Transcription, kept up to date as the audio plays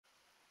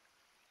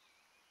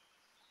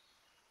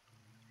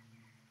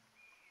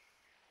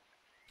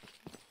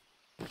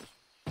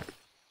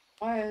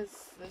Why is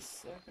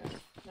this okay?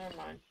 Never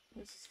mind.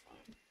 This is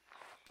fine.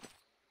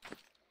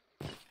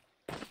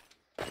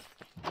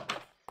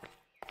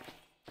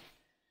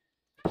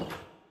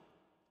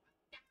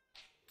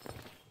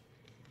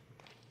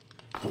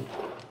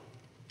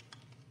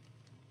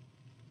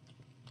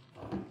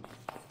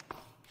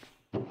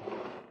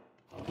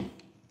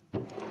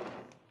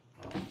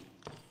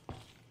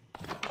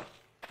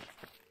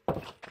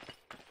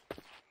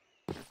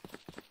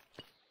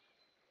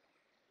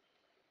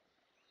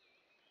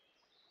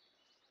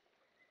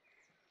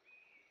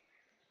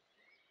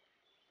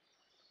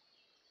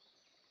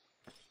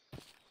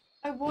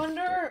 I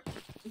wonder.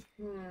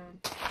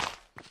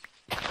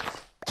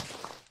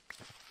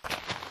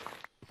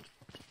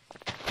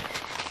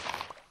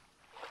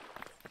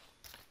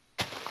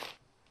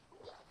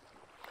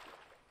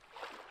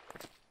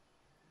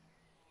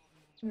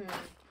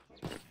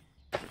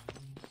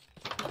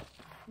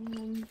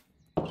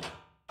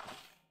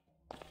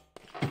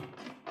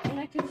 And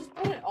I could just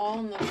put it all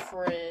in the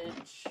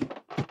fridge.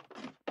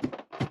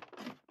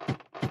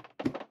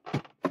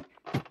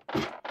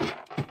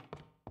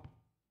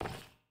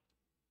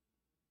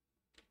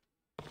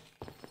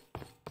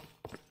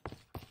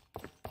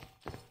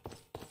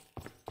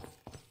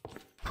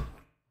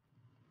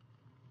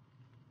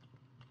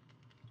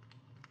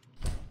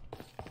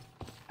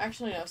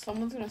 Actually, no.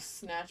 Someone's gonna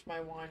snatch my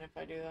wine if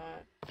I do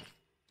that.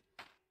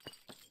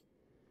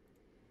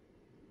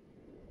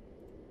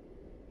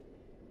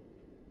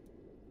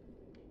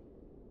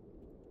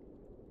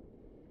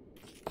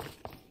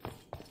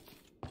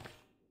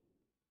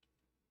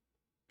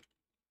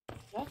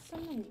 Is that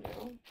someone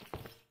new?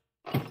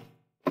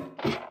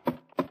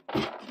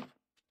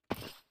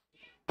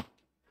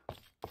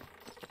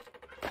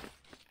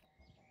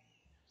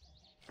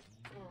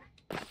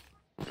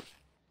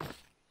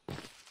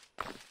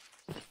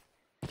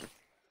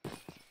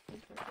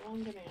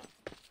 I'm getting up.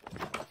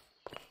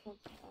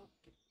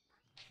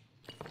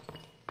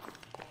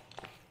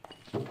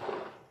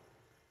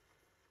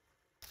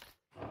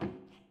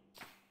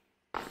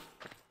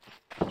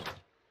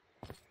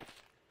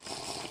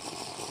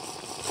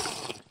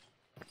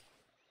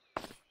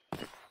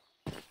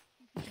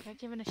 I got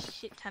given a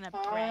shit ton of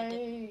bread.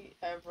 Hi,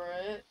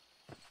 Everett.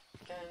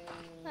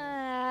 And...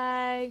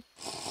 Hi.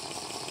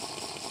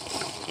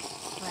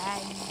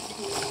 Friend.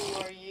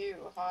 Who are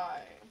you?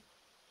 Hi.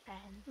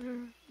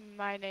 Friend.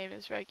 My name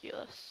is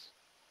Regulus.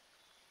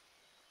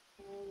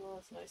 Oh, well,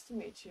 it's nice to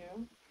meet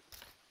you.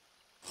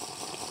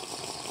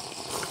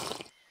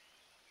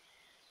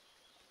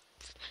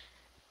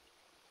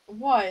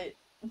 What?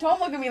 Don't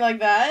look at me like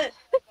that!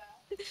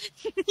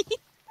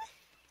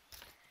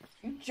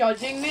 You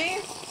judging me?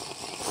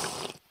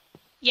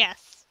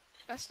 Yes.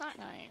 That's not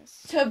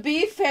nice. To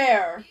be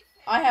fair,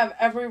 I have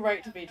every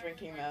right to be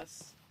drinking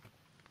this.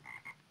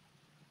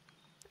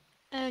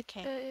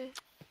 Okay.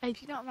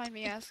 If you don't mind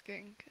me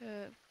asking,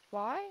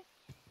 why?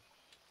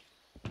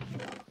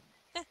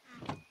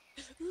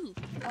 Ooh.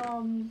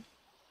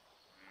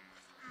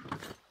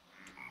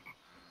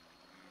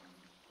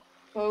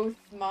 Both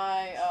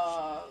my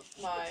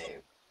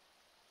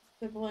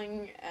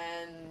sibling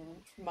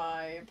and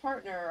my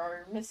partner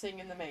are missing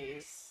in the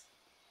maze.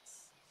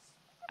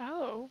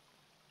 Oh.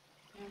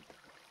 Yeah.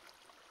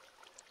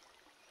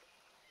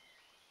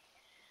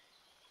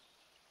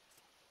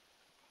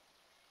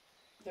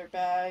 Their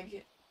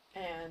bag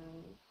and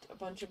a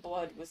bunch of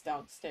blood was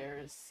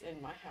downstairs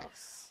in my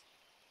house.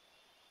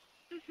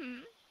 Mm-hmm.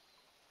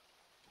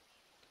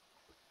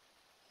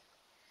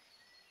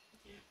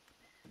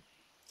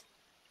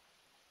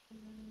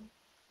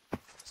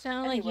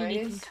 Sound like you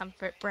need some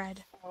comfort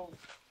bread. Oh.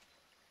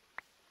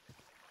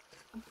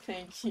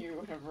 Thank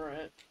you,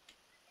 Everett.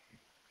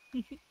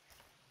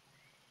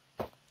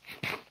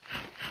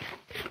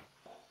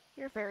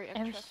 You're a very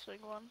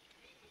interesting one.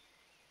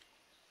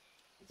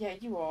 Yeah,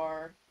 you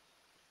are.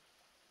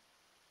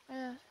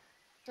 Yeah,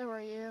 so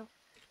are you.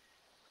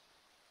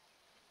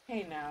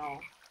 Hey now.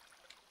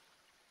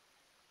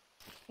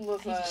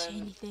 Listen. I didn't say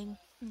anything.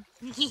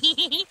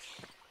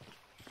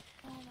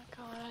 Oh my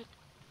god.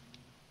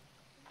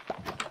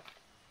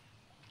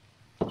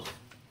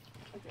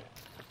 Okay.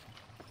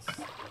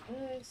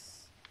 This.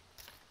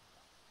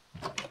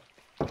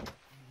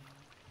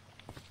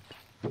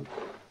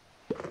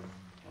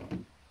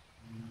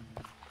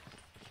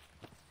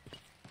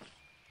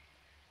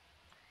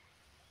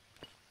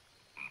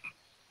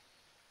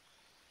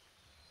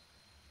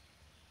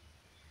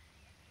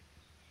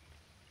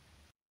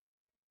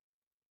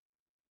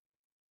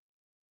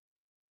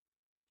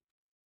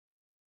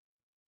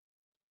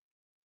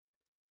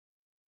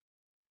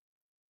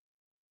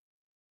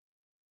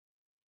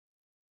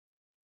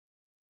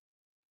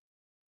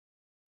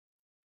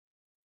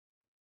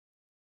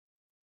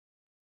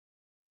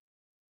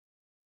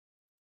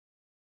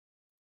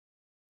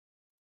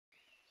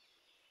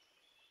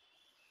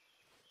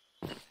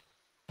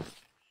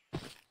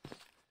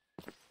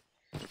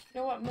 You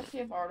know what? I'm gonna see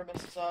if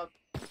Artemis is up.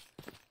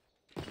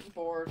 I'm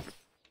bored.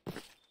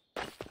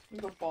 I'm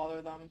gonna go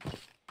bother them.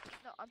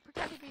 No, I'm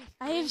pretending to be.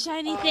 I have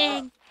shiny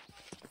thing.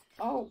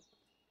 Oh,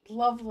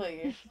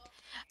 lovely.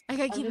 I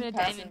gotta I'm keep it just a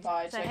passing diamond.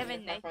 by, So I have checking a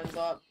if my knife. friend's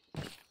up.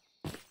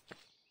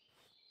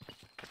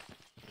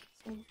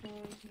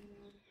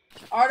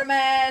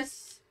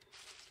 Artemis!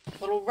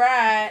 Little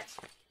rat!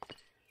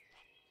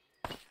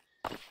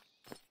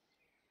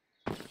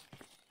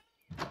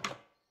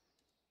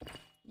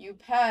 You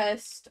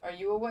pest! Are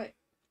you awake?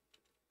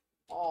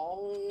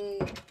 Oh.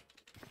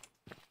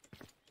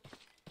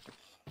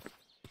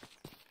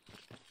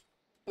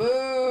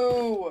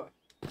 Boo!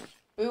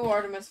 Boo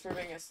Artemis for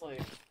being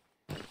asleep.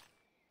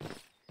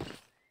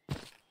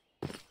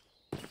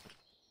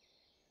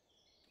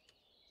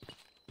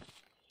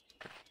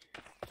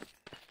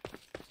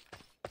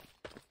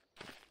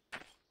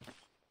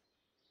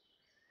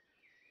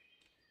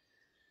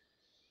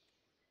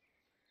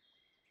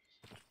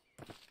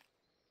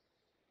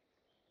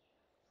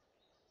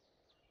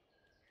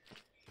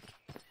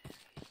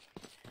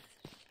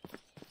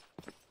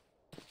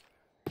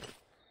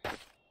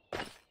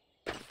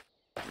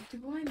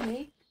 Do I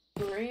make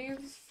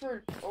graves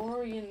for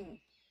Orion?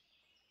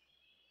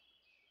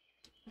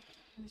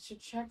 I should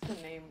check the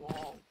name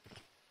wall.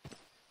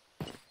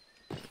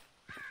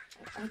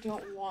 I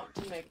don't want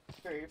to make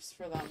graves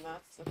for them,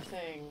 that's the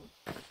thing.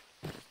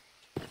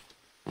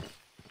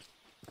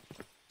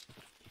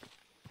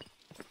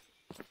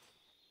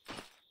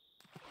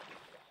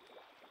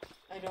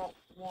 I don't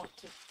want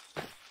to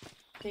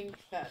think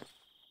that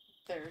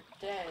they're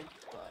dead,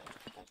 but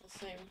at the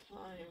same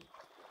time...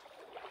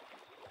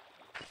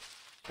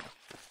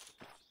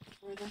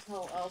 Where the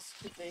hell else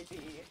could they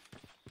be?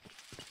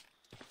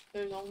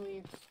 There's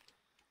only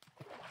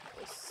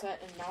a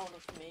set amount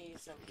of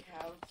maze that we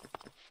have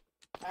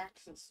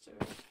access to.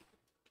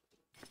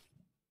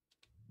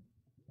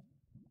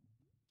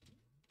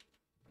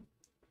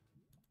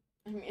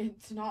 I mean,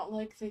 it's not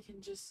like they can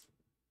just...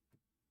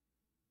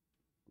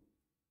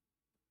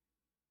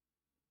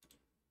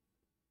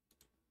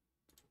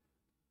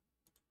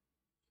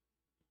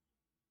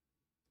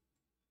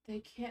 They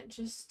can't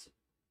just...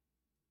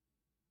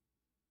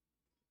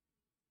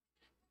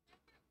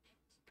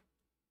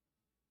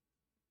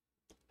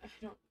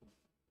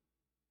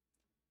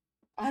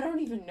 I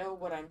don't even know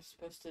what I'm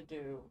supposed to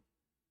do.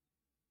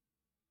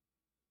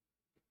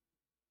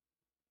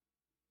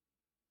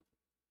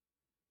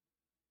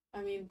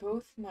 I mean,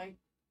 both my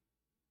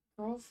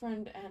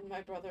girlfriend and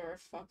my brother are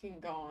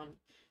fucking gone.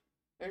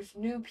 There's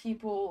new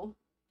people,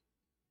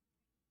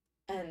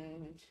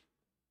 and...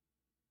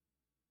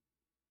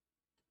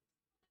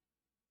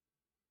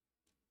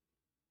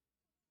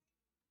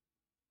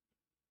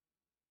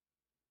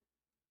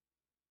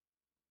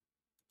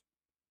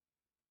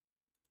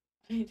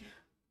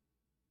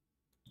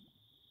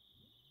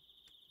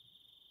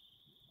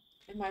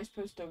 Am I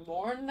supposed to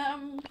mourn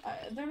them?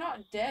 They're not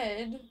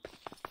dead.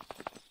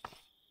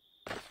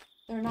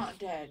 They're not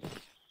dead.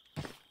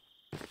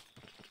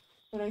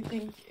 But I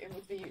think it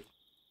would be,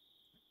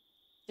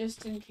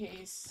 just in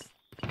case,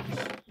 I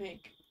should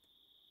make...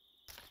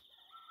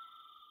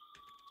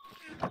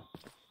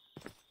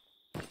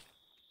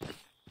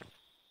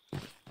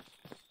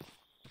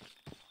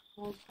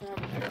 I'll grab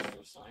an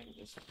extra sign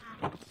just in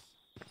case.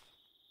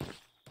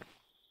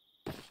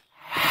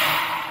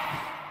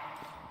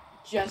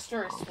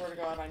 Jester, I swear to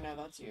God, I know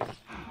that's you.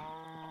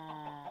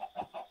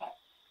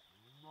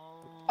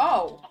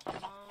 Oh!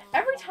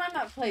 Every time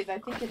that plays, I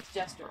think it's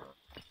Jester.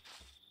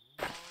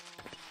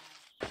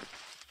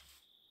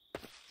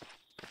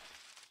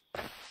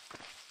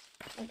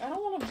 Like, I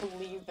don't want to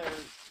believe their...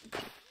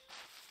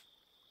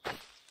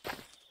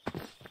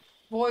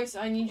 Voice,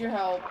 I need your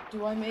help.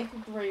 Do I make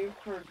a grave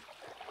for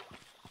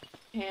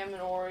Pam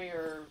and Ori,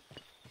 or...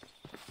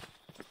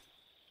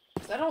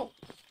 'Cause I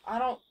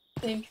don't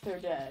think they're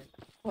dead.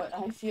 But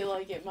I feel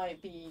like it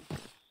might be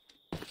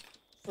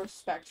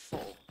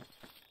respectful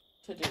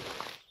to do it.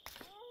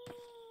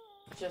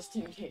 Just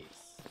in case.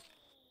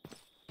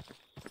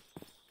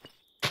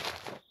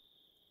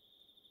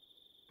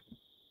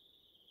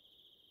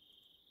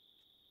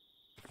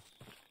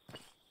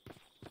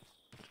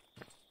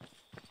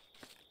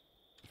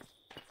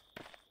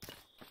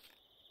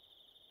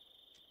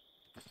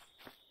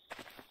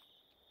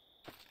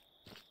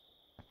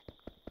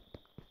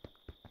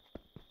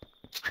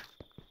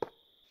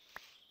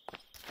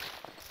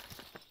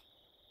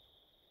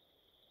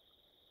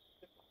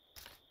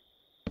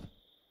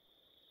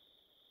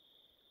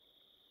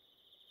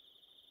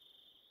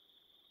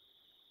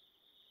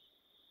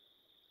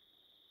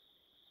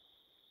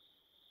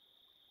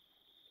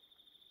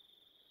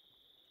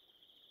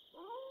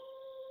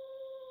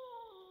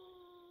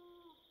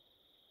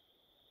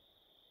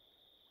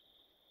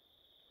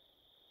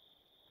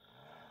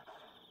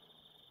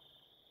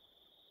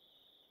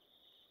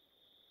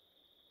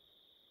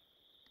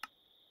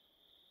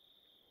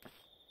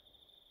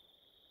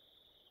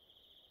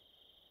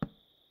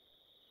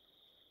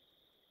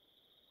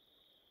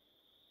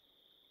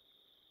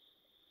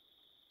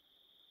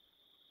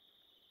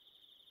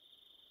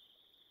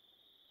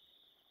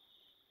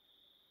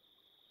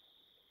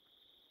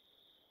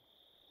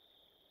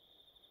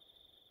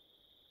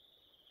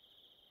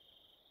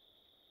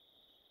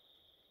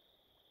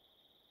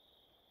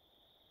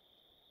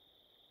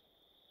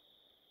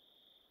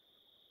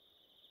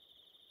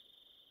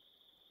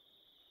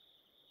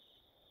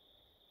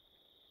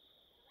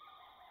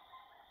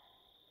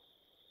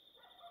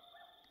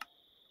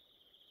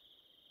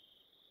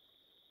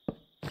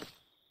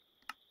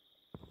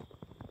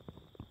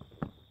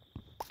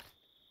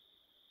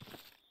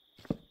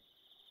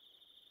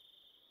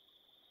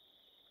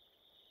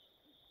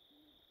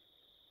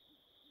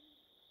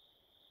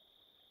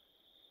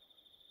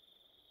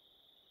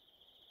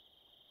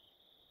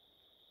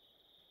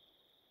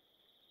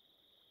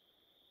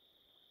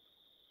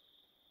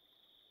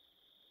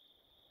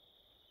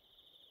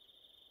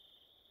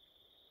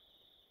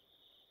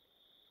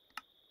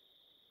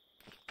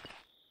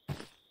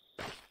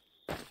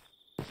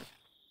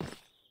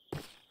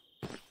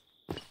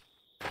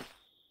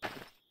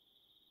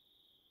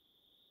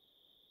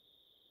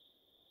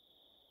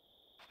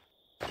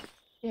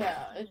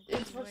 Yeah,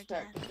 it's You were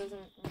respect. dead. It doesn't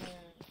mean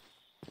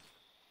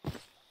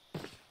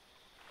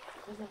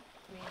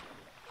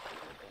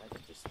that.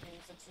 It just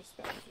means it's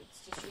respect.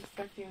 It's just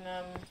respecting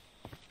them.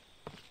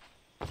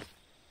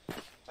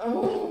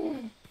 Oh.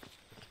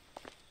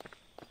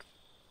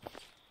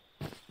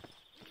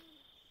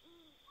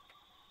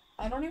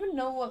 I don't even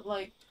know what,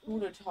 like,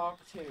 who to talk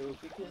to,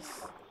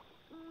 because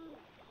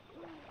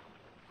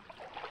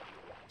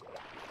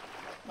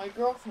my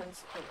girlfriend's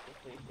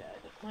supposedly dead.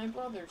 My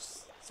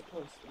brother's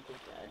supposedly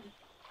dead.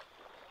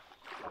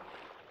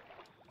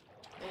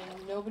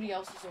 And nobody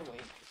else is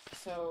awake.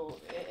 So,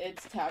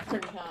 it's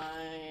tavern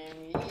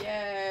time.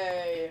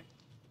 Yay!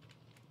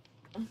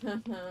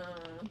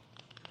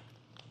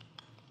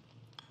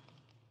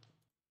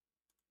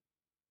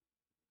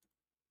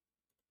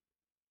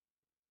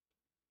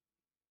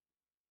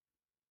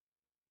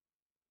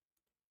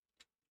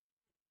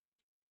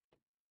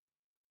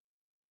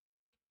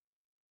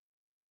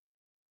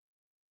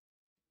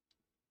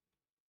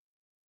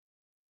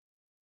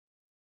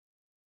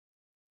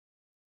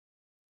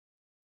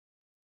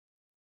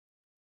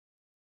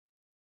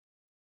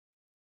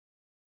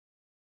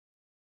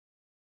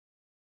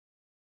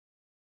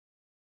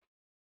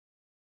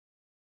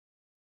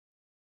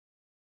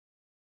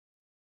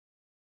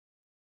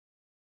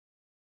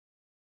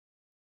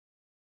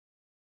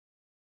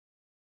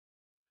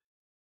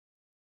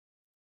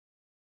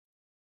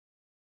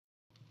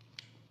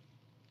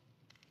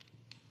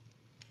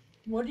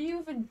 What do you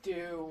even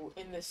do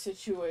in this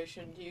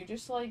situation? Do you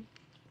just, like,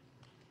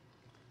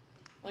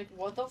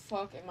 what the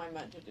fuck am I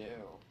meant to do?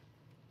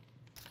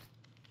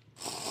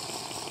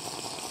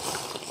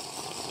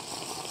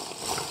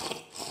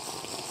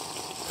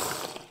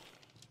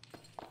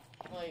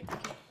 Like,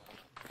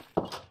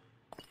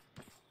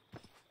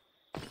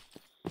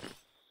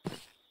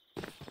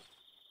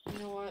 you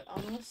know what?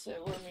 I'm gonna sit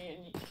where me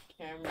and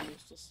Cameron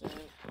used to sit.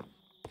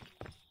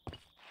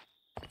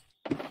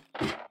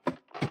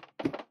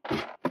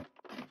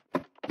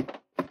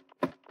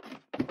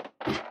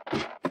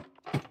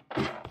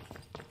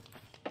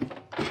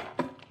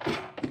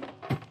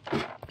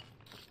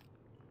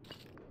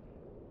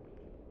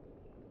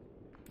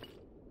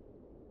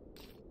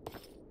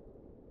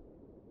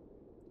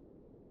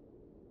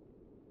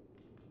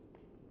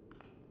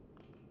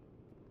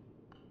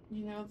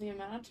 You know, the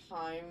amount of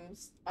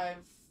times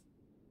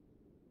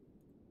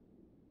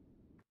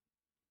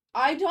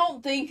I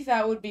don't think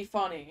that would be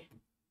funny.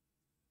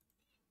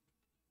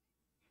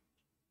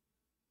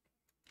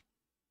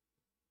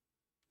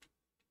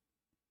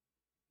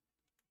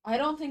 I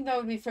don't think that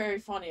would be very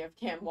funny if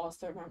Cam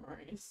lost their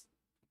memories.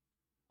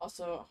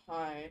 Also,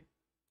 hi.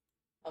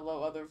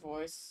 Hello, other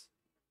voice.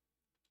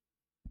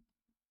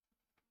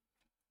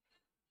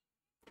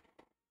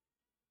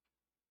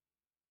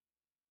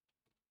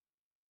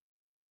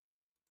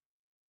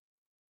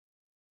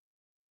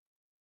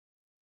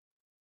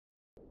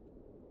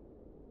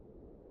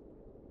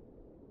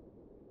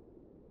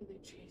 Are they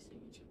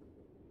chasing each other?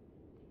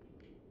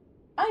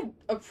 I'd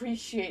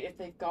appreciate if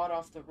they got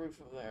off the roof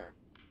of there.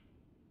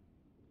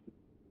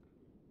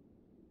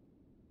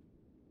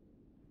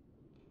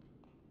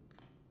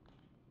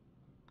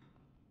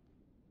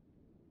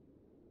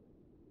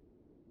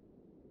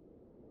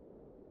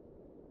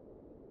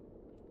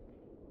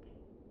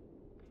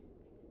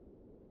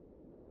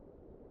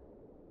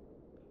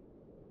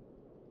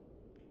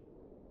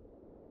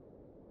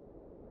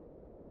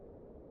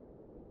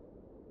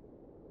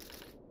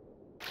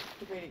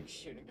 Debating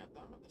shooting at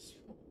them at this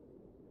point.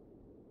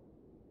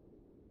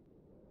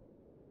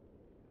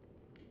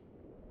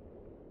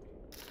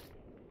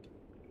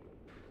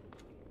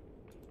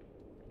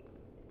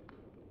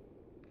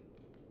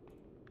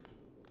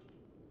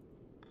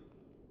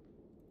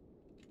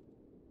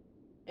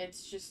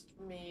 It's just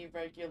me,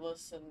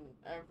 Regulus, and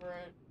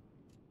Everett.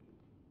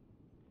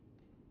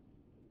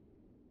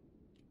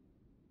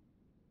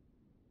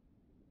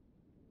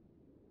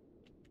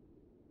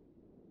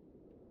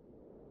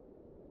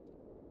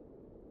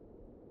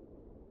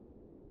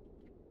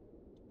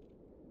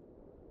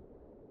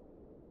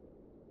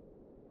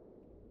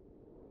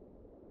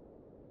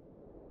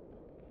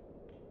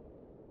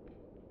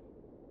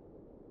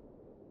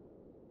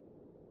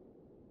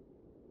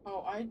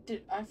 Oh,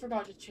 I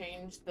forgot to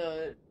change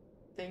the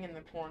thing in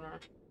the corner.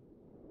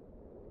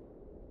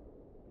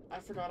 I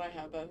forgot I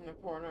had that in the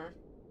corner.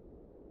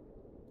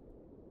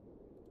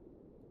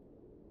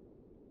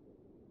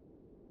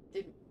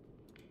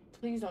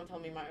 Please don't tell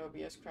me my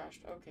OBS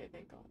crashed. Okay,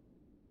 thank God.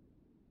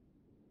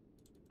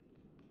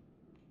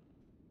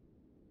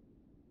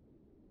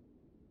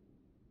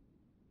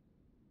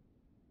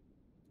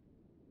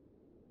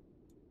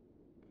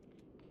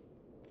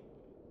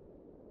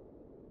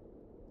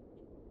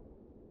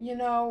 You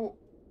know...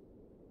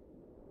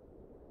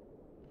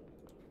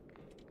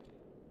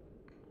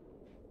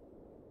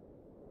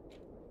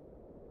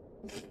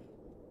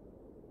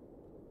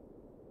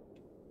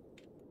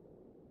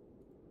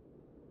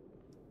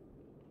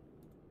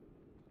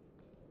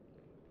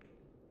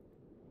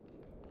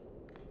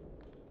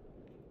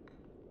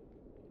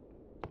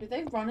 Did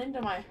they run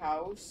into my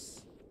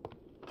house?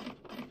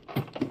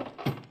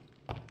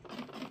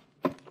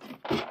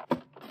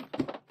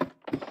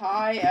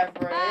 Hi,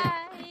 Everett.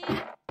 Hi.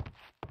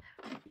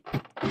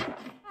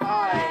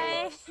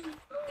 Hi.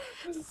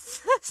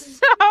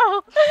 So.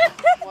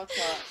 What's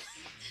up?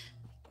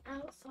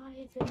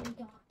 Outside the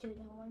doctor,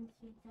 no one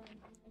sees them.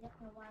 I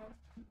don't know why.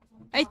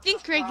 I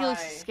think Regulus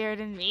Hi. is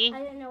scared of me. I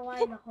didn't know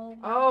why the whole.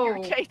 Oh.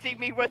 You're chasing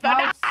me with a How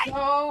knife!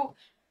 so?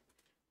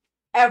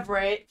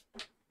 Everett.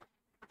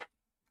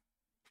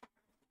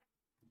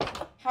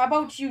 How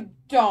about you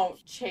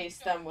don't chase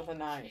them with a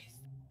knife?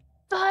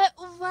 But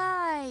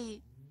why?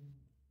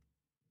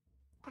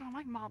 Put on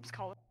my mom's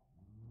collar.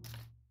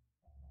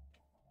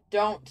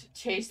 Don't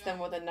chase them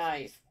with a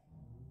knife.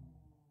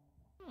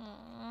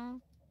 Aww.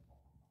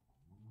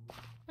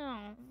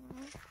 Aww.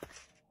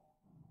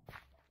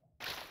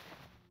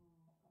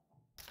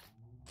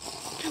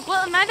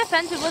 Well, in my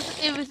defense,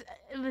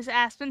 it was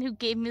Aspen who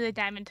gave me the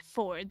diamond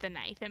for the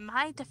knife. In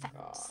my defense.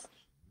 God.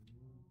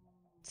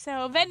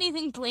 So if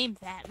anything, blame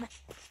them.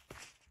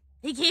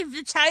 He gave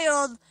the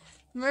child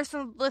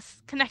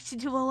merciless connection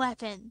to a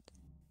weapon.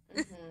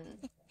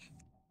 Mm-hmm.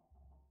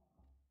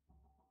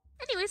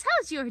 Anyways,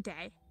 how's your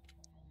day?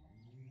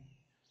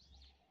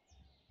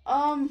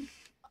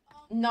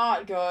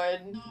 Not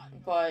good,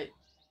 but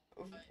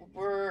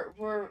we're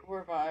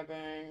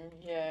vibing.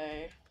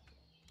 Yay.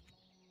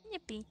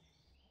 Yippee.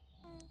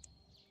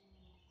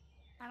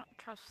 I don't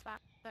trust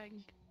that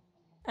thing.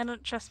 I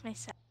don't trust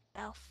myself.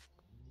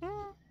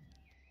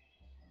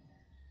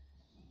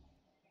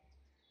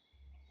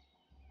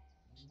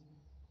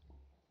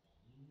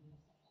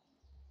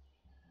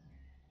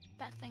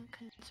 That thing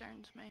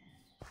concerns me.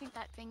 I think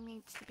that thing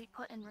needs to be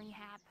put in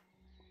rehab.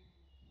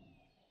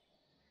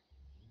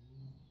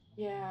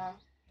 Yeah.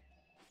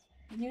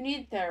 You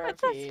need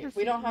What's therapy. that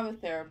We don't have a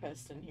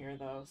therapist in here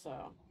though,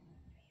 so.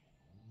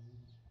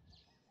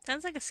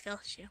 Sounds like a skill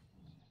issue.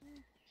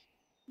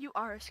 You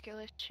are a skill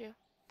issue.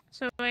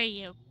 So are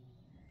you.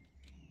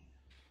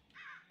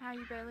 How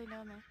you barely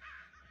know me.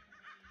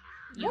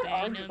 You What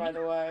are barely you, know by me.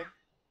 the way?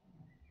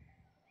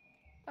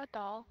 A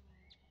doll.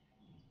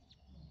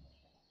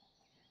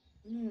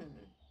 Hmm.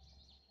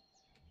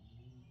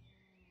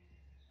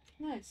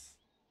 Nice.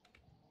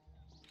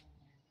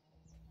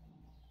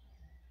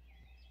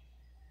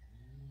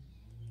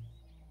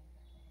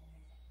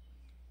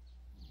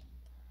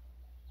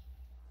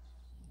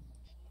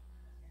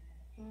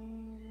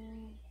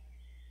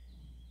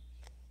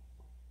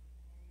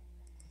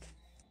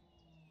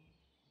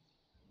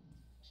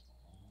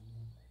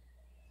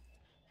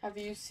 Have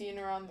you seen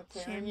around the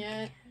clearing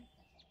yet?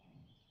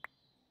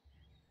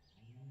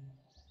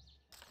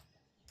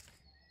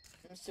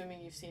 I'm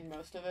assuming you've seen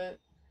most of it.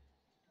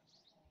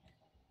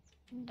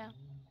 No.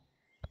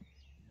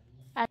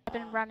 I've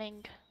been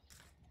running.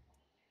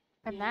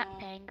 And that Yeah.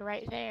 thing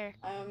right there.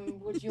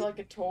 Would you like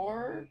a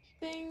tour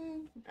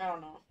thing? I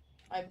don't know.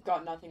 I've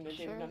got nothing to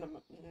do. Sure.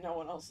 No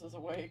one else is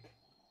awake.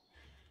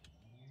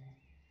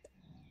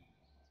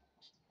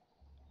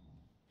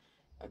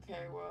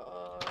 Okay,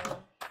 well,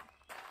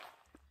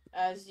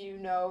 as you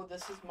know,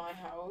 this is my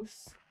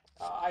house.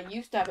 I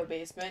used to have a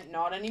basement,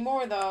 not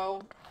anymore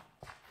though.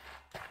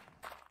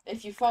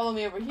 If you follow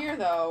me over here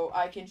though,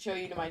 I can show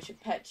you to my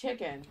pet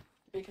chicken.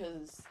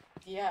 Because,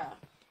 yeah.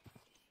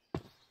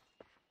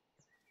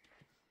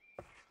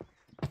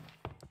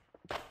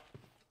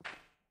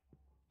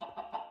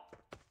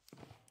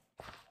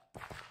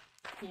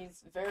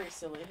 He's very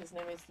silly. His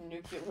name is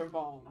Nuclear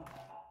Bomb.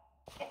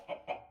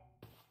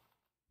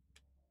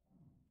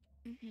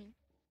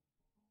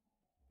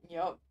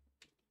 Yup.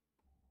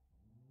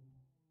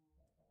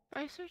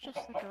 Why is there just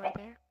a door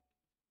there?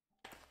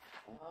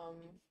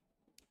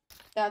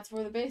 That's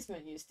where the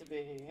basement used to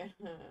be.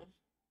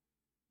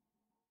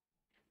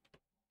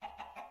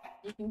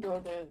 You can go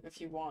there if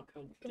you want,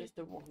 but just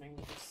a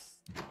warning.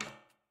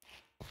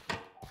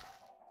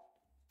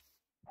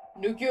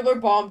 Nuclear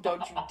bomb,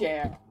 don't you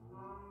dare.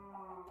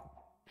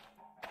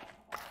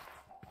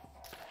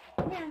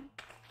 Come here.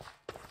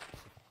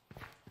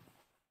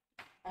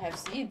 I have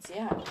seeds,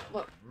 yeah.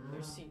 Look,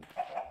 there's seeds.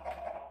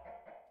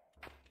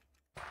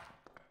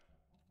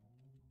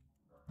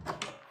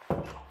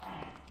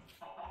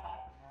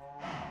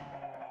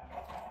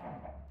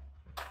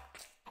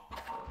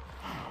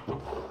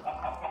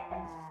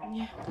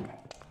 Yeah.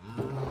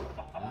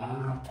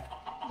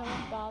 No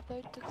one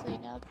bothered to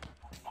clean up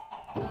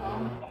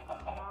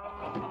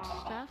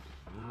stuff?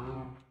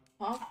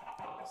 Huh?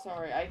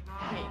 Sorry, I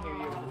can't hear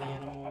you over the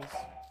animals.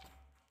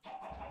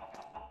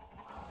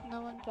 No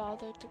one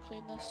bothered to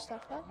clean this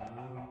stuff up?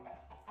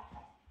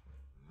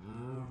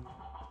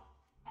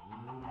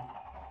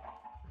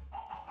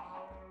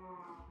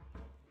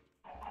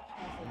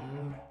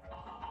 Haven't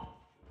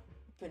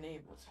been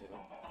able to.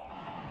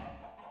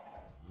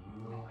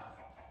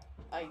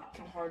 I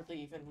can hardly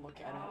even look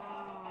at it.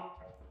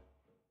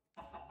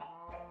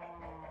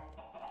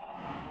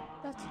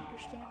 That's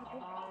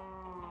understandable.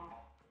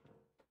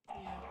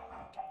 Yeah.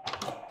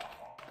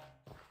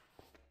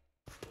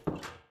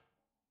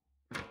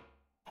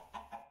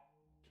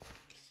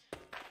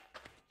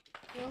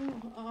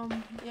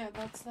 Yeah,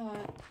 that's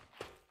that.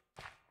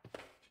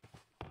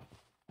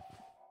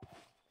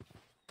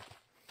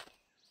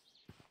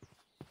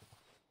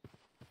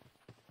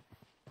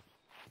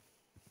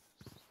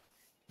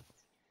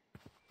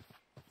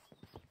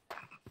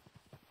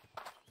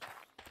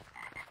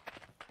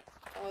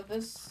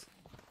 This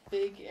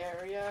big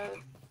area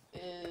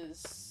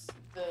is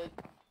the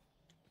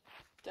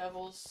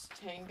Devil's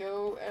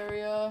Tango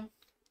area,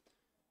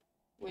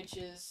 which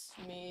is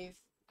me,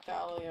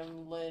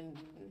 Thallium, Lynn.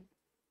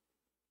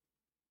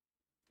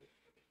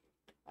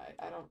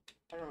 I don't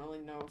really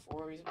know if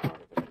Ori's a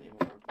part of it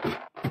anymore,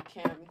 but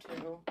Cam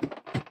too.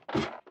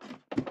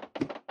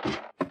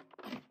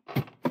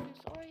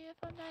 Who's Ori, if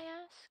I may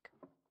ask?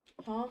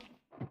 Huh?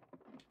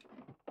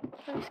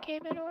 Who's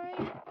Cam and Ori?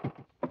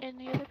 And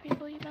the other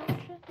people you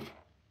mentioned?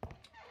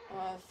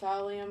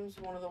 Thallium's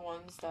one of the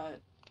ones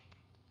that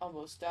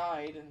almost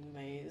died in the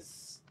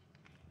maze.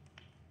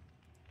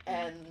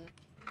 And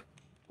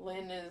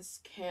Lynn is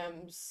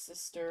Cam's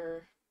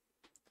sister.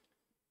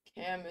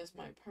 Cam is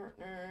my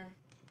partner.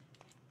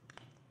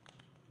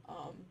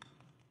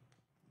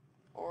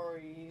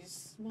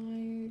 Ori's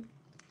my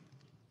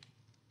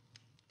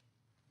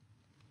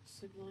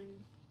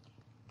sibling.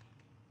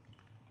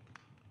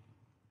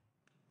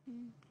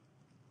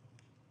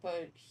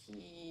 But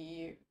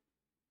he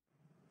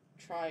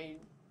tried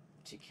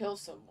to kill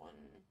someone.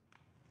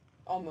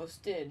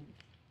 Almost did.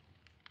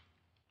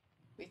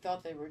 We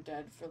thought they were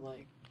dead for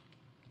like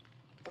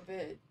a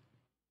bit.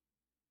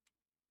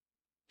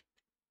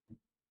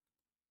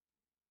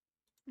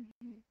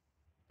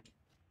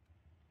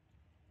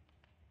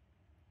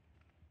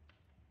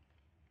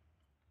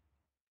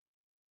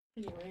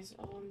 Anyways,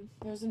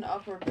 there's an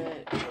upper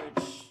bit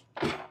which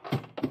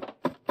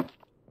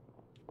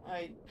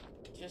I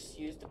just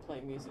used to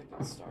play music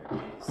in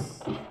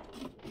Starbase.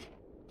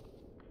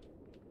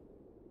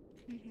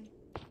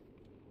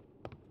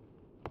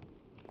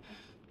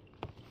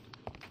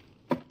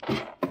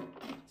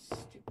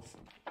 Stupid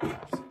fucking.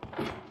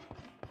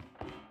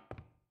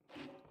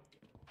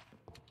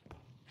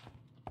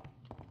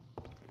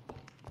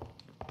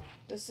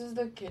 This is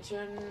the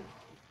kitchen.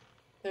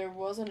 There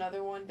was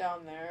another one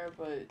down there,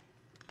 but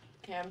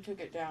Cam took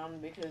it down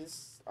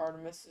because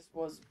Artemis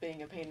was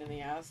being a pain in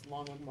the ass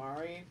along with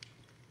Mari.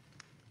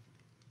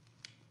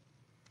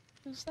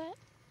 Who's that?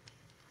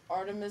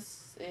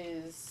 Artemis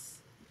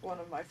is one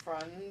of my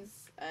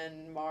friends,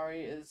 and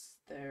Mari is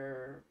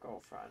their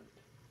girlfriend.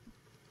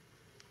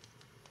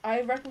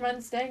 I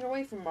recommend staying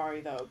away from Mari,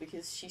 though,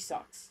 because she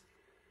sucks.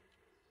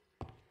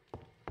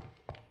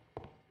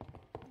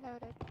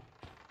 Noted.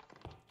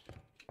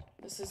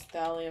 This is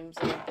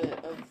Thallium's little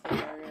bit of the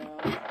area.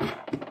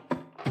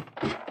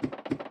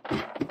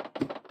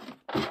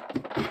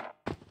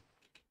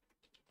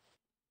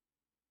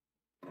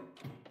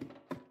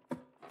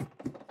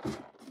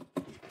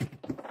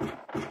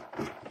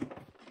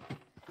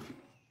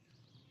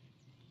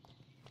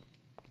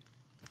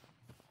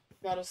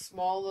 Got a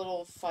small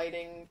little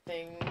fighting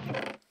thing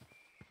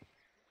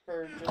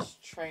for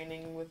just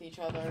training with each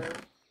other.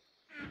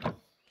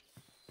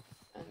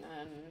 And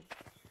then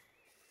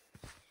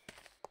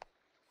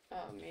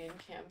me and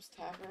Cam's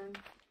tavern.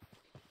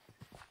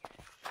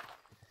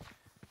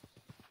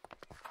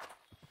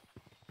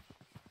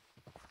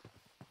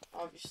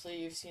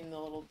 Obviously you've seen the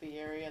little B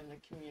area and the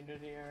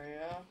community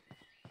area.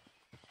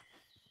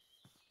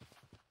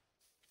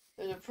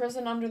 There's a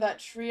prison under that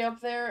tree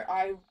up there.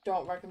 I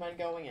don't recommend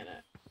going in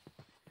it.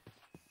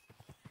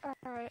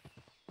 Alright.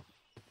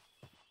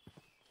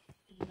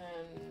 And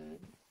then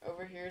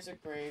over here is a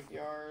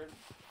graveyard.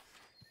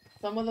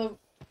 Some of the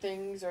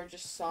things are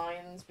just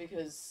signs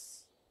because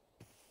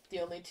the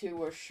only two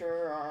we're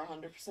sure are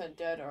 100%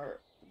 dead are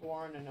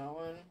Warren and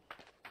Owen.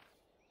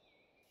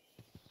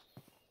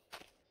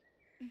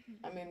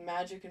 I mean,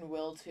 Magic and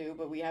Will too,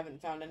 but we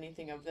haven't found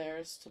anything of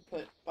theirs to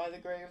put by the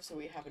grave, so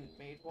we haven't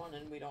made one,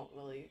 and we don't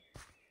really...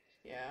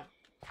 Yeah.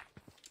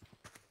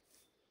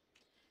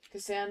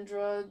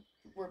 Cassandra,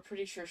 we're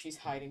pretty sure she's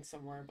hiding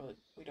somewhere, but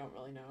we don't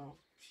really know.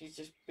 She's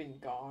just been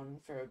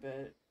gone for a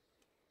bit.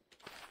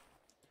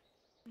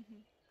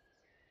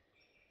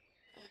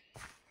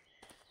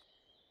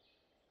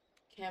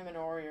 Cam and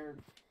Ori are...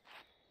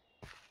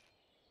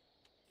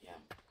 Yeah.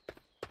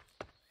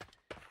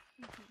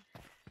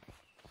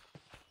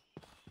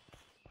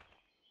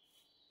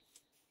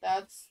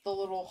 That's the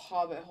little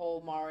hobbit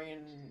hole Mari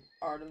and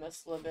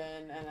Artemis live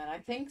in, and then I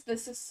think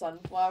this is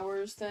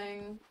Sunflower's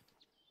thing.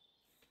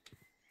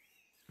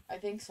 I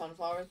think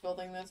Sunflower's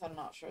building this, I'm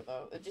not sure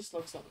though. It just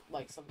looks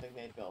like something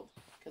they'd build,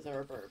 because they're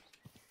a bird.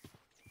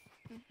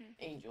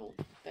 Angel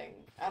thing.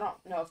 I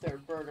don't know if they're a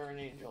bird or an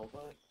angel,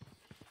 but...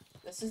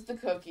 This is the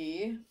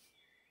cookie.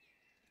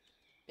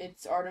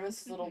 It's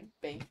Artemis' little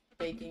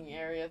baking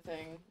area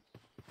thing.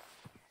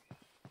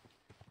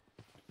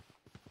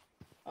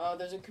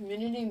 There's a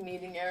community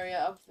meeting area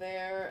up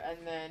there,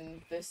 and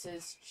then this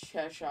is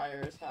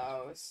Cheshire's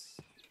house.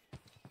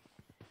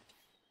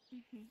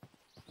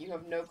 You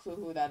have no clue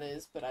who that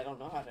is, but I don't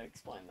know how to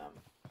explain them.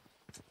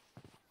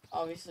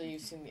 Obviously,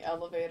 you've seen the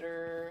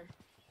elevator,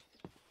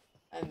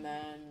 and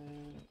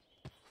then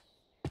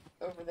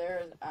over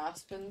there is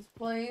Aspen's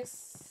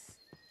place,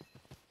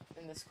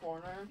 in this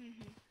corner.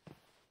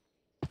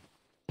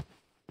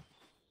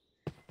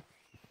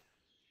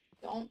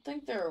 Don't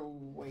think they're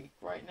awake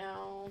right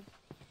now.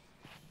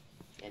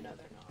 Yeah, no,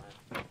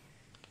 they're not.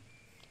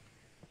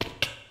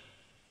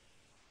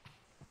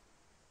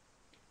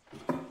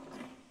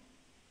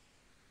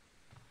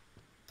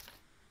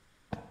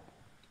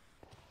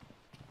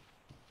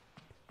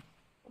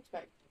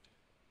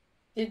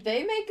 Did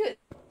they make it?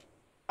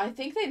 I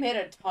think they made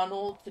a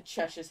tunnel to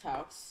Chesh's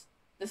house.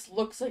 This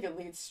looks like it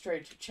leads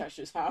straight to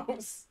Chesh's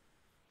house.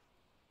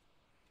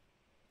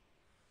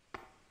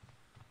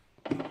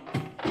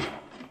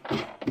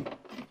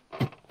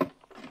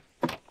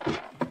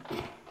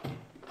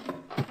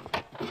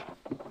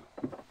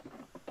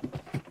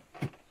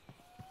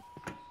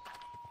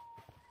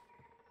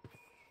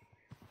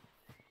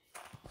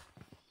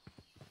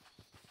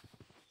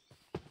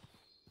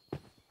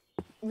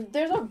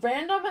 There's a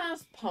random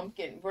ass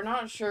pumpkin. We're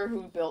not sure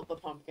who built the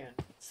pumpkin.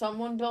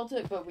 Someone built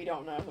it, but we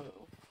don't know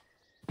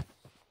who.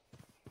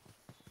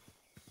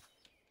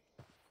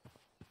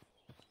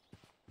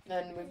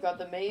 Then we've got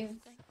the maze.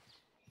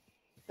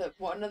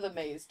 One of the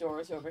maze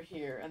doors over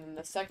here, and then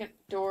the second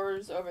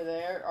doors over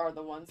there are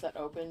the ones that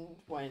opened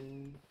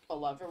when a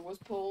lever was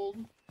pulled.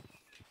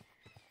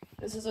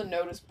 This is a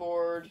notice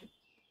board.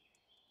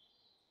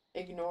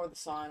 Ignore the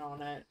sign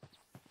on it.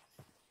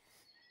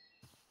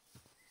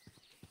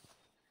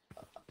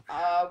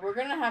 We're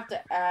gonna have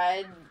to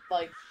add,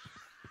 like,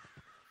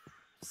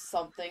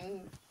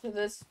 something to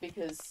this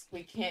because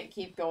we can't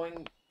keep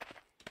going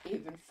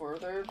even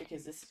further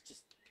because this is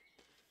just...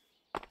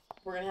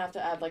 We're gonna have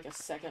to add, like, a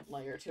second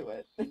layer to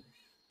it.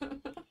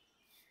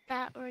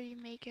 That or you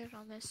make it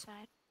on this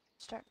side.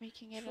 Start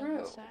making it on True.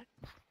 this side.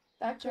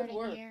 That could Starting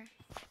work. here.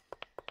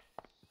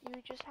 You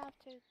would just have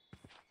to...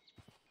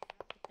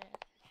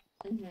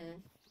 Mm-hmm.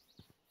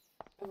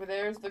 Over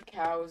there's the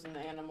cows and the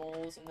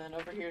animals, and then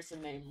over here's the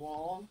name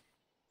wall.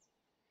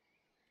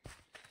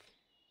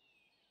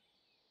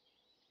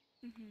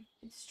 Mm-hmm.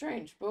 It's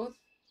strange, both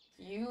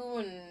you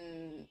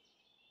and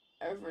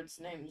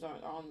Everett's names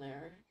aren't on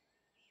there.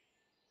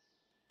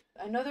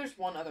 I know there's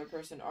one other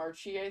person,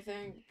 Archie, I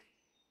think.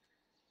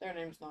 Their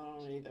name's not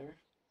on it either.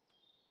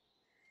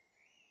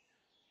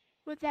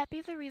 Would that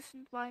be the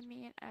reason why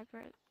me and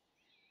Everett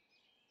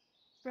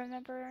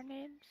remember our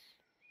names?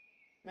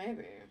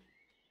 Maybe.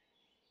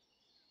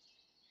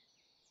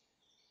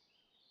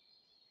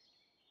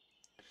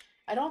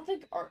 I don't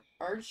think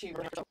Archie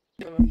remembers.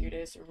 Give him a few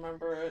days to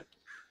remember it.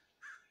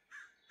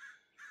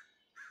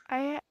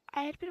 I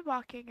had been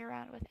walking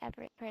around with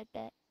Everett for a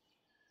bit,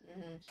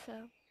 Mm-hmm. so...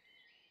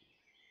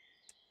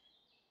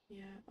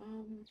 Yeah,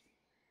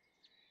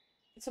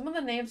 some of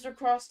the names are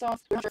crossed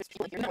off. I'm not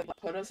sure if you're what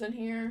put us in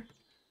here.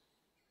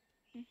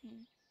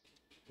 Mm-hmm.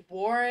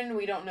 Warren,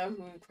 we don't know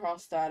who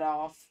crossed that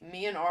off.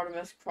 Me and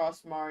Artemis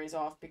crossed Mari's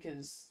off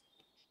because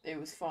it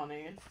was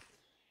funny.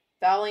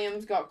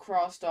 Thallium's got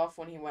crossed off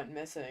when he went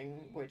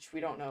missing, which we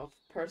don't know if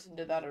the person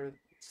did that or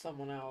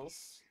someone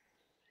else.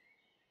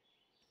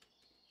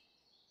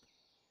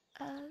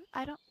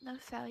 I don't know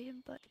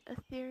Thallium, but a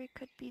theory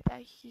could be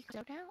that he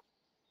got out.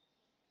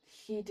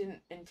 He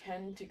didn't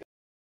intend to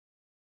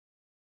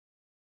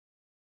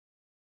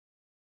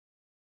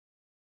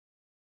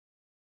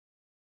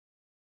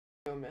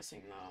go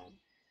missing, though.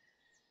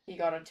 He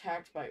got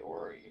attacked by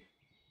Ori.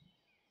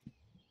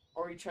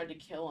 Ori tried to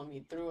kill him.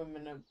 He threw him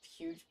in a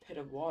huge pit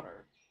of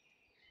water.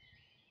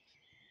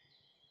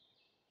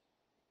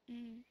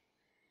 Mm.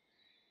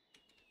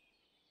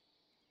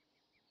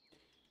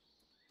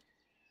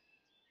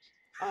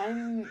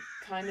 I'm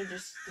kind of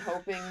just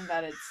hoping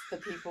that it's the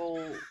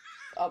people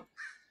up,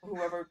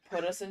 whoever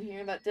put us in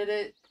here that did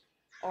it,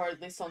 or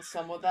at least on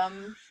some of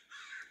them,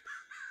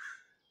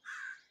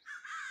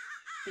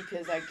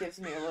 because that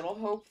gives me a little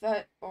hope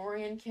that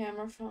Ori and Cam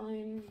are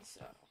fine,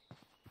 so.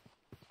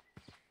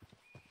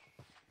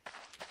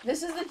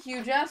 This is a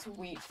huge-ass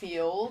wheat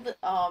field.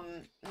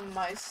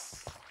 My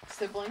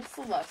sibling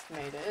Celeste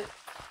made it.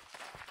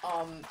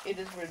 It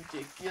is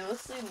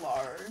ridiculously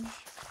large.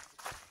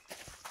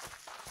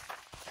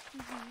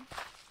 Mm-hmm.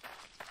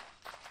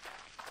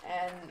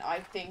 And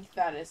I think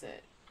that is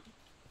it.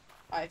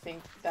 I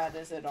think that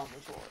is it on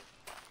the tour.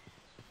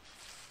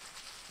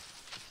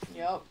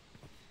 Yep.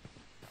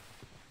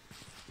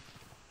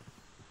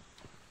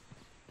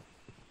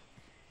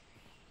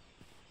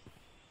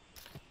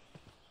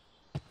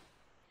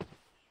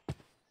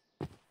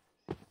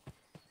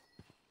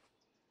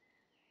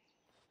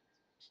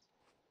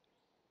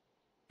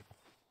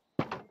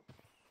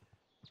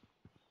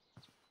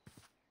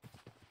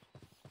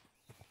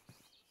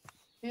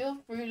 Feel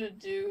free to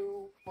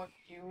do what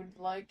you would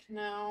like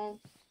now.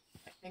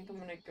 I think I'm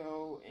gonna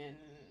go in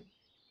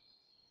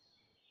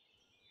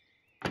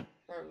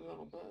for a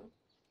little bit.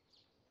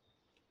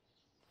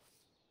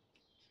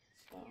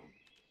 So.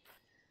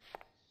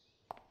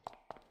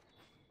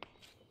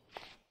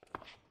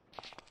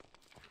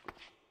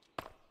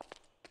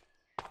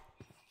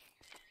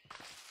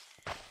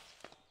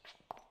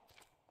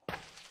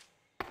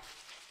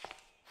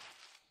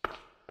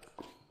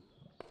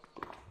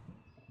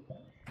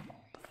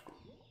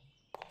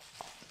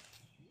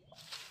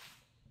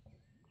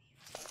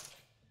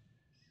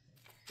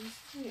 This is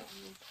the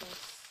only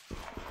place.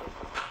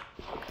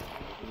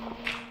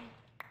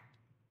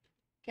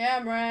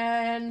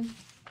 Cameron!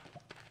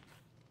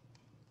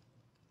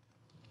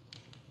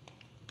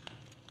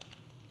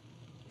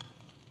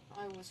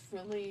 I was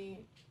really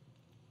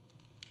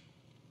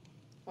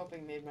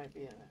hoping they might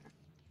be in there.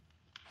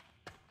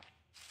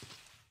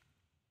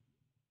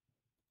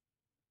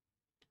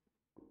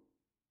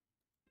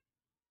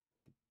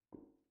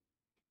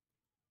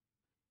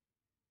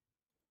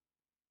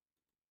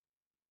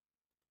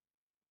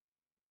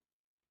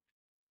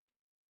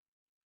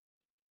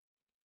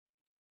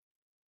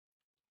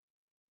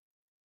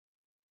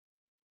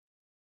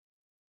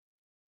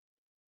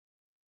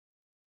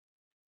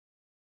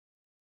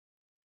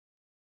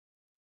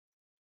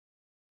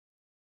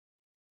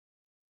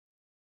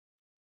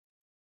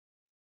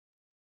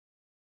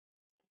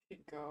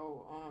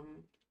 go.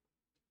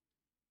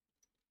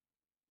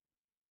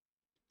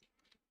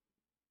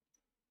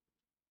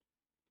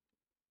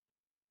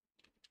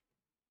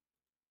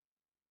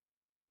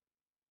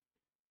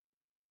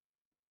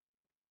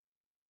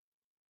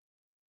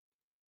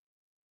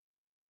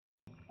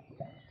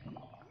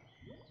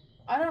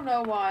 I don't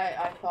know why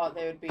I thought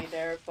they would be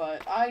there,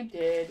 but I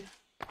did.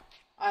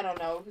 I don't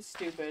know, it was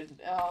stupid.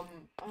 I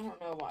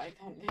don't know why I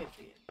thought they'd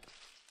be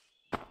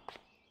in.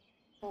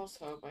 False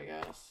hope, I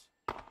guess.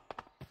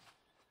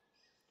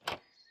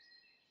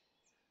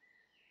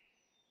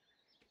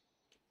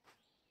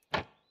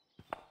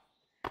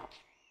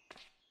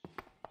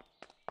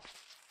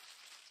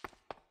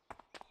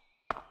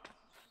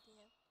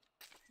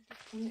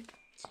 Eat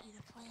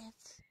a plant.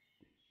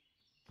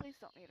 Please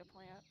don't eat a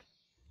plant.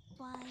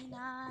 Why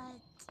not?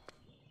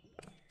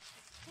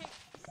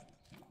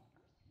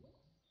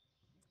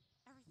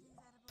 Everything's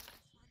edible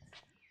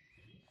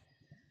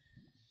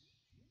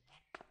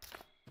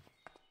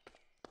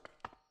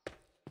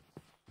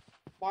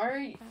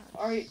Why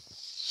are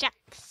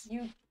Shucks.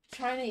 you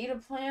trying to eat a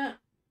plant?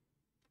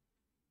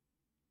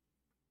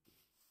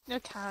 No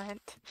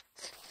comment.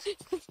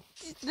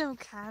 No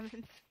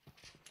comment.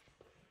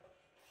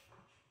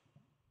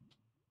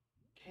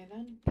 Okay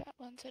then. That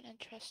one's an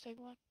interesting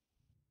one.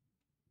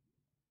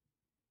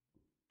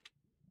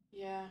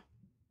 Yeah.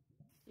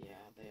 Yeah,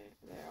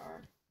 they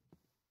are.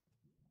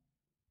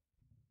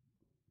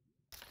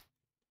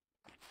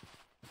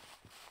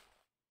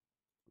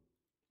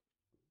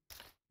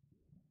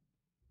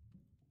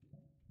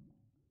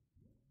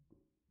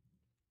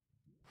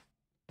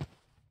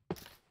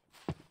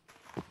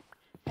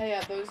 Hey,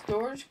 yeah, those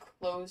doors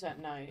close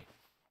at night.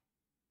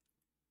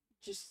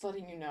 Just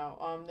letting you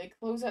know. They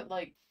close at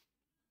like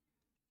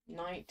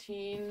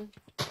 19.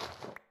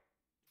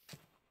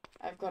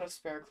 I've got a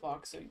spare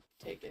clock, so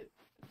take it.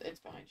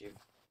 It's behind you.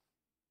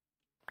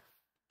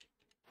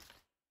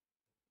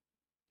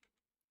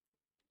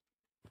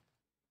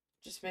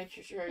 Just make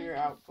sure you're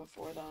out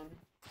before then.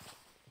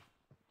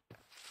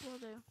 Will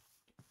do.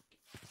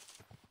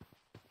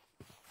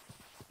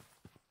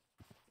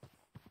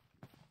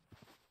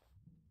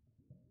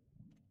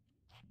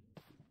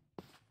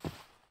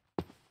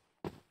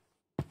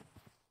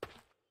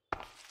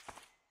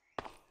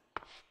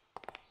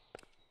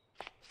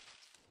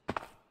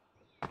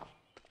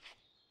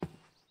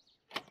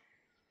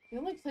 The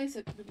only place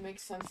it would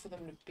make sense for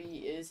them to be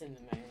is in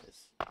the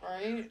maze,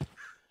 right?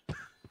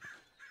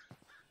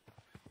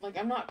 Like,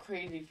 I'm not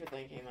crazy for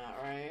thinking that,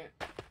 right?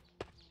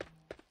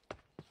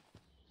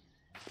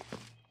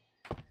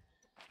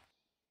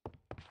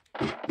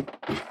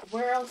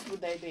 Where else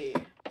would they be?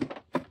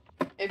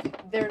 If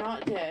they're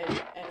not dead,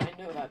 and I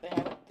know that,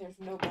 there's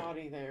no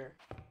body there.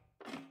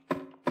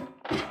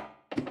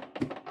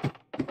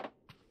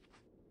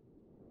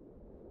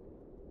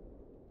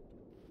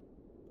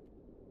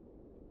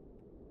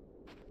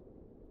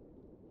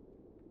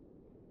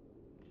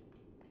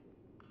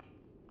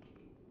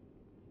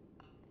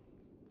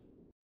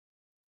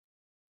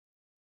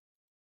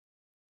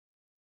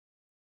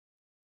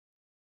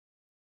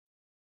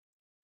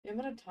 The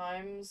amount of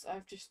times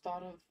I've just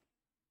thought of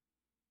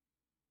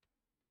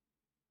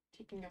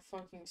taking a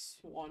fucking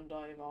swan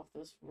dive off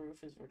this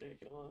roof is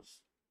ridiculous.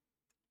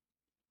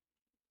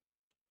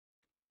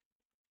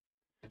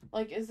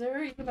 Like, is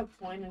there even a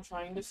point in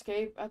trying to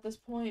escape at this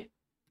point?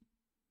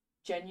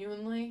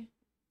 Genuinely?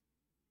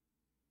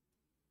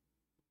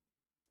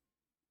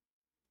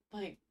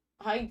 Like,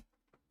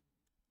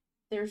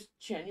 there's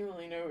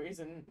genuinely no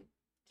reason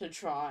to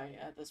try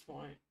at this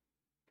point.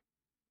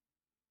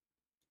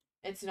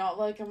 It's not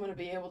like I'm gonna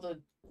be able to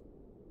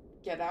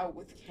get out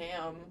with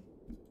Cam.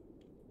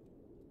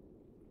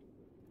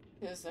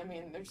 Because, I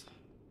mean, there's...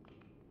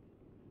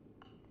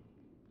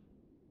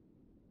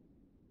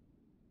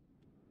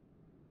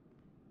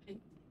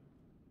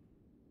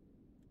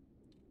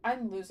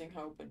 I'm losing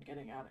hope in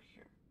getting out of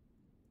here.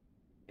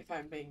 If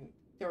I'm being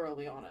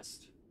thoroughly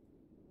honest.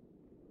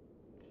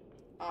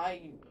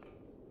 I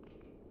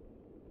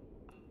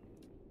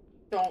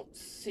don't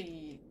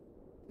see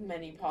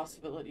many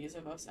possibilities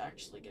of us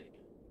actually getting out.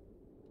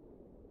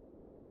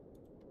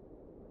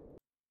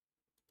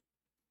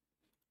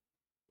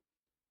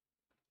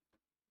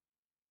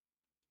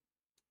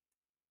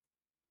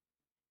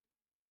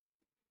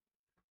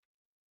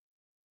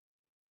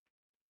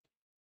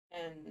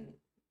 And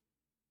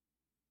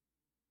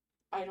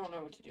I don't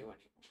know what to do anymore.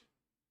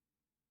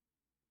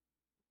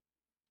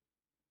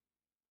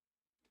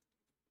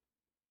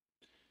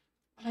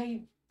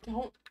 I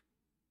don't...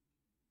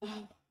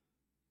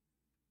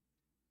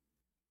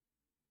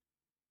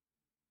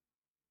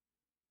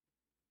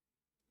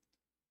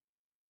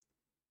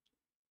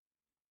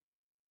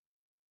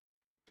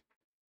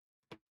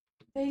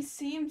 They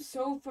seem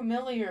so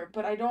familiar,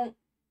 but I don't...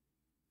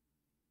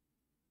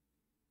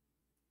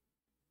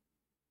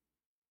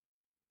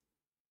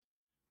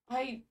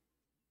 I...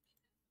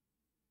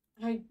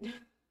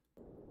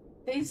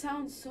 They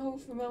sound so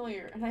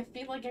familiar, and I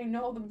feel like I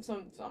know them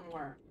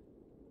somewhere.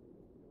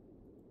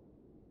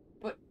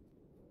 But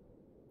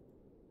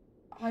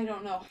I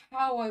don't know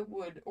how I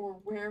would or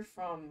where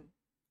from.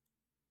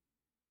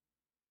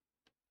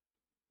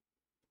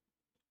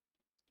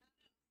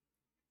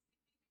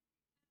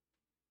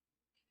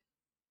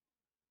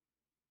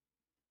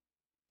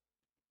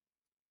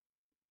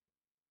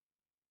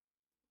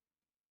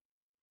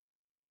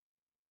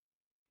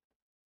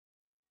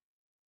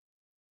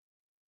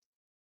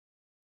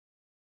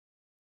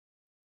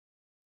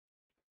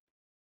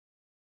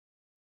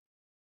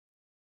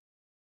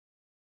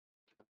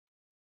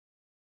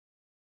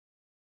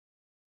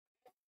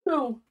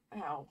 No.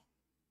 Ow.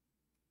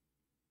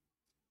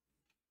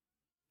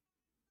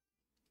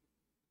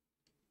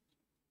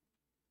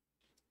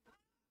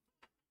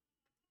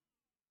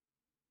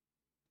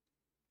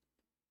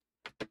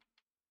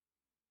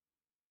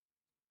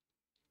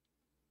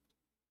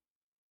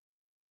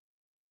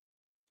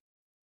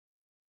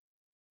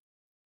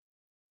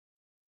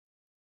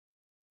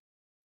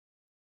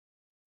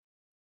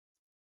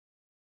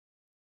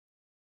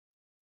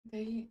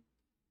 They.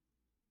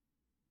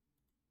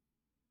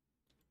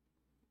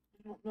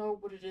 I don't know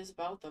what it is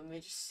about them. They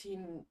just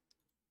seem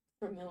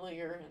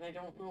familiar, and I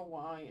don't know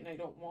why, and I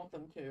don't want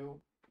them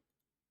to.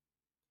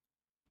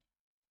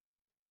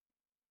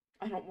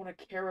 I don't want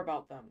to care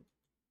about them.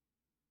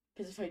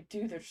 Because if I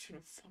do, they're just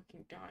gonna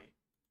fucking die.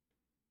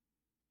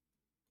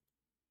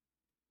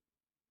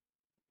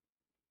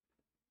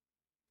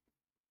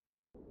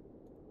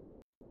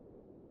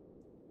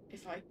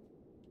 If I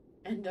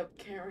end up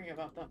caring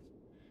about them,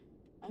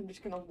 I'm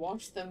just gonna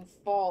watch them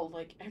fall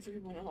like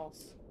everyone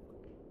else.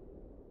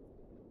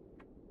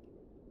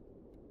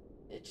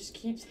 It just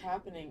keeps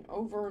happening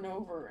over and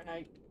over, and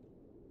I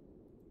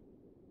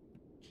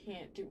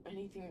can't do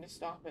anything to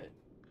stop it.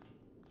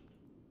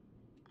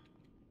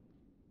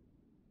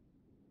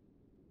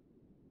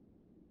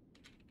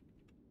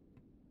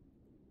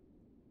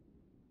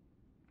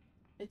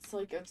 It's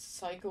like a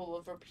cycle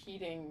of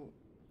repeating.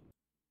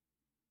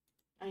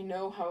 I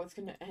know how it's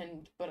gonna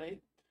end, but I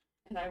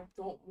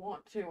don't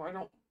want to.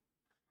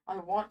 I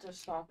want to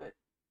stop it,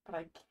 but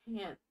I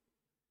can't.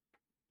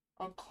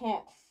 I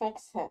can't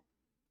fix it.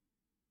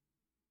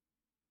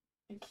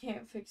 I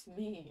can't fix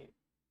me.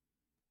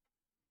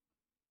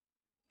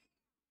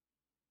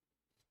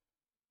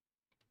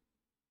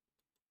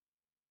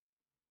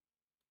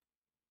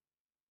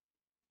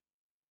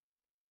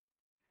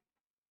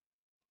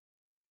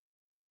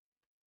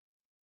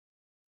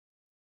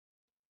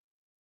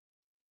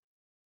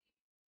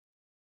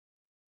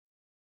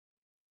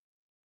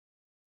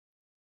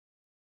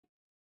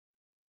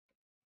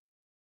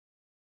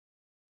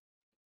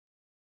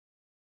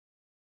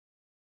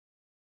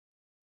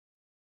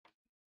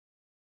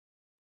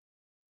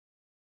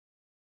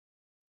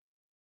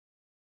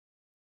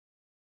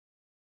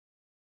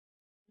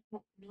 I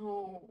don't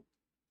know.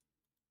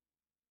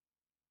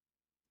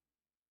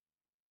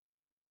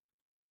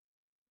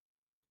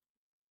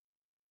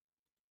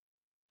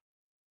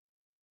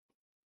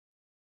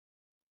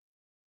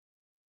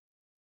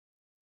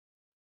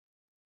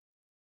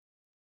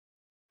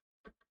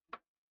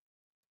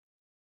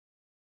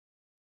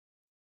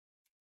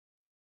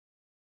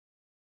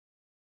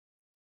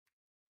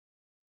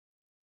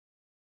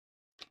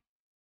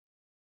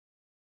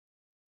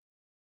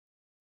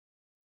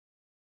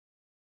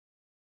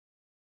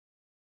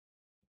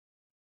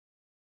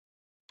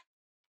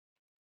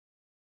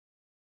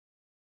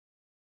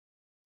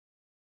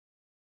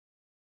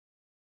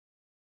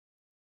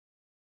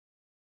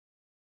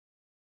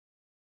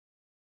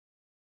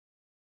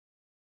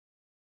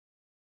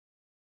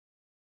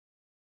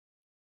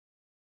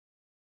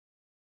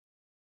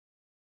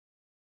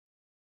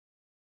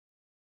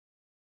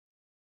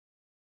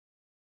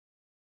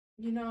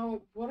 You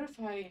know, what if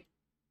I've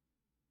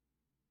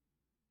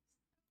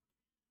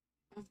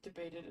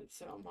debated it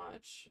so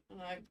much,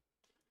 and I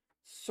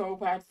so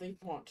badly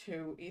want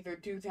to either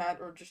do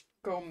that or just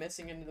go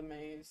missing into the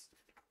maze.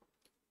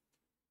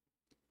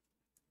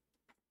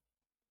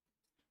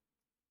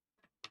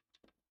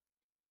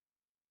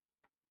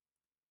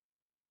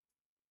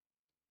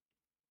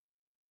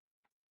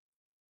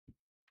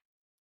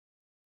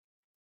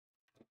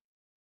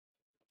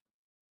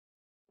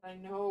 I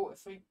know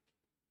if I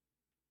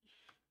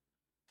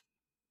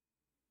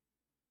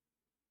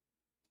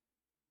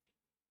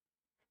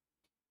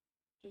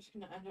just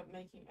gonna end up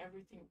making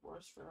everything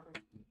worse for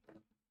everyone.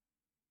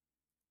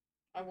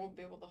 I won't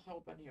be able to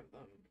help any of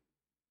them.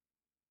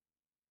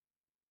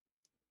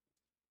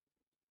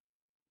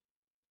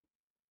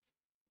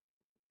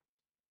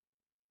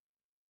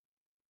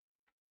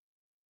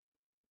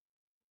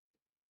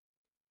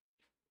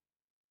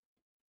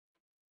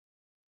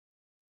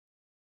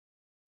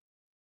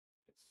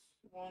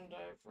 It's one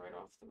dive right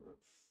off the roof.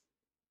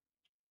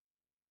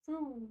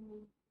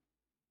 Ooh.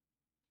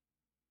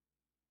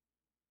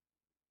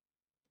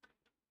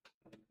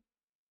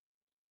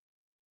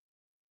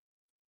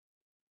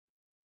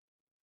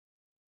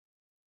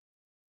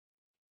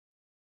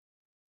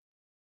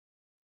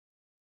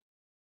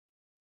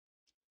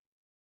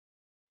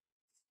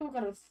 Still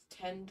gotta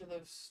tend to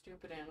those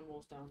stupid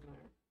animals down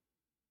there.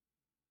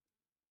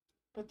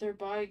 But they're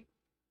by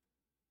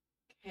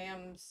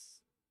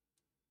Ham's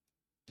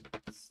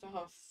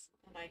stuff,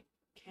 and I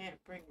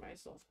can't bring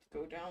myself to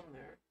go down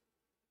there.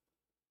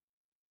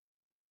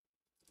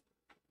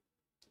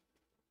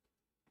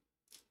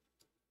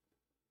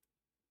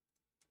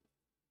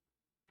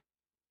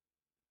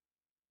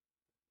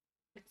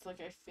 It's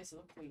like I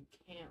physically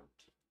can't.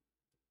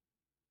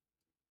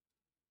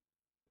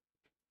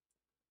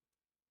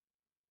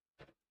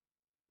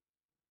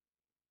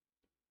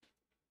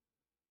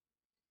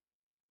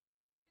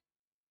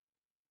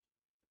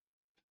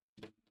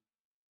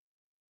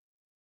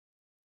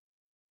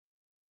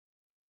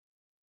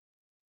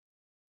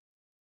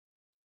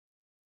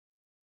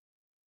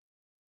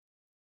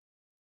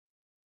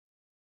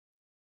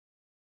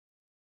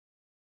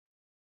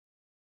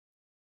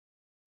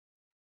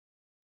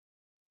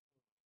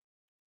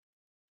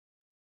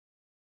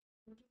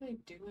 What are they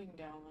doing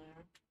down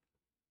there?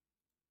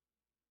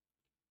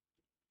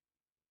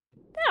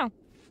 No.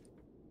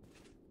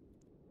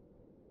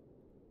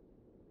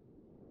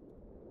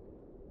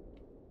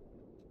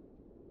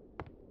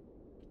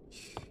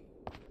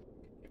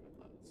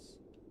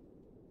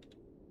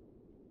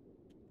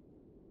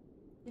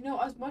 You know,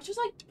 as much as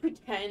I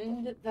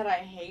pretend that I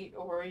hate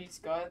Ori's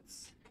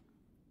guts,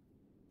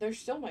 they're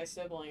still my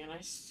sibling, and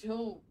I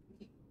still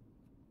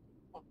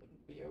want them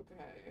to be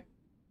okay.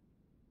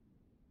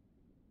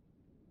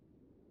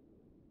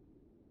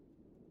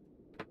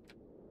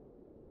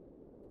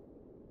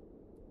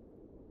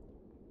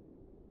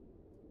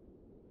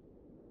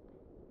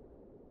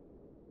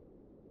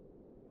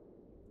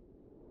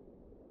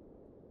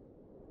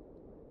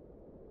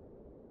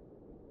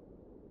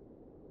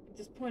 At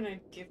this point, I'd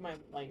give my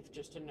life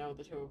just to know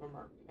the two of them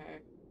are okay.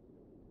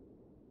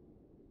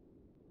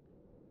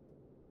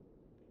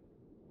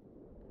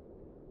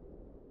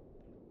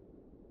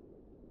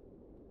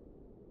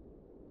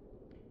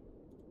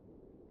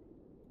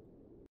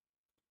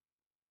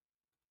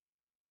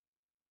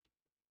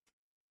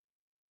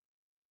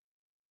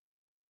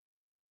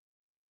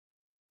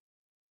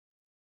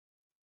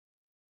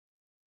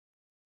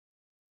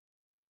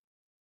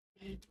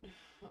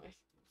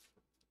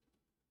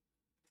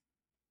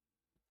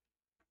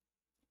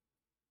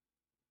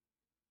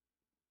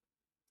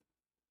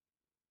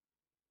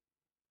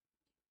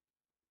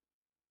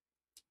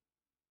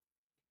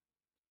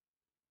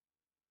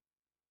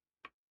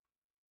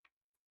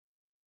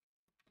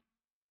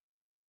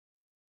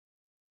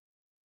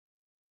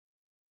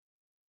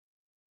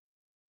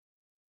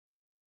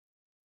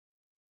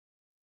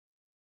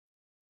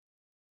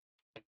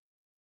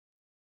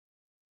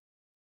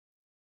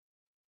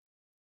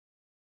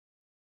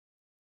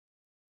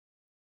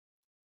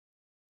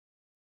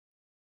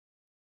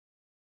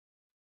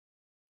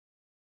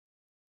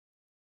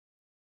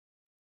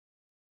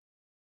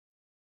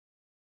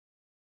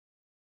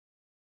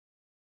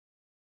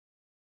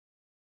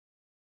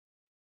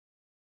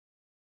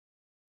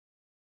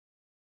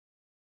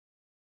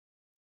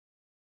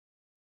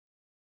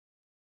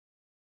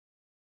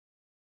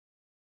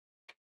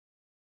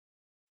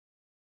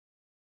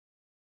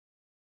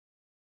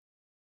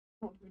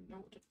 I don't even know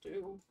what to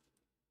do.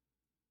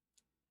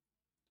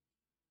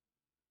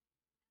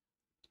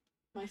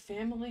 My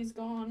family's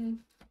gone.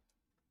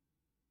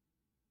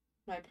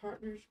 My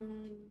partner's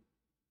gone.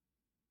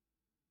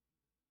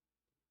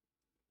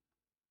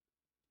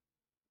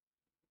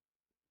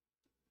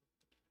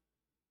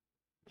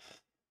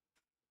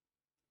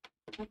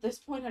 At this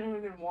point, I don't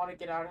even want to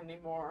get out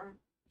anymore.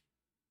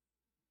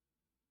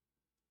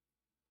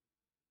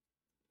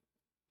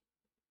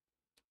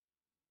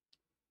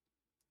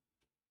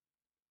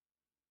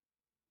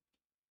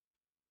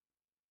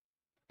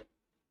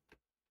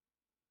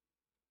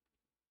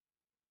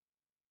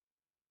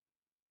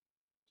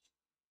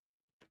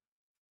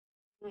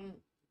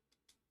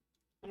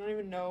 I don't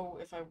even know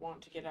if I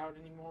want to get out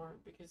anymore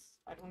because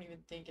I don't even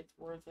think it's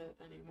worth it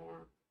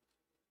anymore.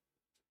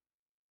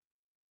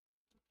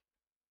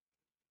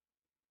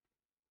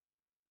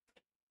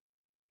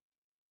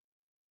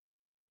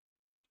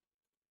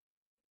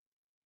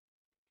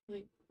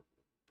 Like,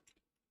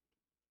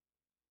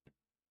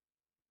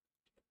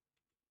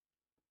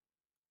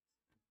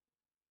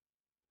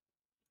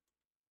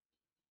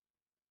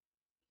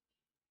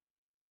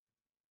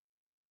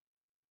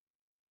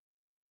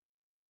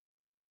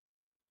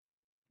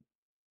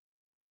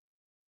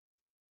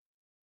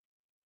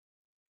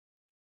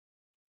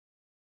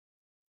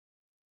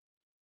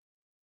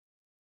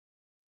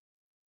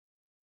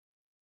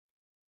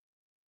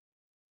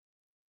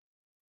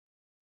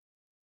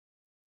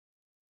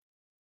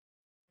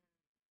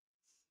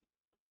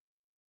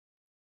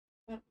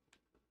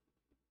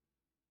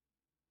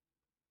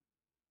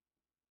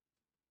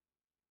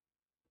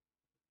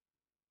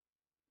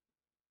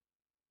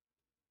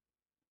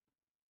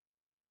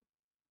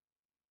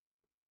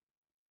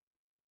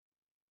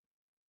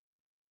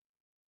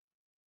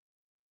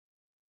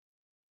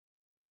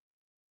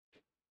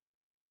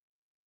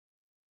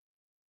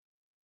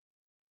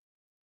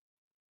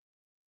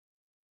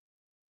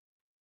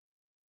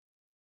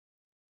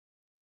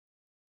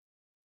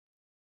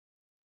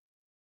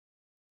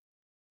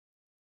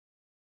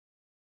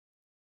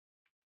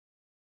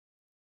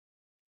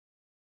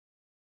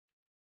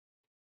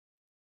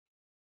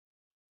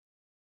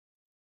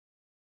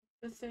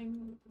 The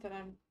thing that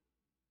I'm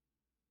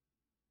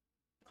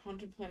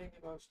contemplating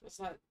the most is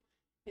that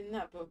in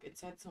that book it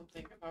said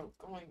something about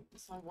going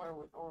somewhere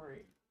with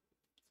Ori.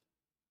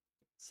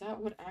 Is that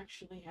what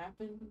actually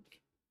happened?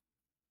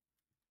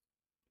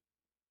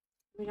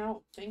 I mean, I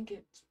don't think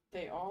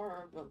they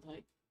are, but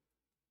like,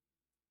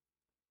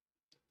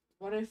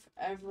 what if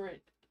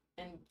Everett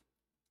and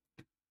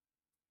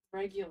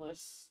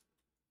Regulus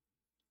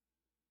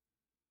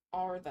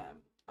are them?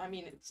 I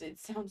mean, it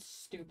sounds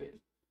stupid.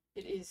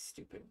 It is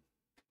stupid.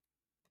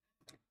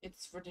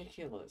 It's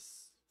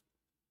ridiculous.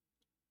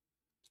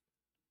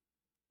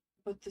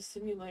 But the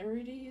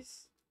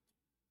similarities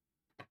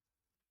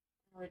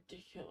are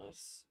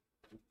ridiculous.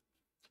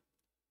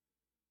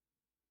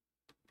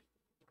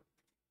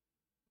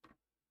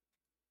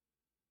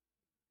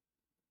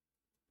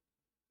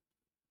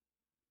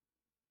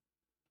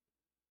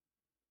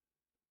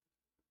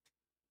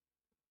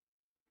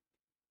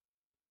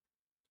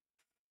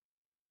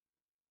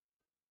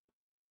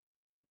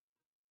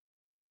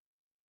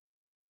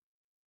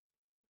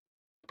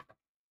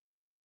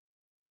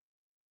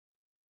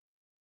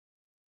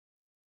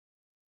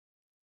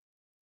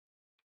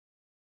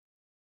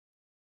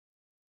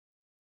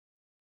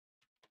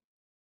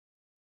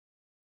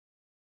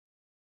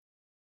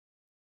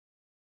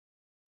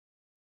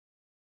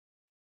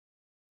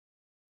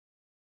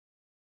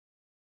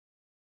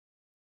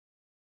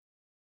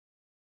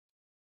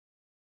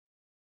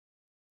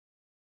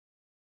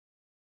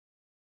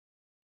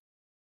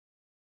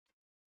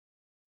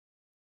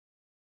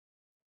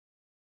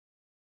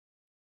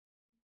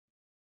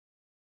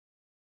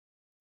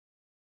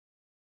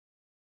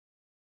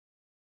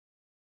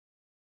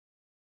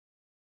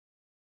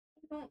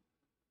 I don't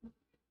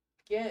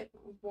get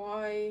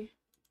why I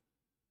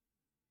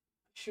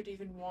should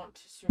even want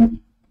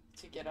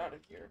to get out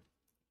of here.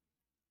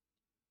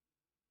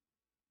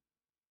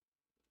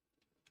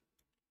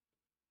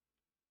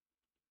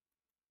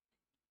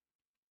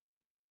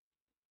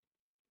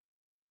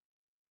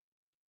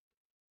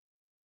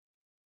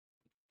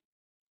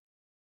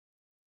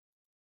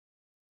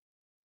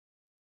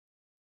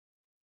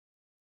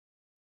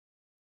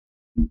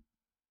 Mm.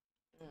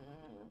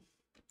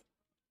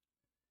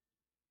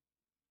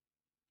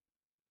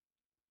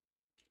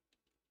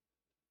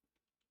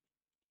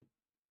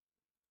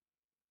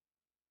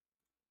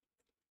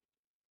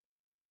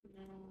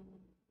 No.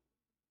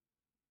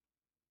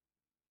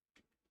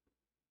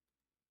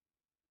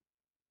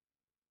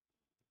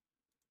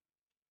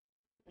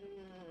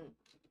 Mm.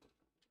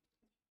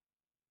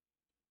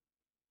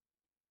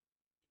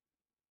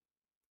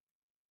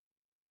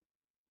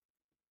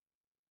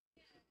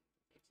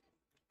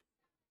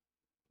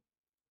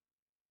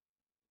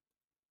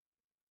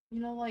 You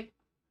know, like,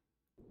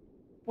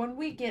 when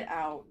we get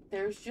out,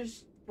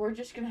 we're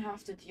just gonna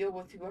have to deal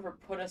with whoever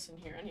put us in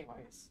here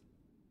anyways.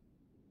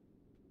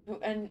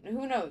 And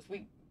who knows,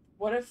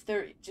 what if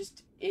there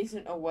just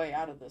isn't a way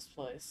out of this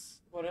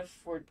place? What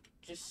if we're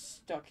just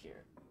stuck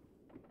here?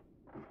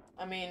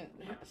 I mean,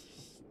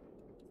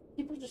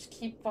 people just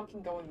keep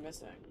fucking going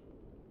missing.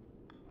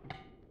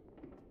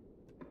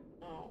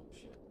 Oh,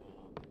 shit.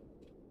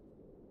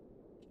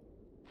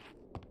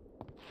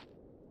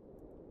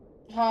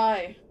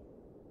 Hi.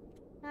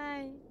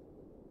 Hi.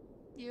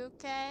 You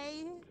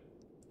okay?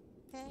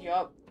 Okay.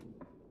 Yup.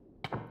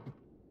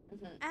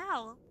 Mhm.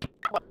 Ow.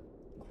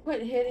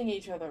 Quit hitting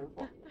each other.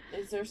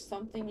 Is there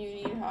something you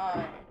need?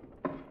 Hi.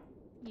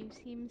 You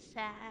seem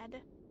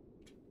sad.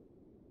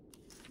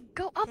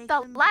 Go up Take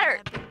the some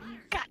ladder! grabbing.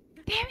 God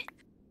damn it!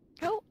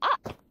 Go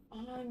up!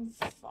 I'm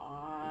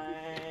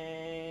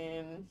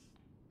fine.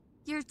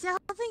 You're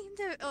delving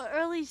into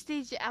early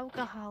stage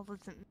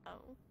alcoholism,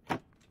 though.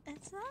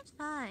 It's not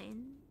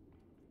fine.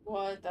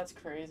 What? That's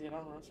crazy. I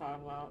don't know what you're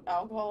talking about.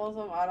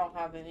 Alcoholism? I don't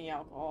have any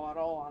alcohol at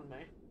all on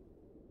me.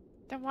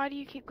 Then why do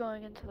you keep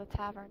going into the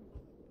tavern?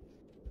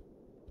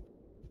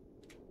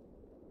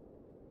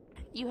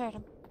 You heard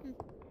him.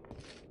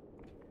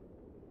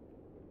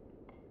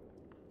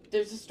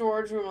 There's a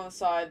storage room on the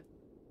side.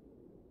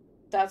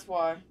 That's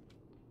why.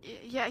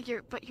 Yeah,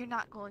 but you're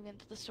not going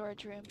into the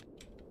storage room.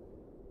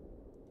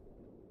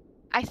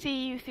 I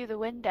see you through the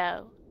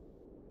window.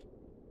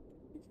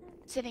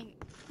 Sitting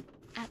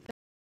at the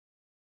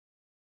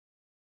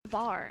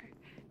bar.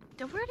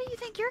 Then where do you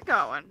think you're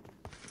going?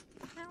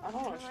 I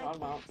don't know what you're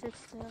talking about.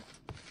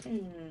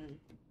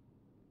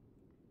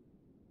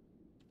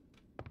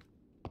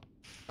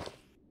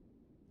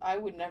 I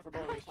would never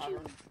go to the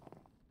tavern.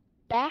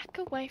 Back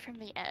away from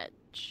the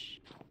edge.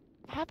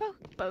 How about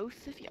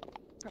both of y'all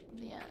from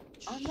the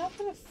edge? I'm not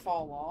gonna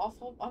fall off.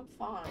 I'm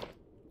fine.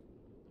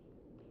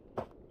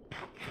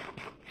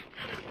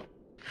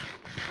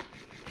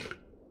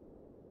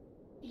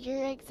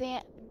 Your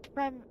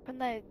from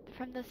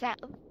the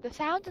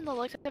sound and the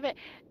looks of it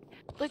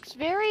looks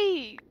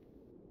very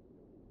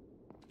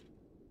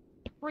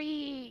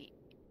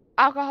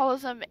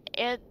pre-alcoholism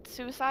and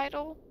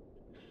suicidal.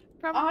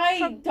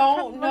 I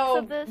don't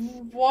know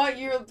what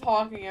you're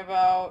talking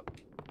about.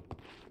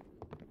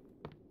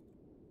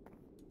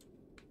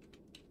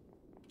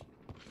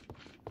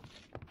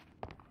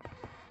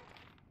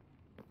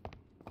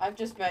 I've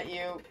just met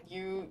you.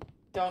 You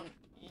don't.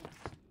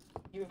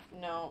 You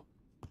no.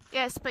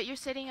 Yes, but you're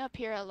sitting up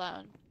here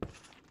alone.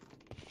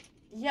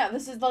 Yeah,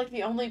 this is like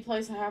the only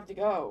place I have to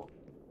go.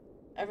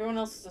 Everyone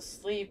else is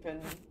asleep and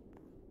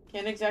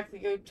can't exactly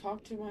go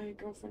talk to my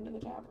girlfriend in the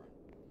tavern.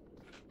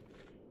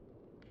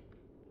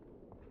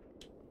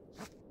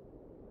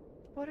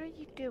 What are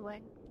you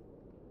doing?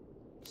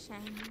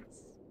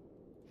 Shines.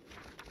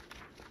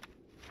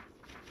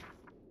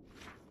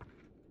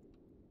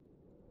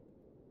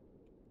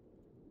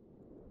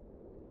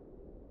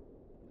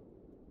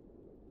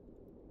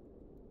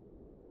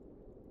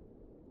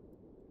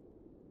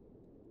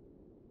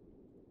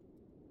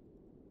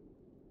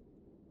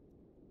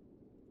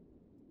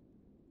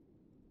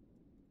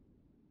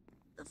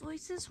 The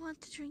voices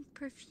want to drink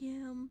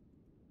perfume.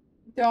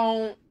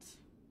 Don't.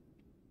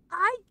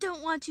 I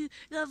don't want to.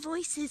 The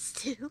voices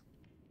do.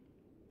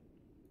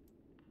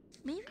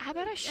 Maybe How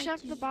about I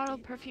shove the just bottle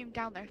of do. perfume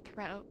down their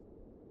throat?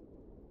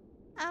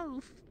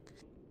 Oh,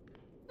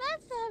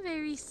 that's not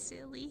very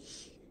silly.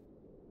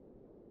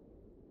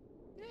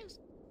 Yes.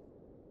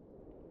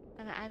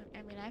 I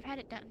mean, I've had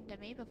it done to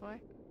me before.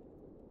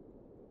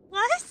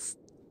 What?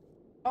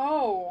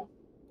 Oh.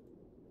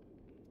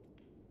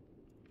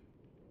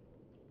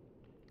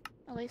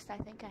 At least I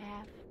think I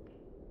have.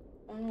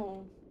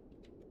 Oh.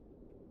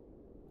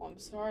 Well, I'm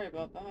sorry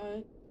about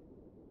that.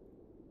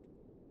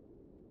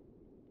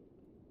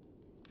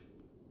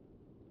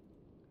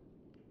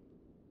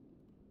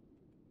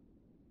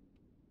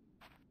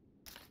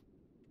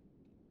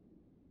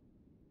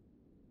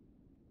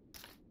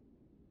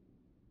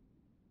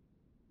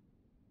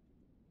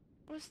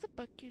 What was the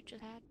book you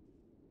just had?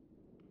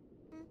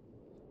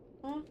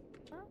 Huh?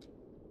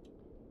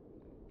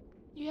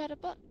 You had a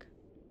book.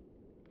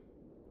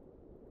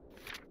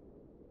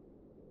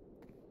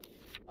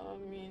 I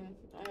mean,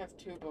 I have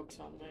 2 books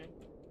on me.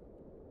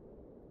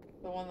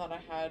 The one that I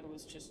had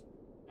was just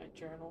my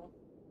journal.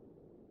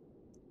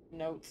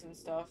 Notes and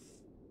stuff.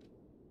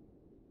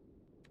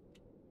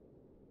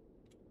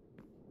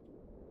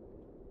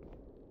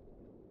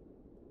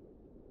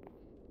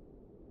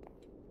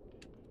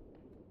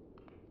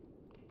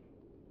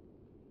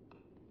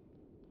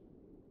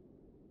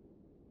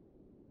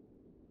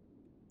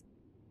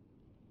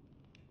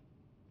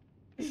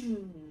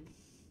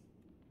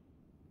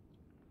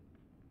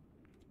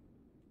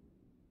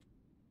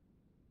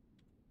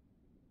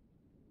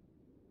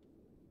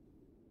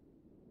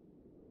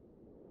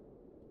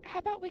 How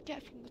about we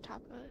get from the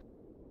top of it?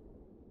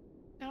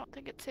 I don't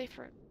think it's safe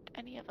for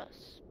any of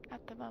us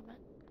at the moment.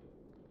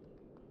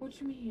 What do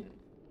you mean?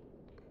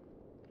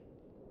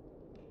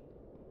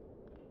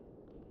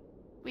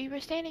 We were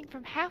standing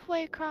from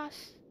halfway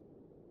across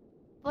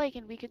the lake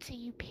and we could see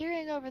you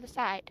peering over the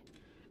side.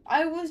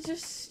 I was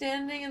just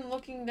standing and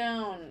looking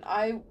down.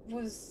 I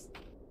was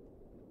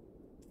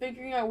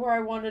figuring out where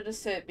I wanted to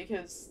sit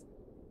because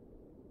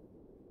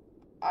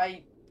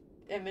I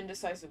am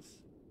indecisive.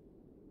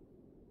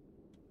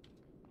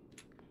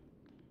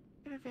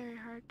 I have a very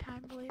hard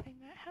time believing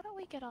that. How about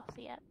we get off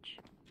the edge?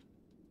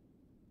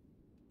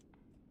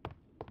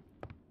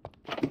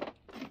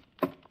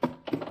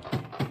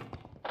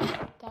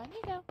 Down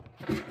you go.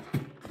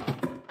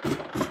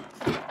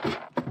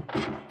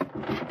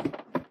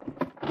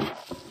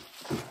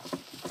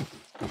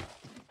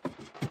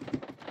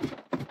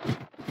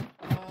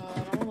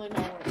 I don't really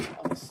know where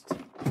else to.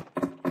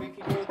 We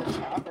could go to the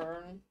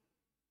tavern.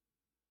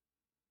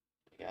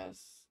 I guess.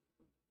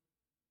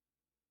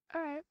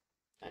 Alright.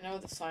 I know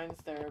the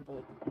sign's there,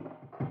 but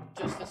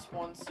just this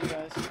once you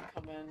guys can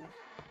come in.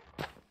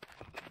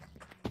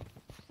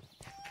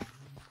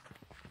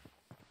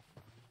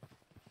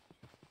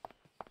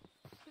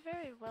 It's a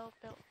very well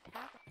built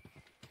tavern.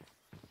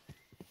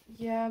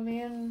 Yeah,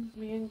 me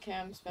and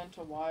Cam spent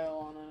a while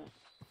on it.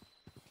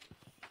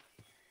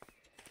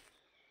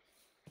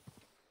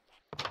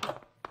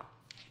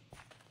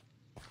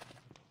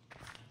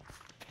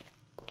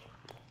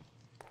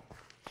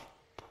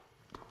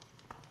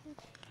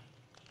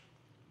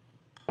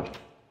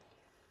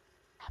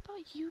 How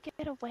about you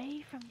get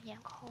away from the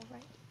alcohol,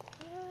 right?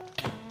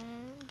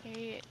 Here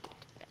you,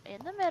 in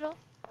the middle.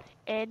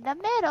 In the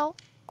middle.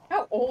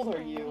 How old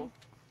are you?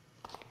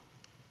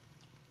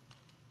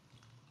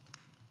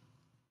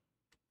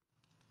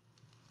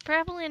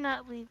 Probably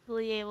not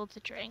legally able to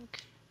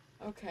drink.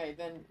 Okay,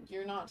 then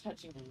you're not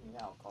touching any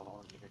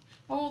alcohol here.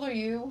 How old are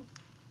you?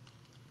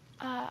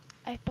 I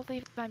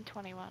believe I'm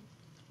 21.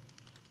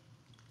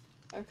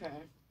 Okay.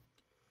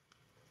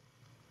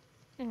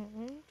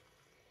 Mm-hmm.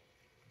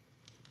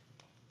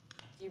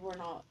 You were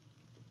not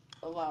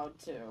allowed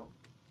to.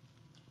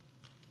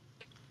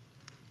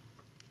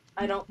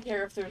 I don't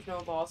care if there's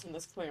no laws in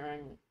this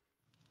clearing.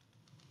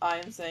 I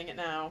am saying it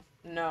now.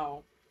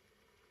 No.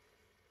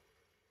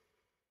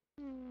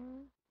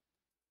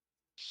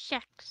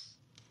 Shucks.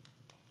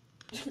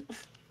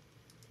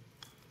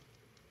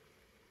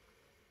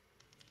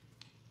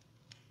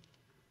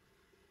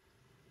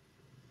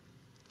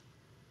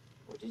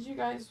 What did you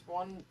guys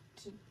want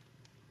to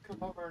come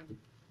over and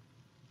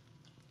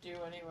do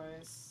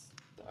anyways?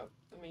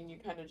 I mean, you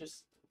kind of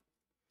just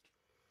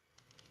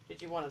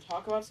Did you want to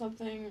talk about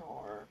something,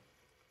 or?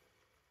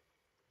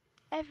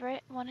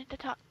 Everett wanted to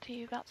talk to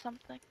you about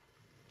something.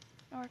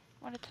 Or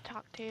wanted to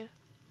talk to you.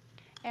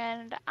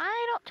 And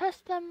I don't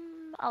trust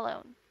them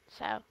alone,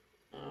 so.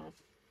 Oh.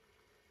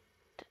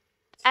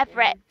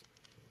 Everett!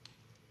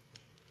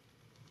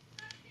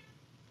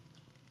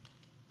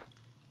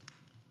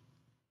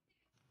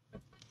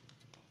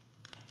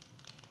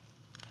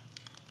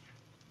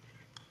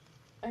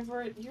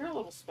 Everett, you're a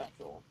little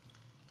special.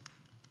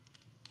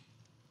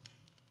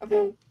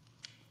 Okay.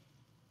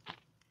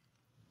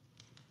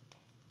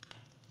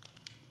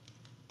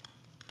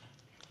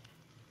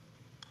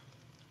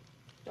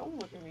 Don't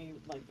look at me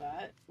like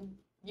that.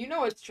 You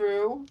know it's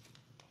true.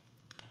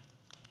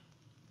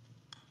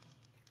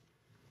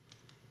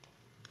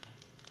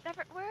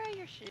 Everett, where are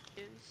your shoes?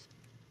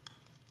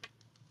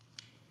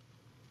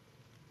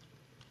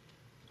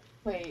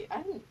 Wait,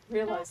 I didn't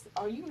realize.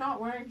 Are you not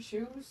wearing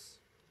shoes?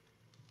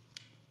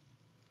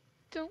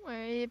 Don't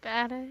worry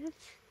about it.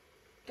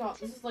 God,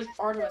 this is like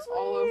Artemis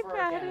all over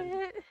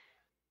again. It.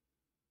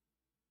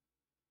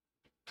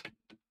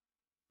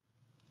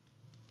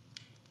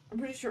 I'm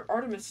pretty sure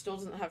Artemis still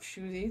doesn't have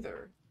shoes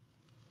either.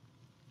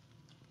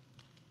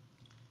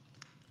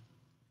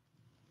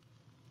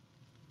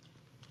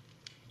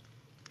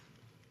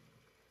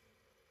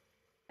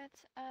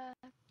 That's a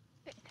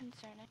bit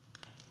concerning.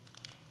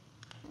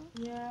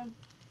 Yeah.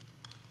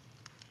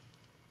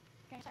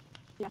 Okay, so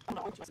Yeah, I'm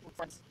not watching my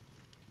friends.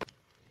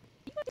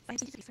 I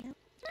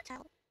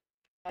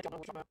don't know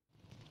what I'm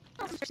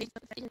I was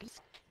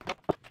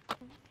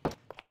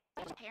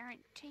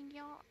parenting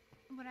y'all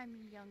when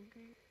I'm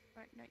younger.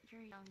 Or no,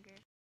 you're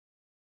younger.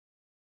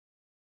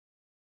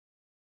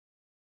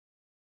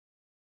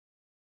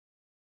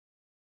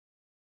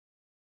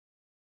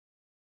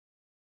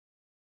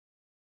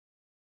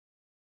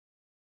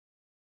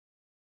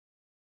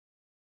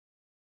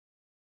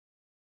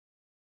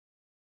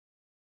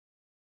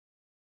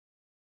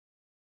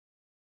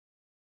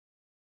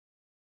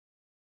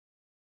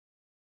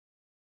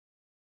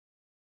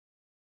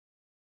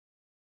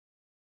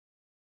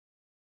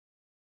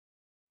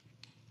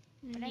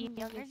 When I'm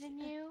younger than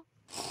you,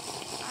 I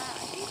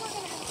think we're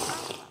gonna have a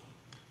problem.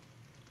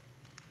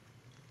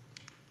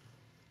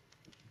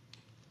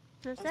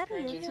 Does That's that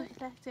crazy. also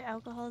factor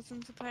alcoholism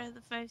as a part of the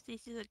 5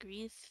 stages of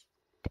grief?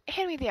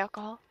 Hand me the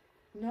alcohol.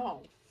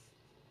 No.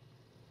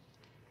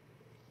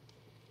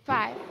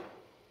 5.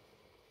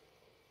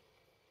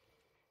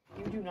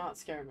 You do not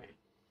scare me.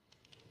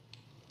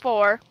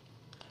 4.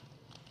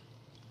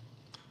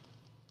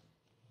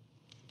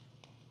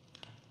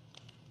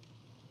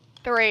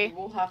 You 3.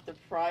 will have to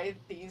pry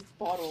these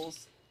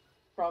bottles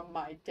from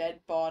my dead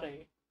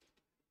body.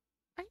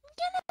 I'm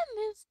gonna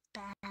move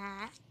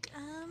back.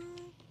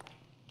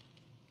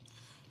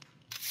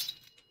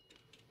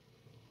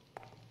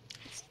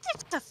 It's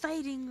just a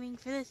fighting ring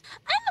for this.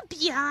 I'm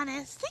gonna be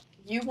honest.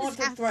 You want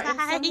to Outside. threaten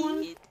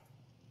someone?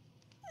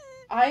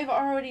 I've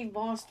already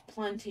lost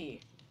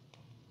plenty.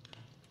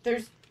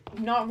 There's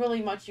not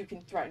really much you can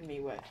threaten me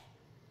with.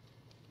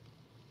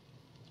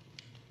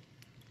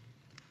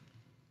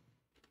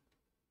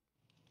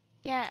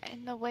 Yeah,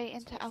 and the way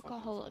into So fucking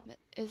alcoholism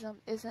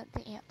isn't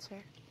the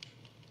answer.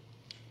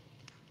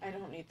 I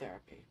don't need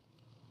therapy.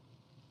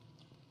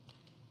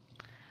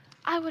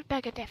 I would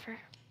beg a differ.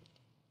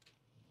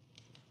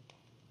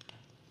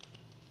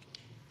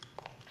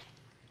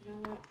 You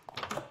know what?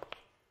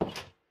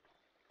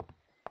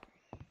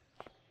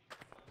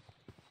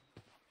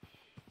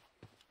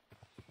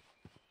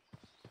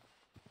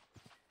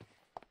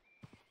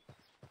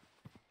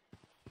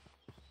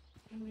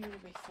 I don't need to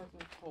be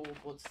fucking told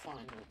what's fine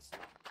and what's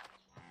not.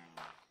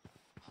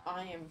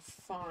 I am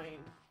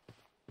fine.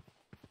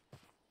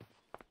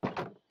 I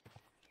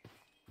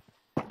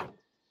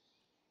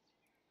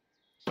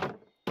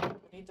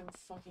need them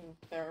fucking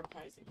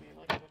therapizing me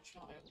like I'm a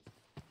child.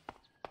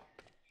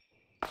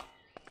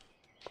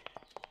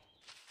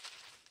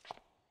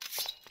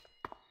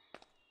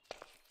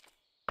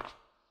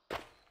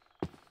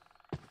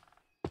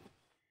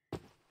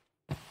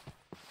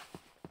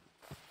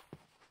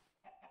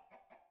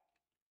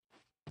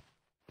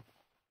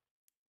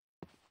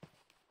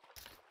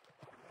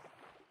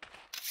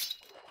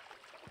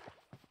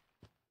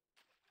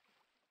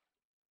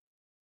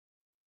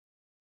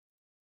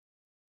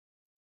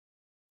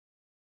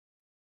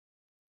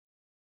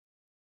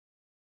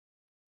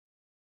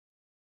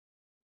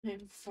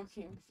 I'm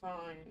fucking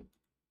fine.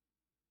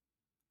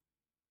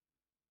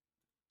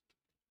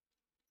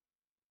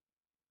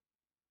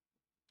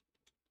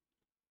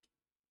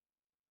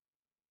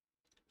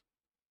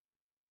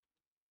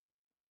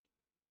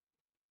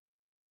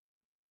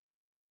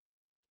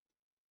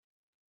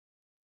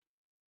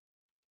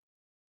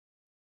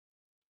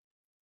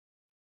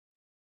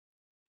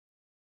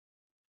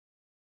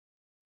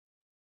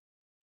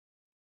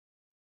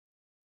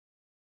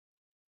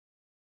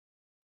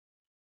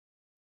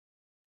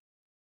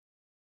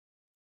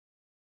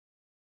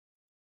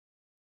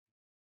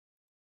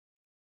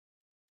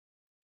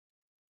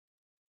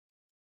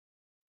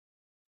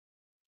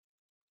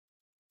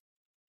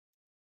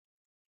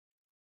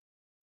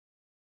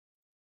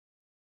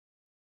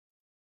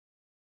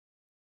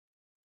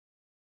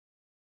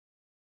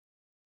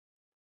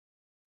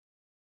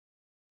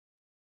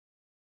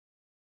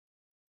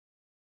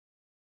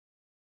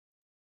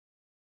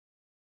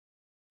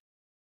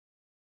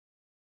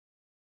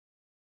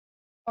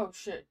 Oh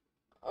shit.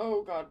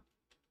 Oh god.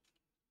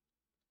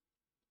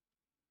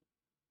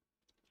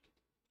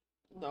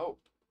 Nope.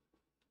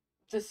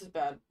 This is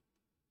bad.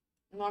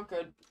 Not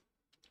good.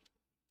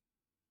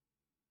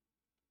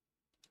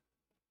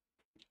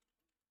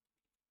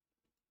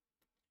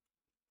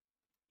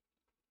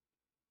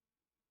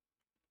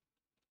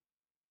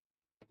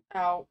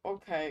 Ow.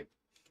 Okay.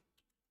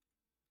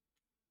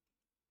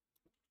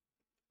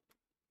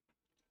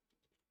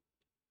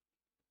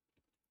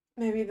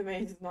 Maybe the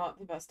maze is not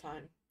the best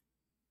time.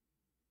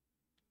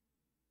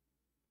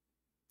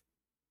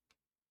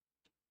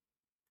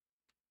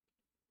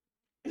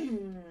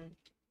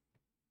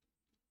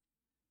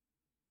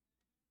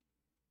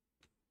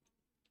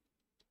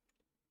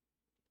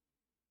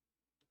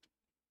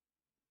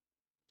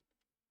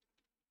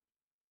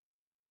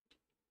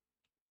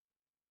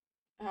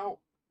 Ow.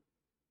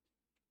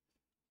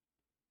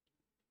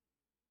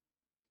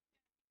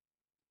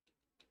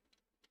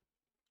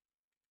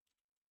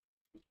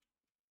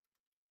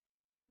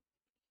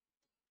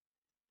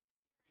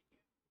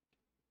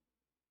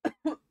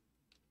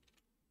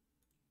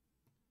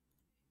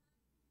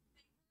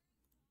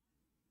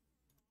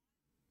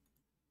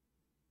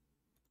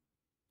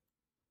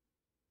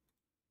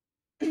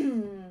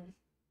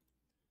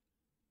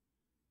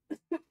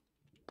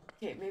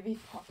 Okay, maybe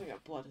coughing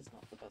up blood is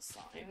not the best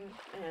sign,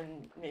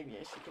 and maybe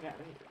I should get out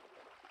of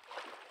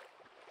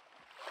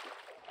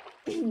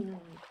here.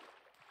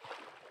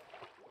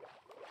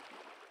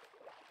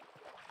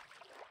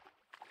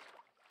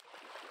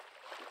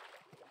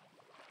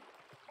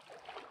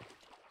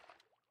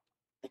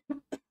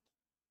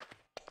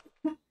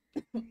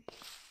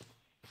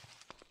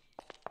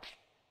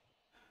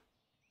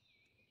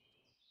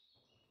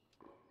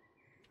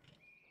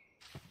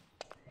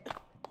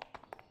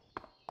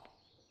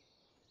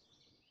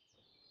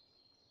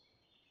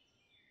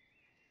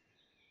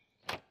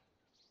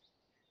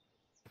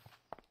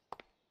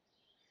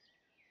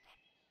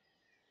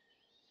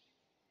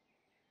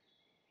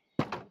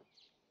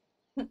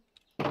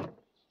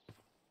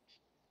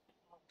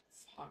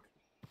 Fuck.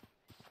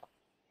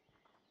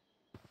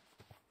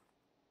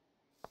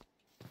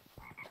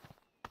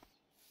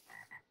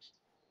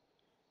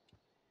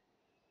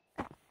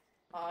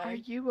 Are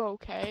you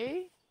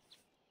okay?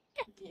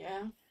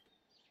 Yeah.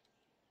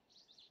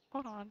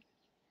 Hold on.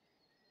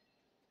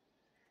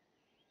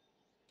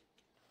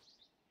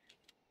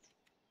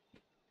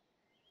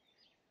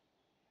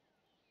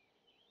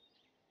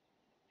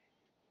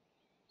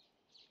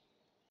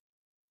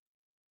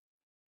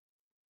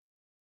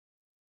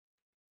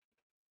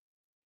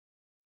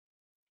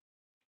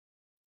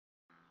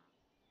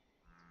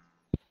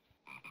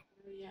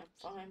 Yeah,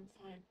 fine,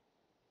 fine.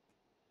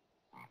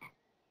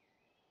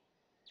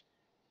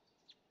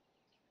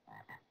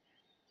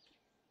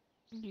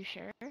 You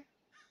sure?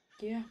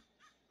 Yeah.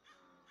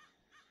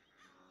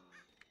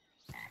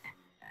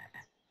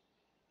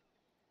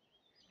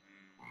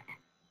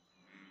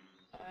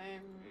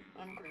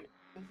 I'm great.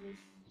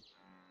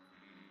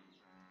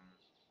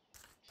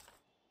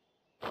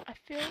 I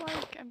feel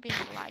like I'm being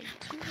lied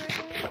to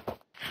right now,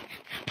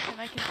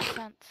 and I can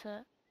sense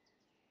it.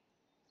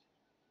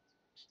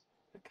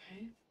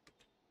 Okay.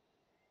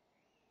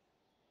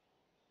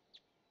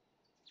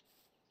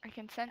 I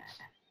can sense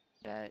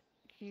that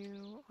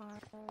you are...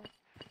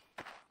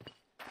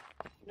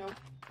 Nope.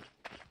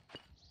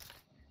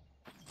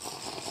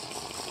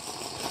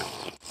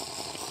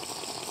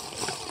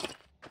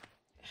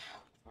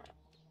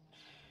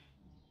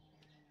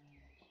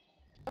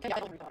 Okay, I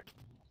don't regard.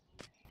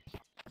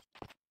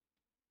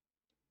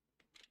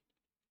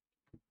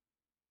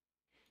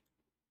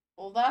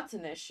 Well, that's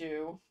an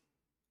issue.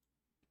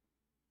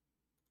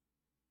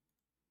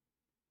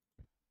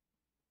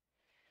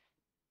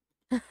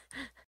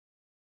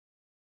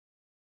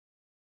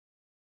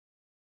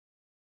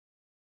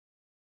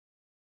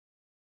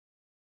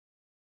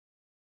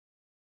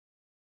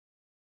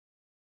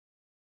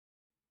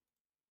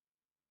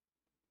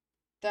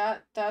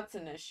 That's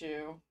an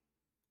issue.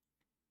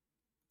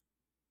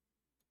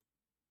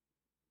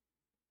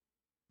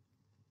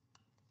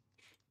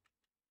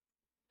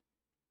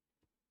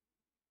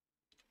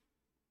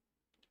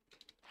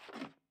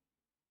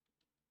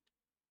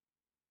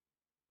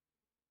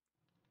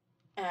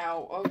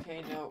 Ow,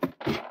 okay, no.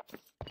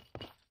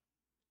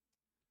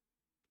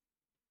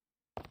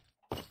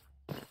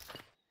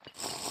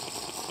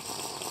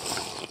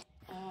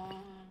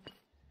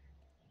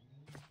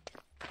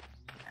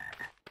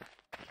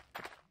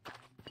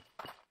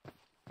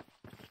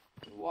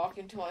 Walk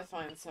until I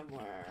find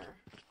somewhere.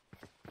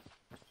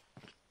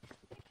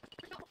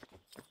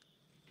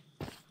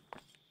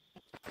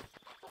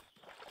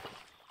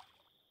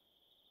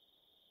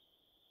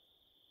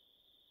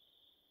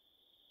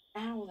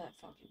 Ow, that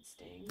fucking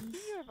stings.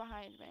 You're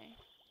behind me.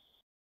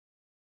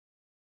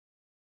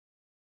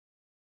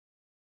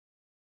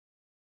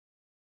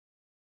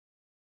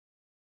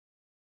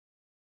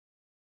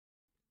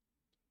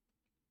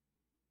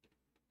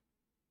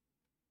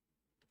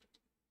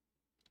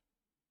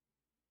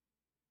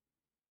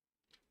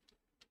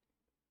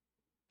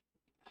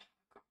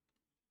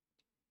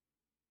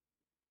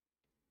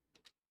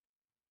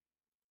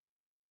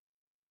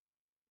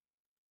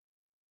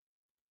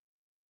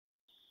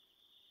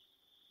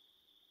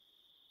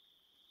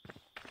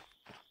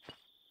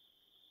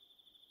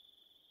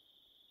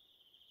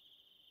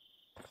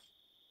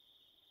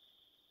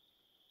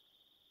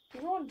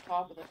 on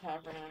top of the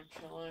tavern,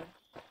 actually.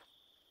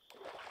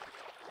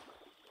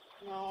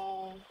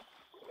 No.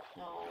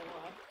 No.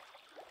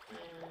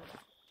 There.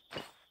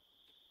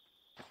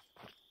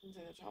 Into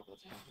the top of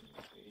the tavern,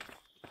 maybe.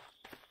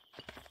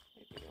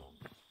 Maybe go.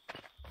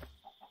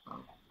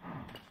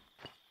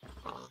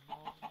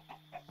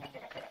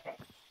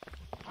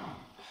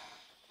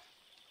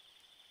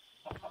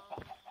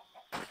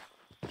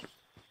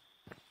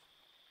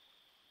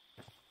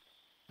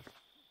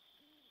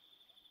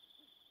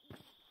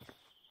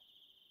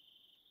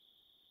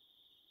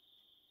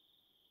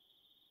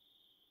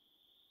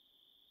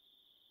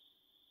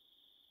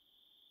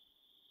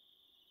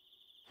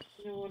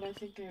 You know what, I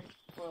think I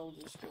will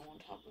just go on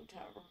top of the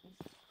tavern.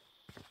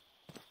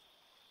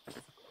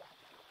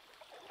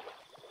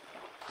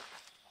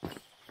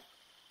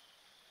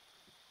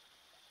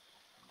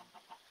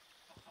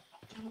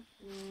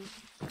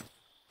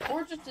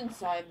 Or just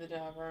inside the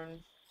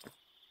tavern.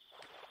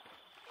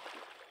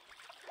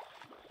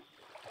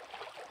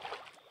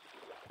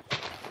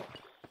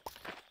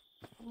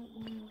 I don't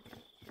want to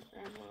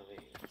grab one of these.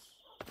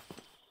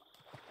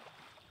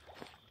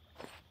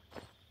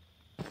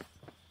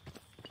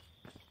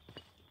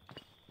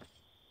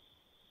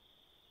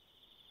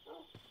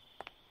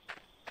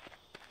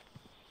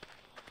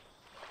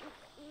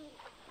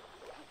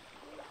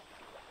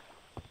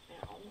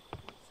 Ow,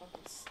 that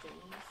fucking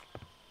stings.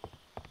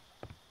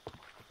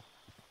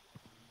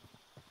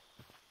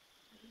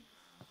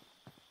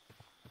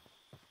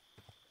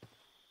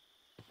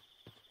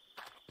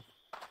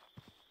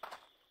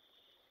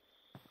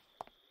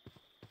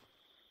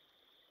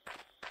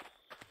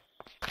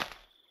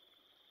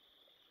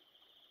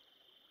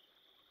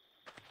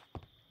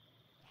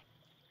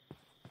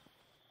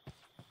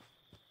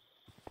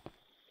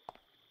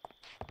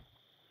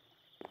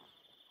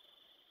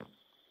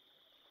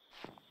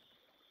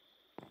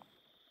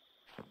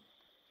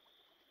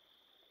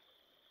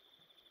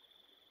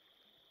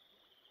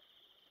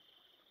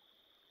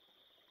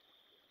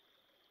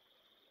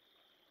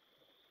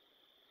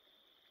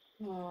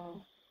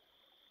 Oh.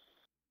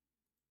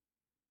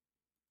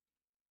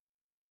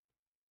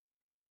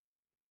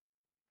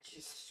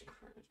 Jesus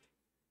Christ.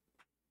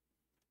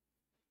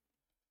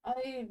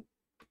 I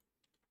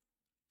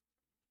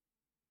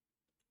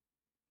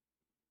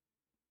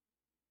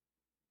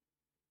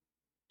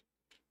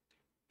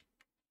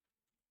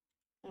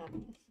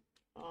um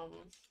um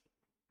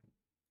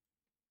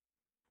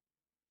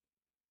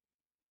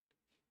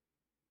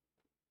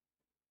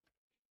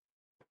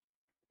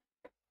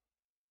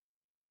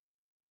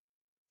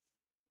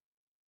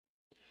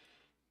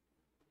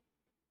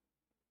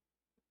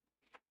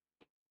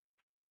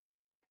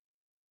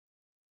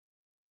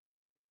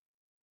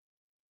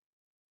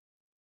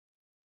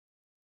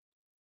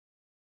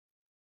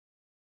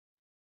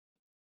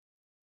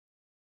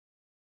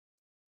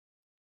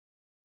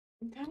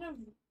I'm kind of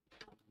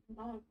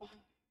not.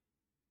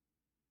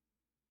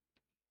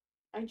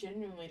 I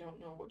genuinely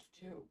don't know what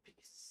to do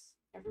because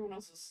everyone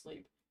else is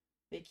asleep.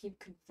 They keep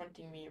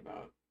confronting me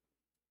about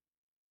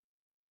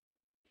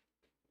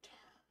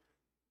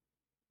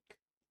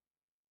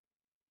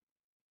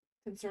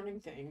concerning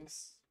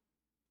things,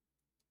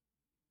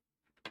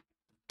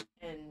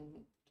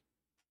 and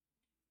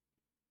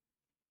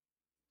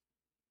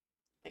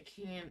I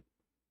can't.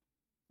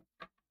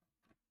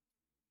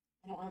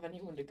 I don't have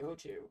anyone to go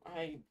to.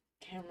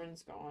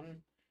 Cameron's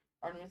gone,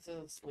 Artemis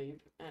is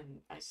asleep,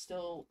 and I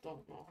still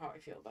don't know how I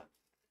feel about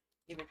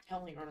even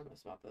telling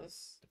Artemis about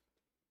this.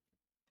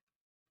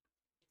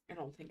 I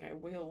don't think I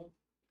will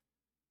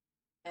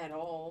at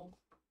all.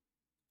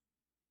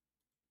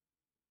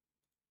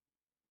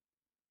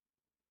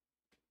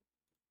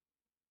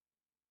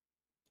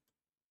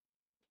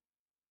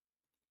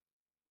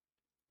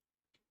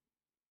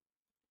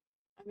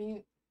 I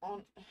mean,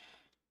 on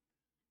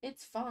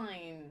it's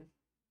fine.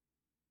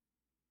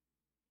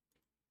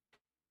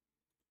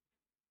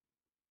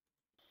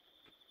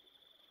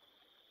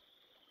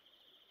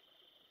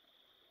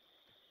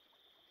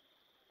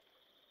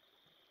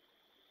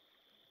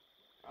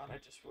 God, I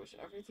just wish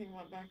everything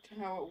went back to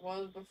how it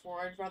was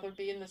before. I'd rather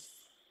be in this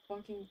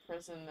fucking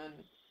prison than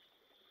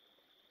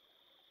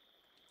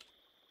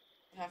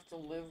have to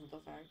live with the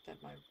fact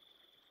that my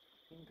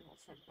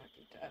girlfriend might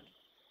be dead.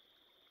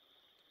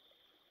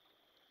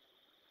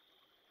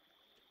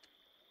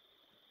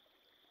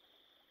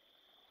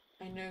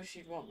 I know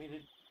she'd want me to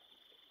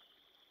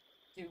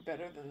do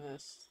better than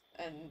this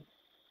and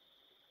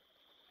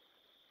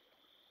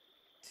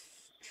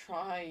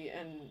try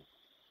and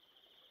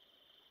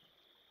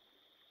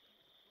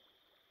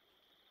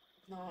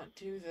not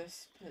do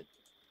this, but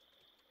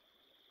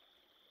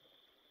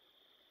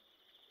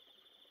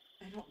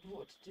I don't know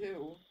what to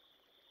do.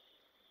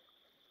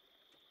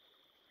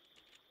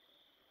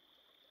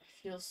 I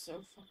feel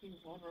so fucking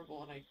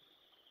vulnerable and I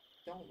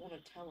don't want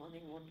to tell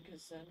anyone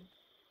because then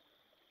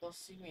they'll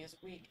see me as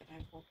weak and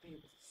I won't be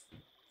able to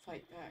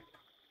fight back.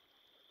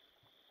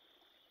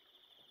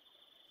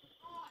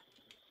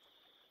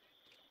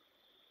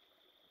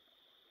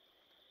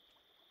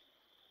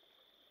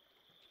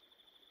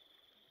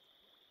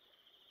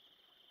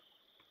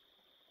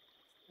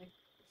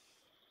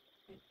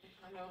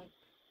 I don't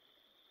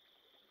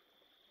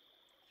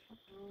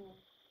know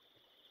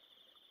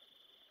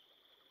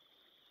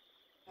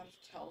how to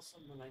tell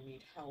someone I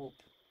need help.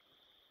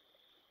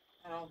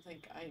 I don't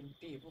think I'd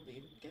be able to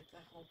even get the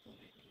help that I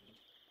need.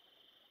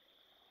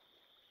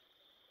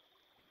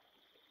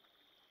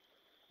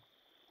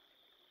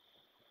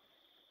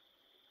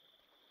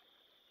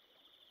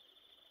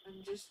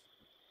 I'm just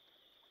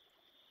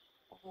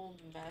a whole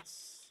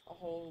mess, a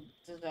whole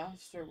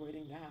disaster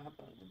waiting to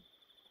happen.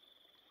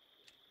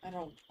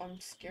 I'm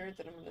scared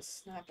that I'm gonna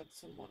snap at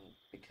someone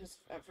because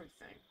of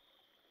everything.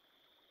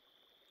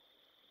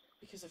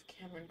 Because of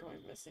Cameron going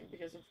missing,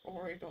 because of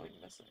Ori going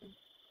missing.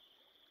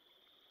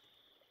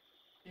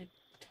 I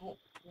don't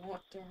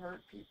want to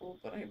hurt people,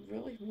 but I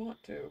really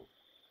want to.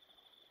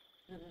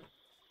 And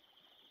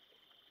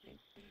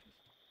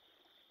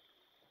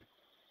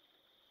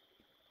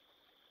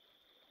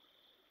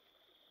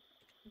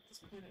at this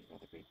point, I'd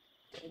rather be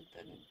dead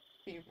than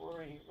be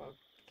worrying about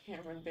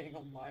Cameron being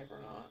alive or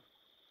not.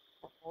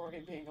 Or Ori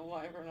being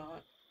alive or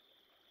not.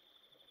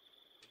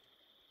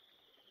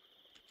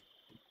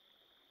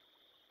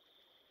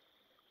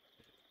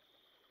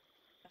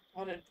 I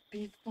thought it'd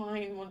be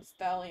fine once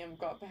Thallium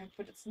got back,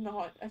 but it's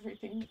not.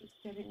 Everything is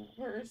getting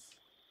worse.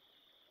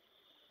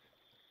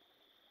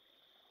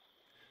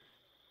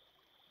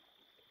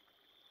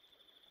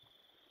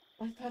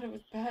 I thought it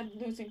was bad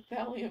losing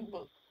Thallium,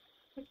 but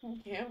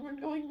fucking Cameron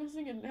going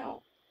missing, and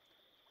now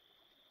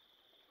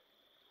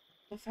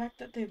the fact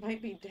that they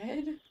might be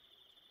dead?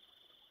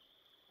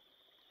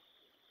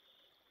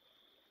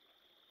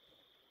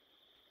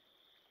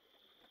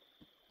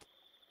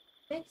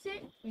 Fix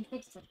it and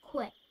fix it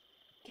quick.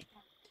 Get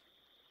out.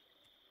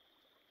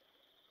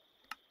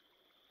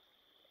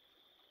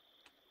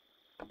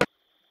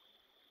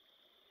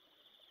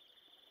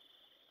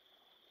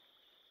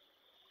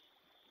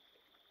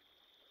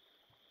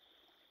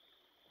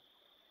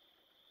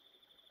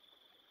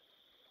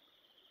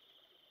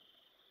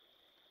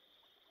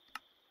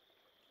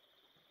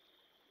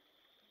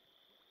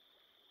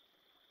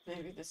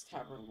 Maybe this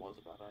tavern was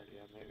a bad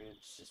idea. Maybe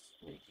it's just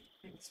making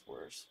things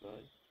worse,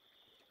 but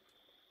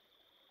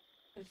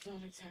it's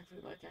not exactly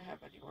like I have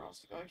anywhere else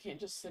to go. I can't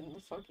just sit in the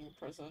fucking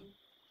prison.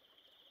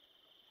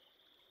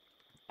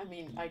 I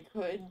mean, I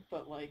could,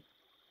 but like,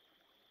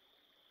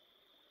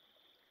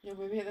 you know,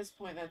 maybe at this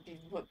point that'd be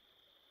what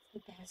the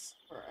best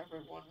for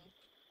everyone.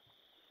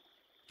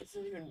 It's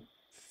not even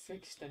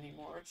fixed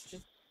anymore. It's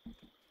just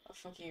a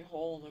fucking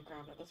hole in the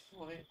ground at this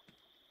point.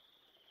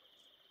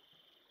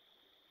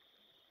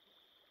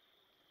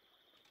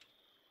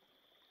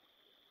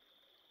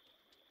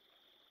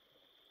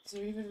 Is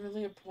there even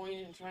really a point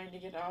in trying to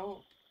get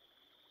out?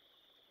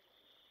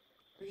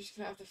 We're just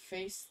gonna have to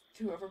face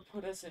whoever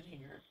put us in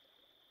here.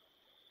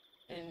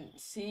 And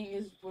seeing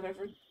as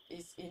whatever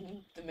is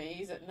in the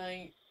maze at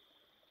night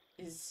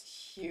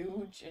is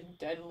huge and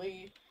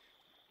deadly,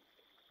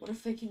 what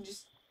if they can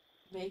just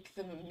make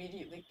them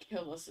immediately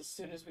kill us as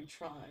soon as we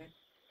try?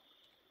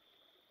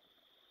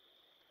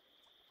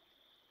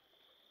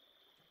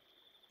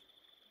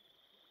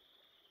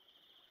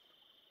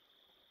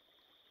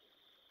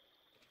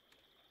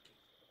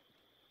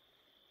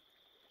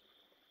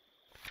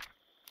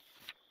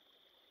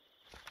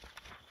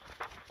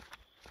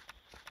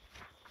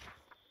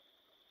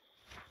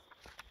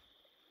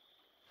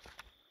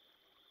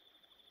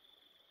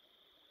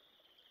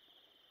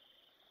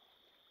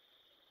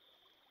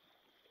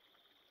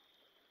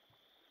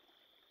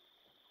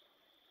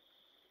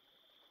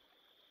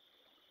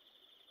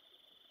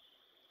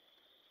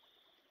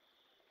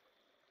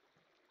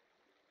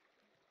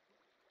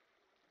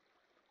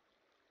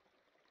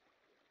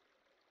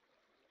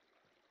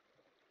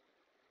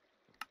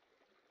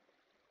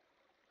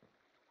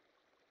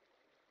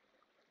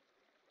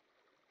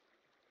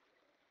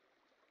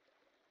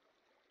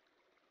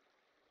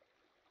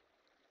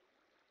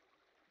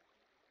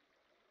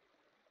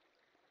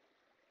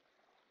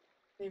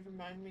 They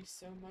remind me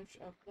so much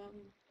of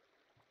them.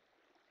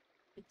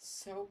 It's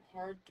so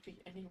hard to be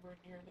anywhere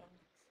near them.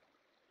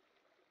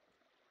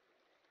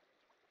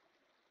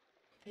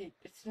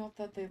 It's not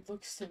that they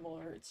look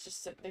similar, it's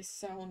just that they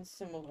sound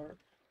similar.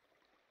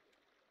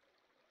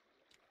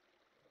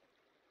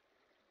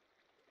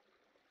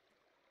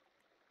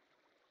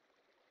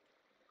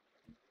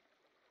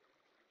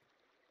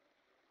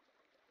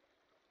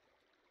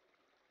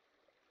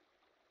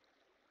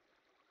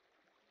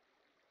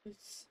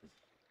 It's...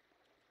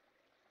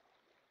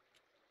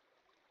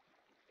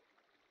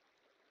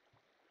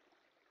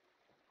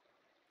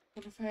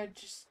 What if I had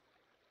just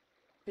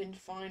been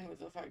fine with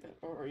the fact that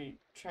Ori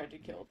tried to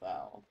kill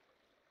Val?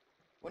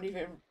 Would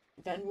even...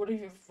 Then would he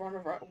have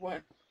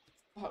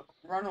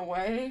run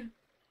away?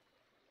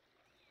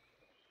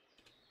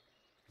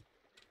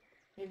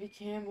 Maybe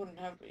Cam wouldn't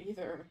have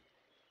either.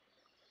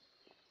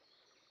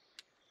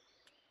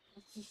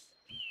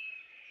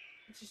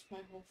 It's just my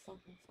whole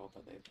fucking fault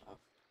that they've left.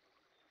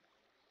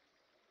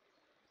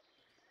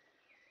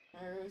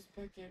 I was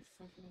back at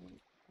fucking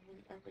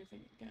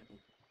everything again.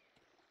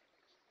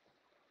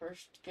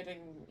 First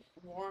getting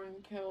Warren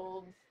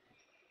killed,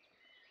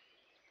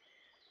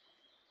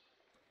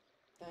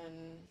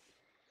 then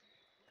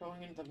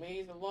going into the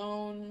maze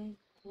alone,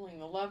 pulling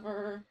the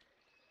lever,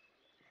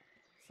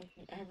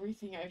 selecting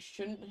everything I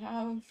shouldn't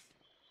have.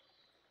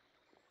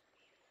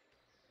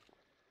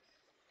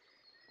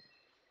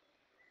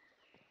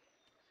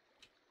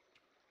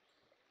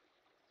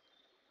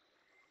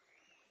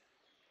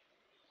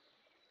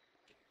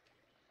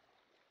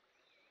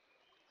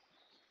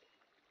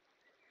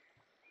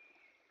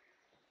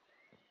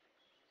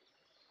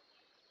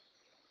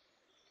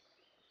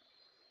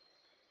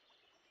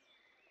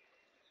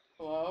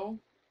 Hello?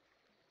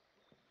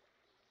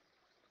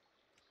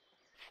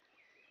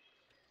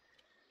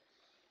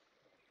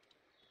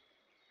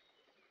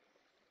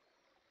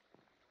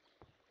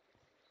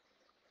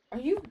 Are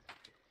you...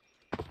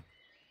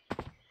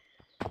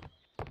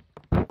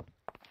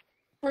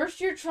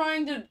 First you're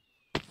trying to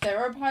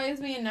therapize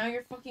me and now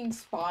you're fucking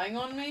spying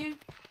on me?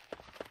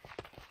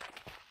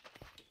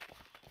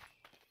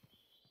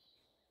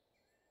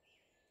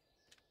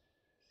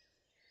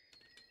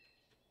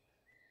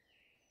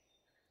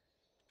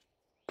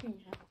 Fucking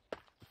hell.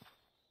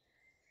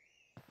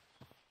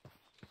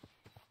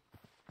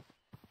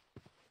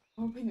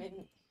 Hope I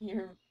didn't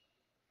hear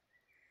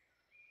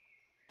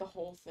the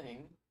whole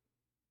thing.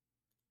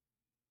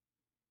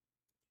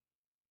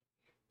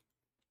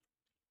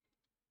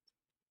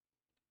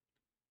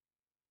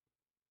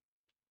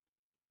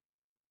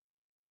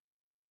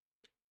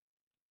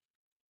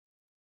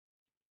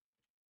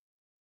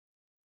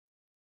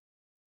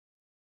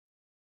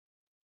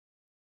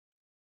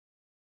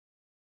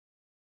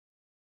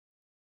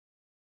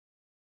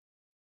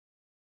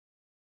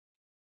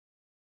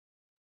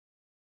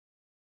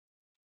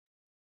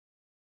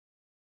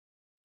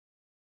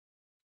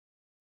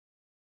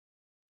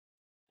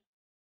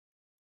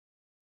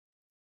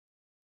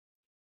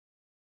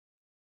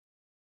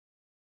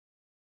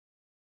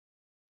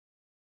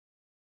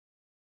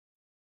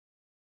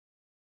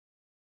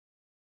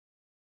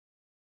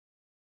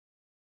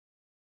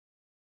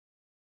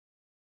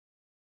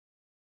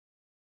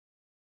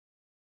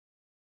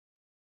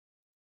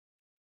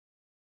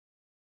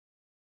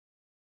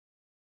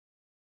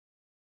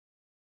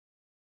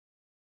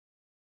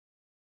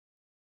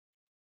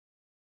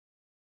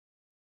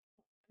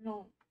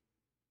 No.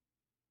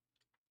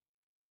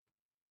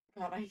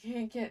 God, I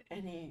can't get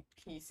any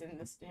peace in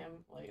this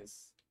damn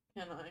place,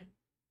 can I?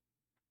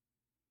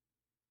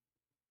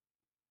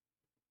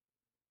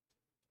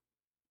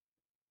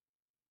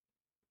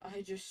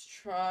 I just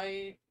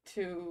try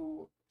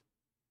to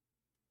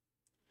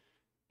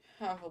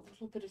have a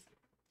little bit of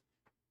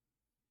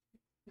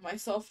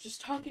myself just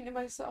talking to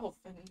myself,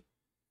 and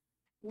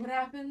what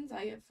happens?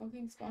 I get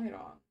fucking spied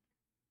on.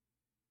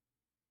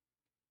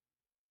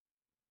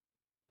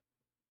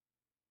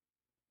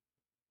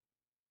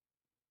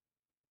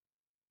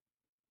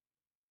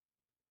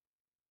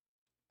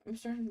 I'm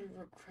starting to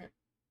regret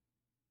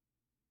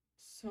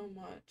so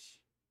much.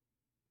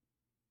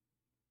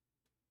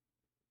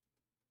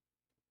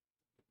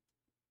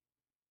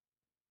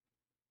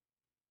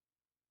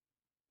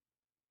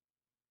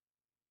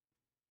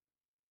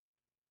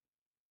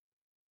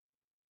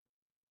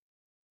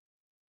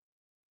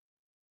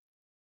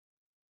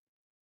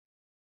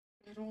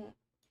 I don't...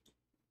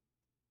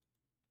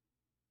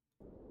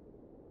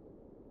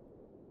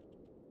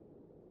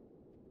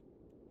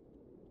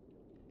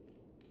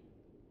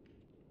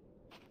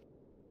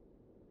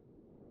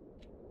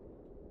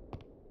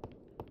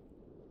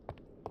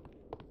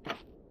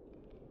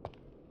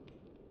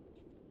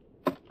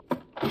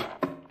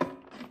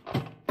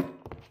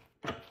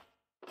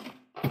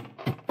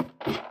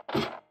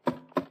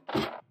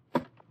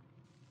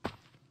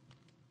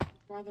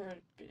 rather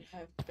it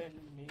have been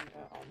me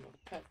that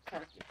almost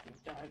practically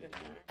died in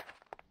there.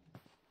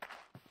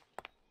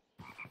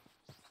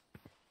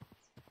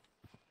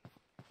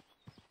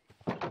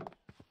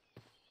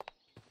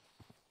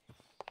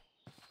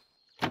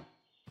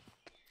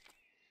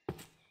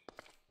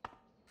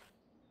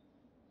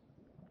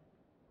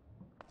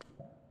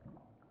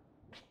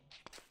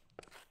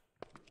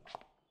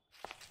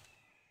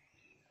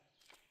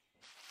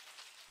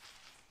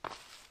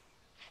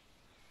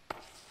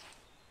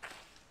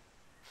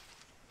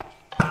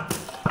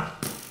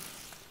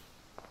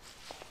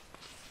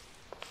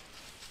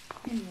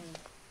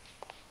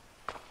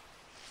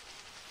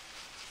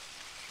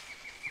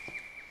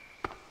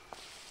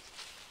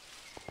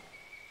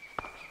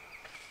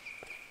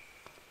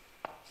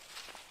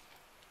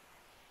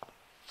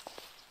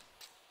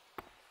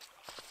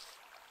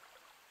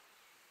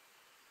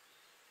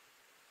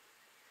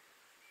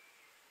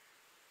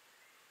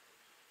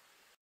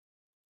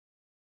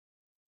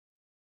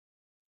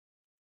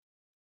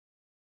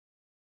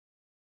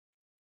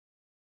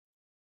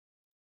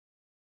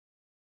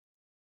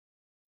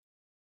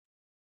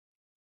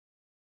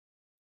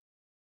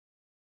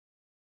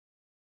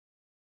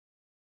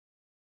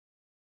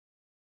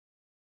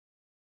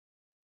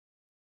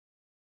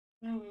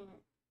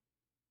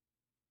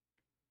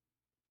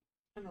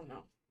 I don't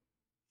know.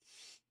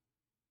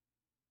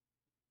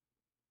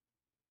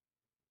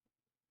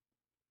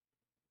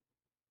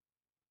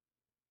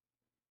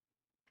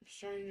 I'm just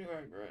starting to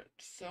regret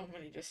so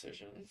many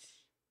decisions.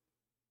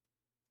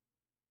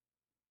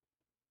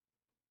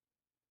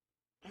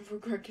 I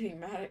regret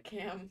getting mad at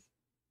Cam.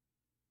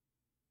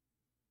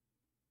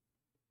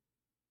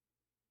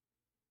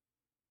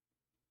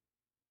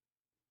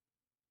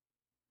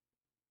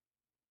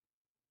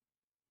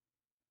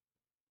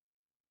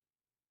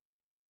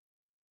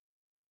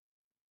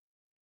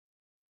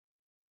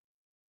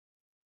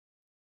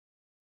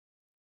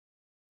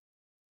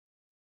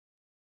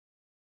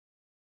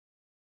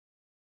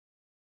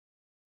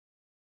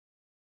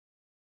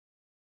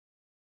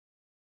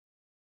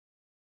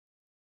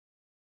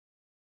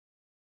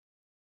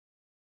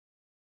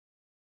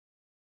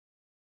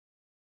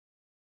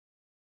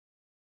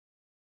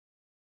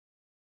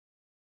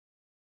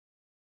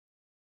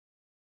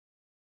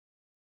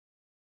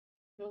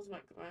 Feels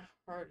like my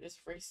heart is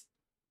racing.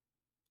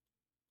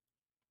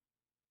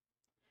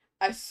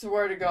 I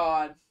swear to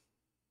God.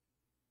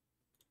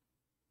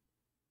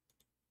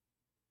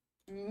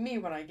 Me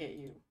when I get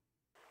you.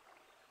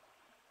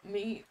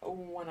 Me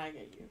when I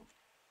get you.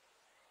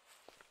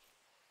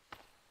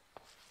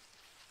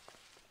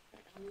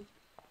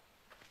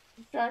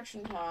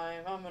 Distraction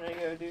time. I'm gonna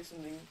go do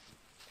something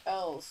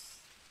else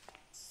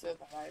so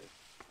that I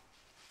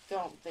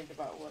don't think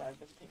about what I've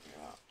been thinking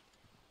about.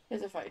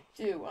 Because if I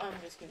do, I'm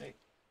just gonna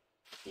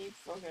keep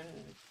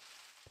fucking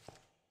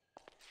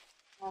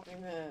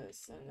copying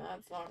this, and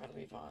that's not gonna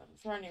be fun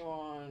for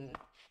anyone.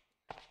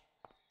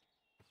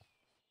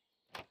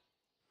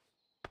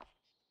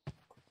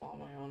 Claw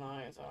my own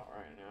eyes out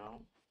right now.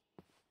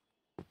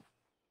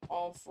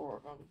 All four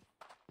of them.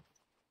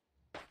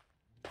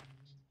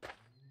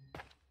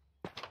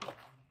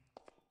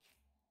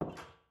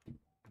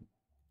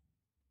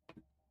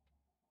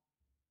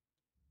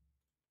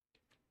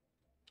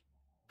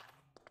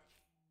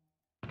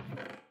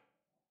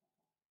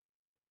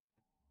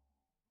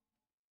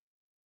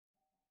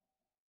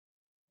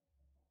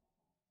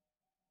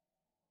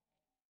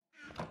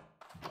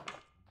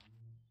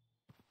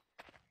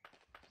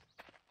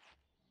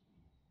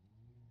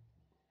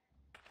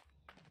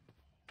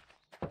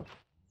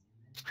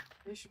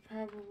 They should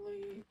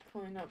probably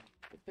clean up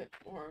a bit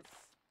more of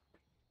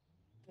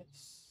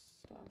this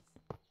stuff.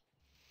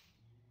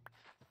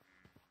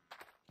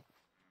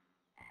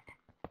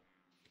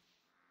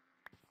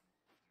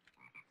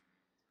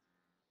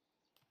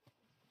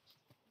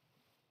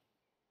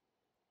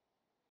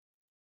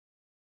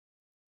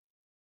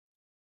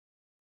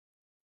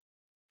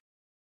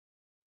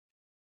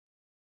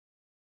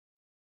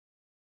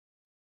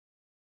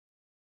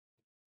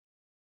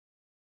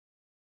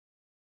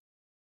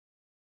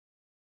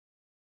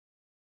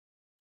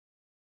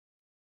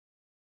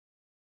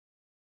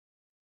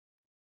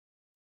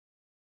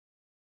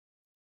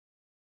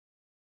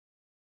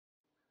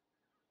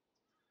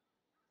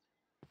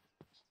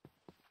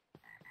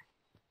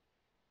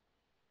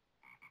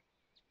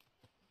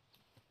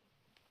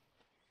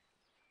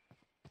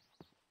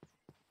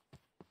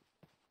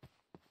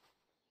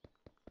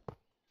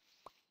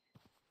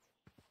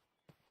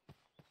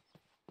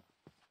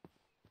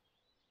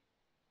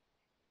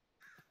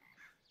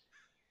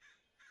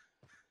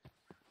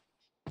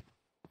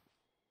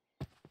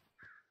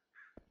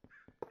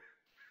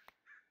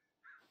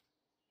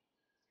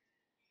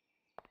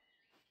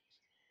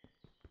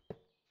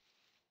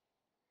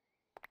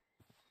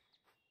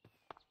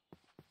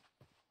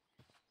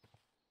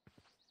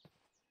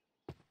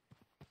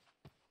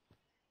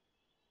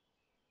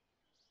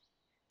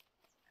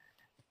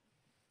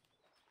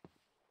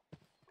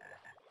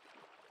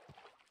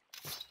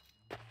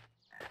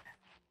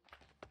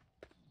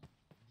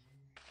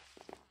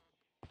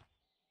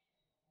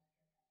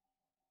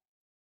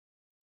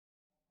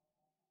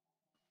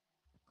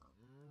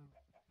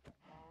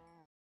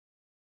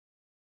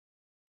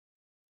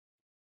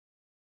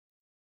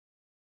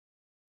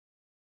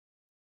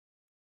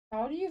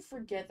 How do you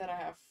forget that I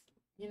have...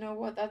 You know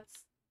what?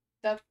 That's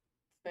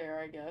fair,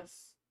 I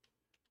guess.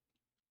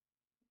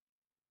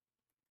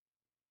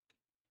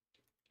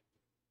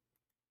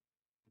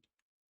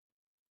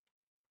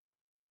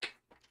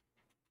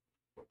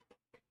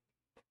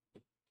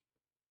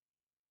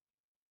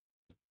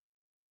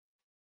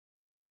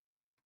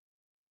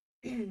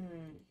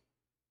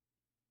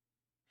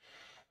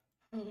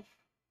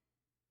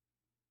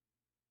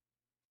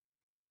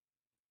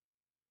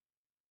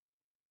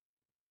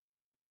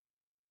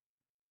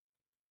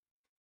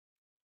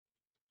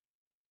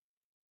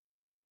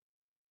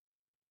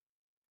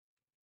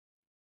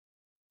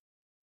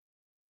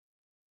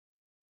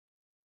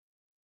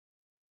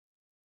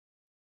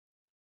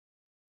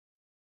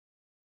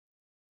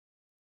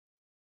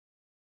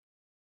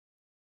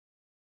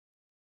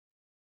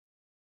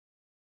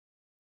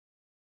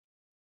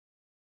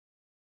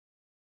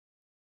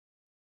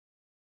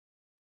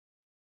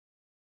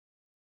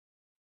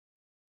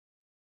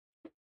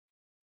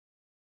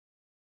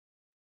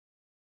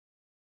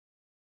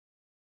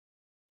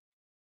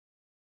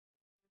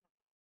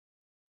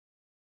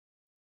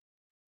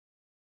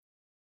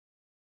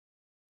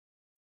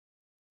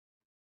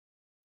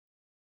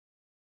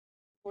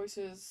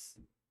 Voices.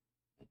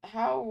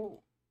 How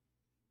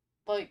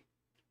Like,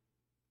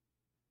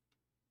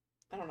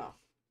 I don't know.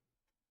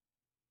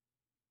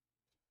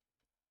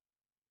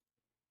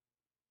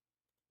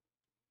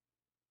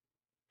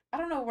 I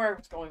don't know where I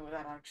was going with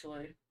that,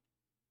 actually.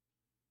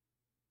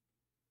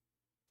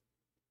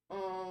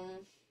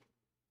 Um,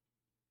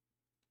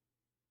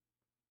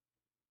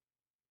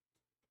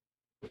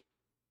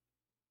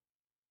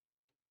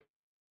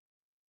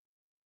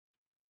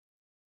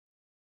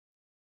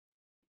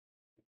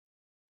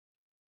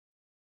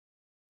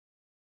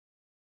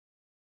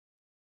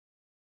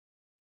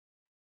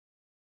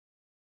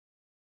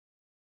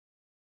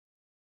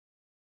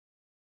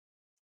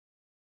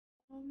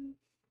 um,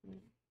 hmm.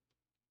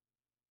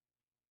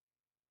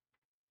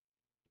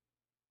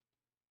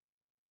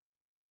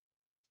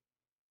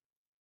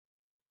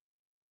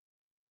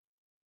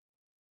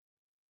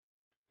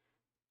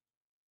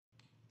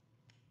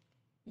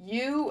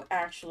 You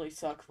actually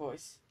suck,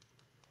 voice.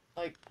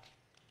 Like,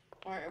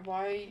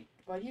 why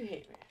do you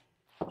hate me?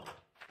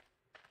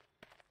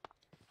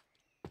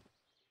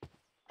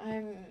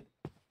 I'm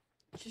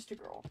just a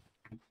girl.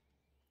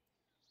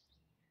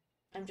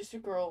 I'm just a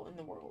girl in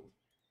the world.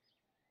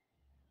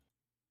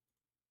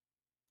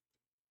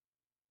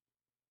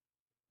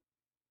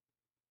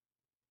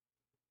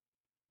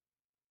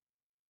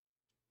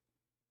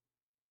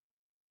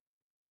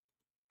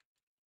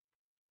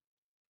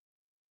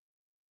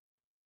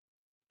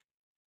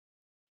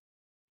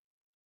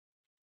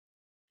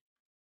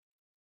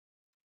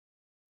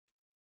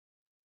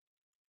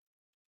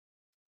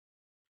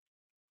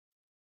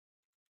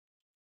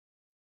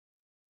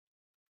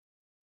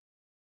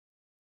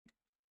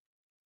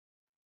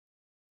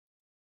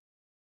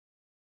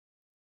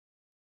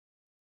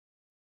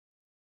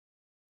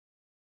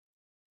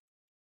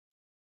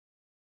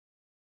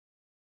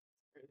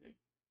 Crazy.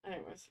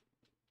 Anyways.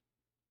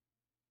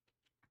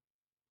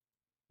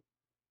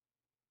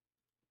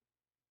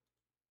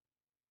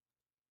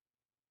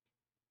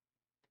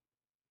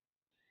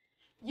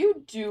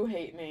 You do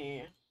hate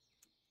me.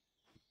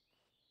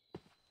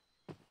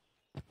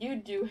 You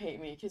do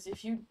hate me, because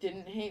if you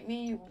didn't hate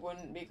me, you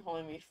wouldn't be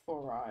calling me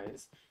Four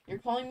Eyes. You're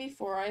calling me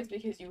Four Eyes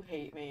because you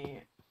hate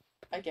me.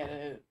 I get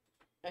it.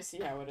 I see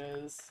how it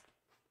is.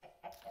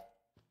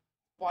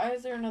 Why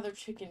is there another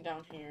chicken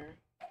down here?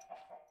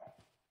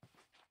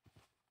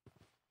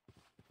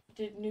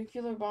 Did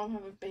Nuclear Bomb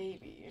have a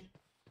baby?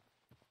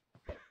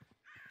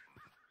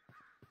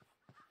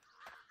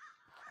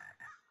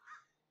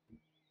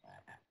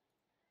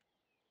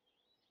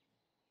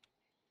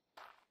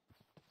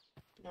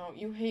 No,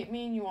 you hate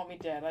me and you want me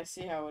dead. I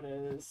see how it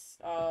is.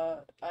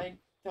 I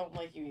don't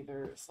like you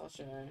either,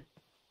 Slusha.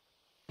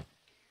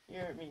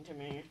 You're mean to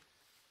me.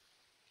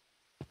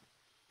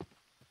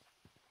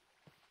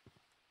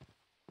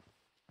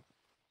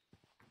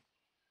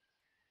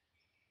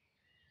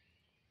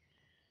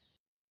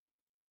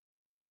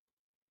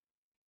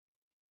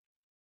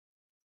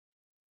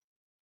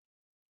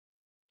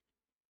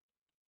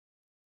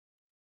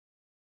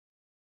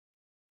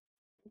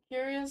 I'm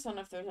curious on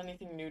if there's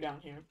anything new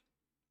down here.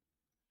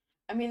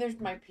 I mean, there's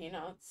my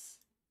peanuts.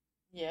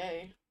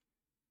 Yay.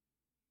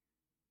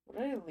 What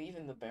did I leave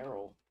in the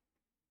barrel?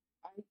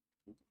 I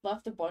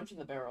left a bunch in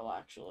the barrel,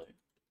 actually.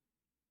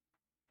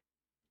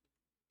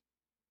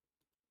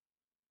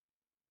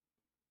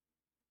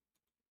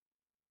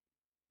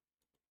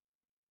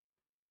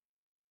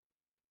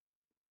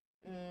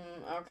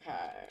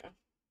 Okay.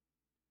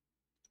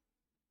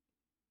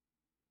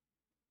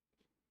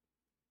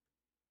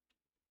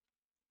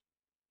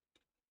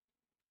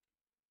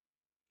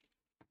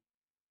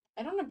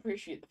 I don't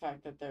appreciate the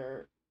fact that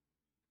they're...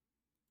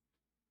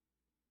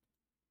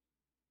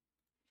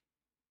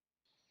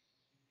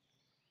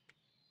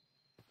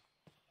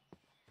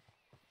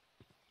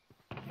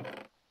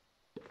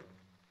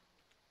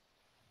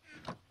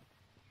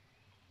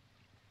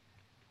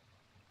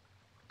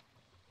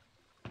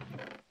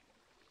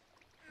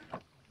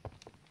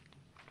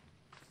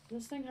 Does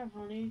this thing have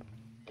honey?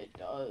 It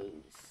does.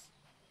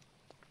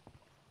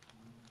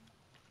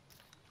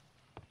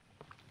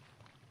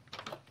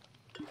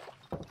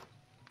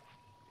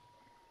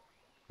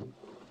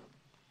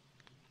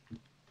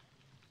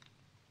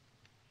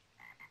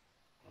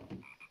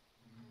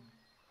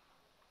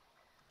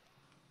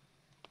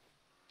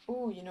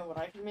 Ooh, you know what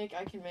I can make?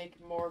 I can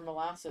make more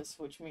molasses,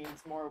 which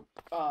means more,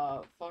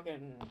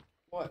 fucking...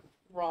 What?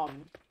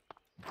 Rum.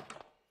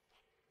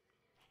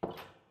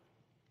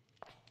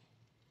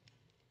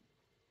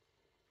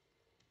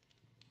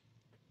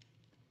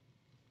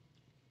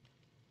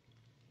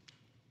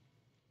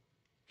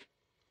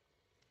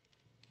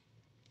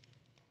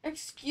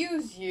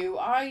 Excuse you,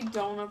 I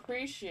don't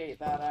appreciate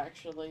that,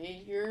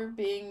 actually. You're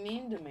being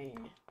mean to me.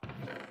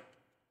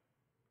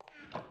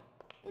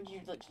 Would you,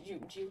 like,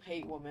 do you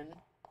hate women?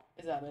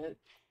 Is that it?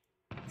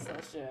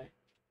 Slash J.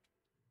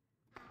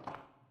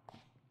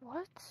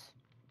 What?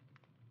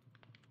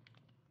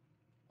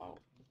 Oh.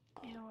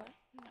 You know what?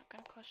 I'm not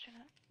gonna question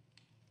it.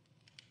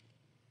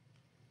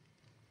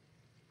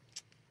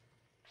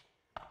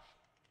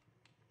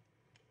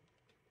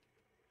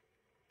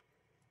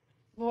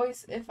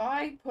 Voice, if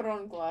I put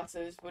on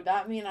glasses, would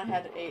that mean I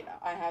have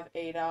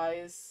 8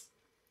 eyes?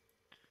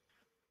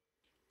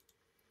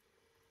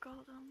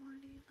 God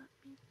Almighty, let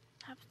me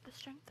have the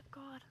strength of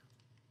God.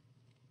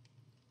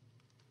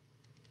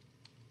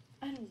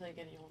 I don't think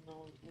anyone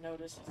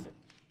noticed if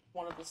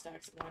one of the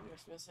stacks of mine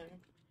was missing.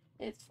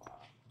 It's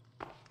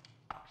fine.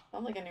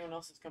 Not like anyone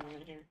else is coming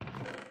in here.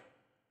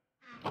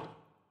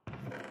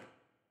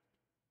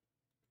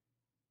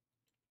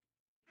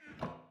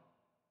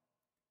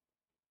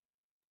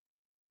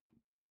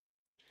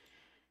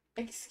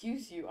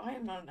 Excuse you, I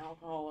am not an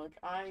alcoholic.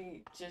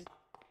 I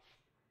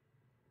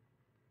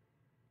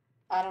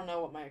don't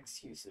know what my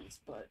excuse is,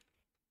 but...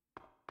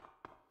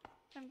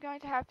 I'm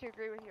going to have to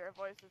agree with your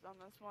voices on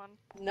this one.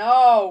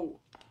 No!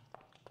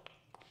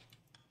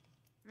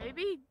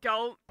 Maybe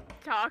don't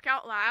talk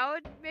out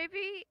loud,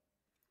 maybe?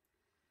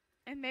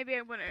 And maybe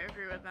I wouldn't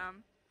agree with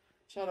them.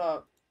 Shut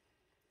up.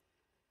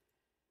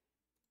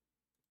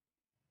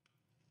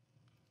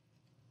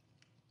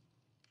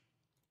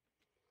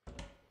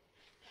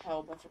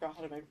 Help, I forgot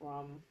how to make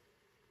rum.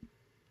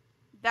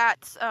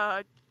 That's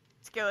a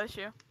skill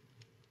issue.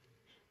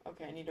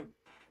 Okay, I need to...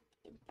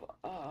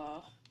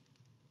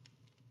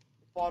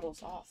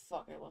 bottles. Oh,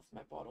 fuck, I left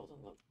my bottles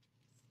in the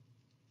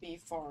bee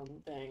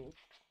farm thing.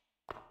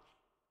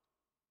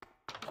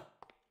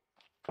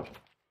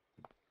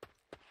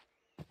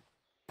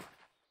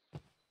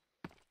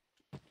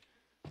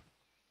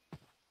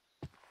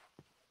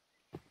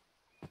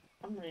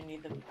 I'm gonna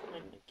need them to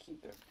kind of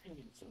keep their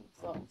opinions to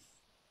themselves.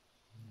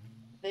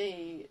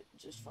 They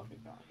just fucking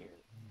got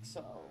here,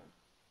 so...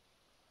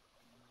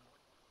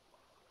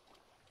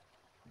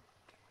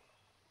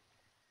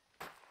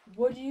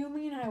 What do you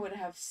mean I would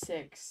have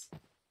 6?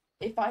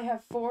 If I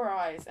have 4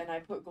 eyes and I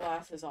put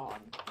glasses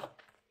on,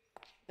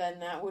 then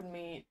that would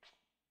mean...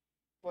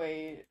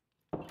 Wait...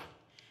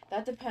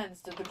 That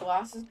depends. Did the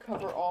glasses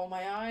cover all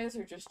my eyes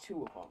or just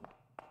 2 of them?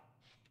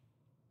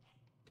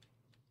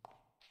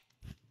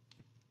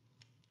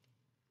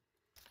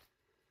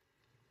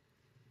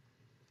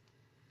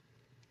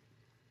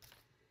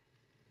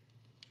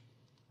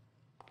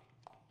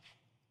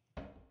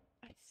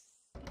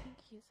 I think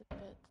he's a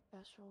bit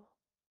special.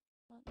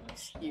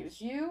 Excuse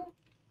you?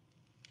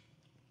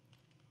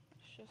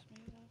 It's just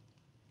me, though.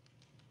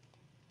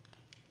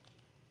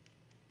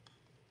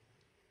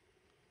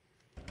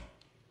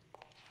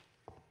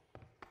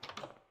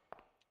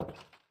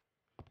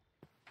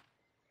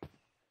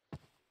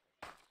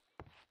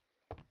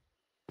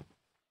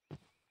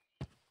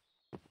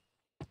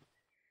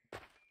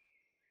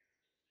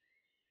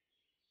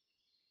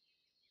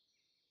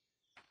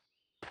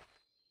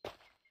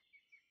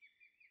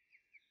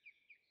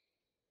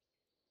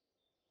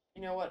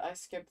 You know what? I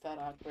skipped that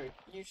ad break.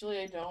 Usually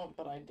I don't,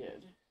 but I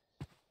did.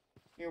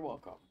 You're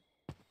welcome.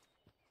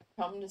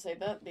 Come to say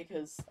that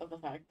because of the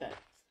fact that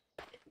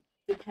it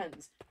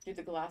depends. Do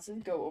the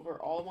glasses go over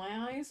all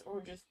my eyes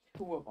or just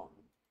 2 of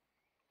them?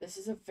 This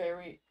is a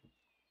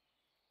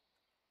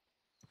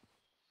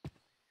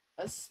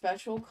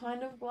special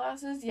kind of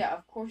glasses? Yeah,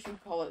 of course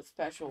you'd call it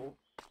special.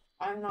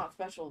 I'm not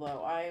special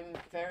though. I'm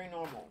very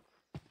normal.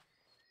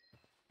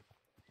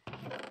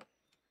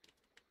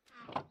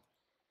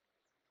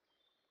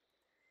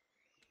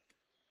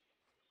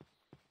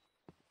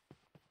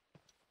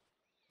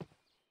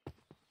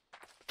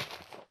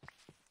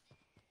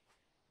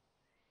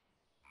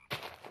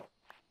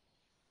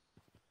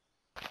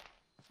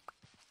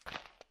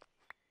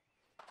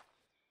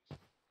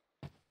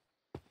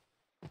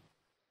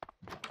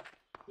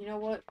 You know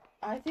what?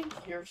 I think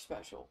you're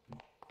special.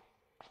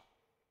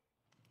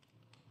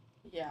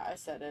 Yeah, I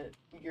said it.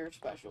 You're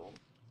special.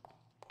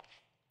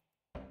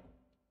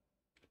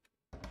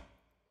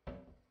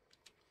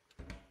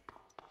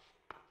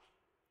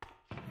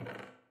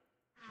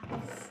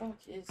 What the fuck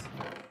is...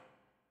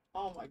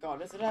 Oh my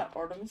god, is it at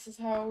Artemis's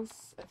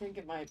house? I think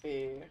it might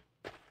be.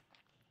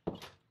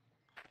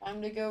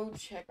 Time to go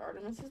check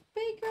Artemis's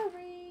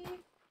bakery.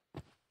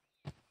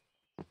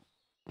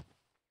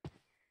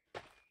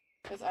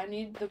 Because I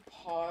need the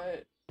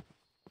pot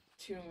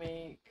to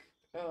make,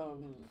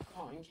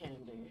 cotton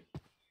candy.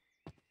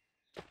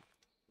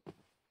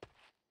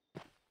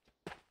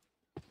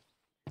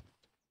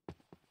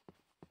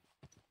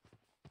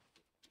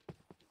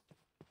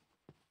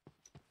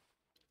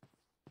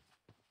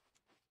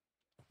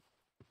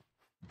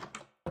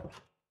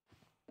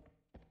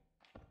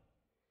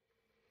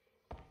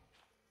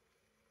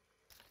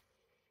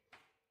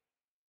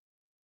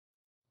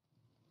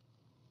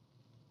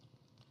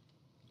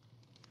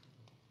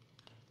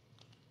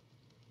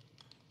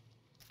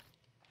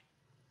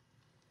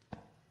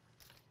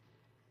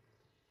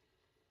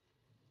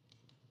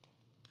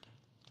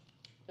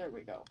 There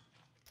we go.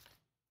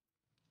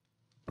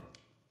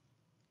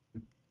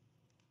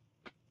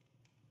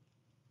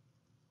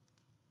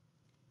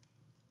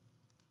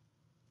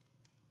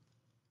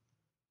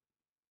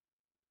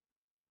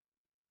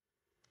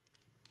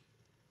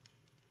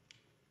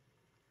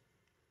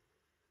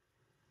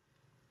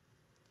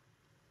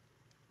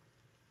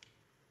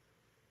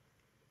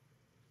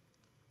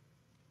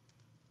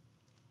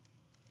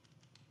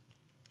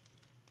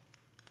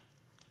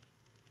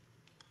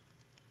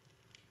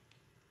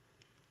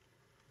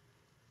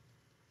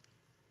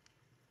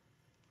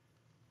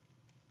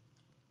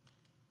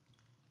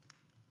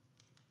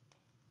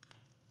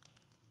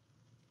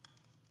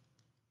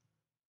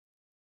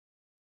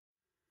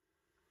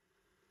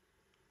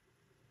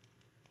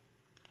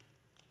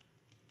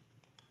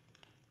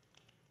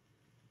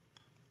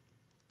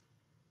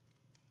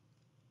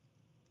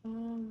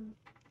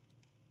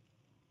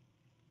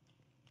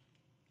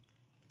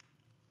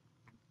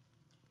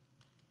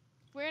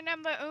 We're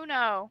number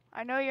uno.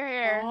 I know you're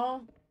here.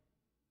 Oh,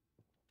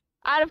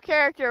 Out of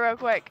character, real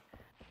quick.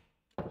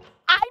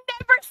 I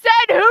never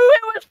said who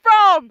it was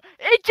from.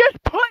 It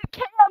just put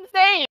Cam's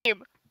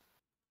name.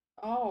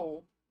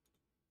 oh.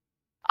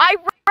 I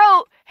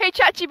wrote, "Hey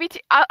ChatGPT,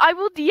 I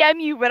will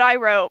DM you what I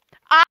wrote."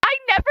 I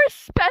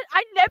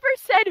never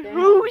said Damn.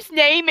 whose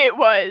name it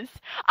was.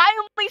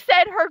 I only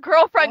said her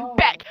girlfriend Oh.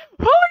 Beck.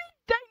 Who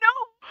did I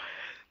know?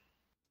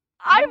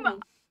 Oh,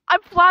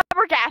 I'm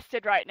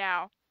flabbergasted right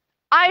now.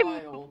 I'm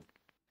wild.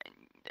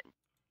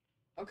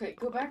 Okay,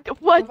 go back.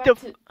 what Go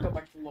the?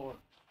 back to lore.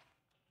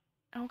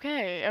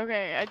 Okay.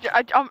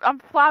 I'm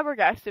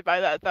flabbergasted by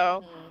that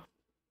though. Mhm.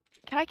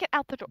 Can I get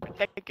out the door?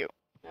 Thank you.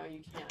 No,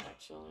 you can't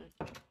actually.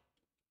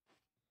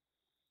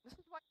 This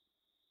is why.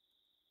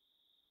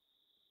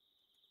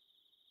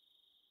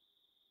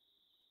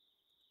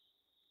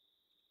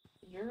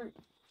 You're.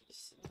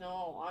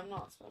 No, I'm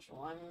not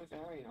special. I'm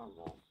very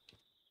normal.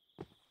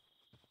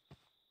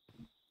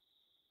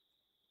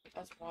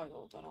 That's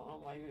wild. I don't know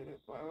why you.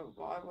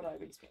 Why would I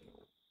be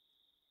special?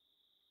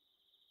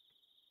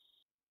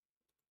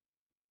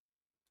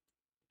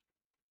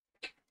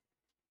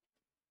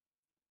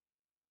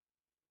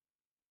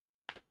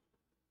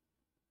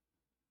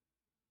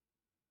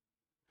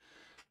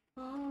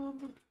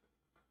 Um.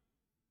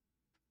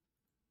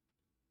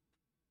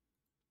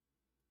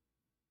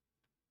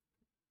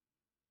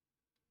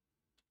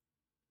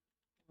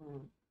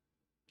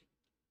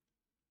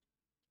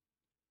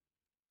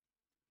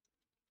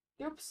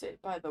 Yep,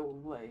 sit by the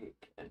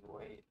lake and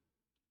wait.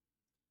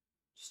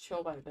 Just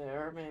chill by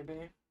there,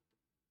 maybe.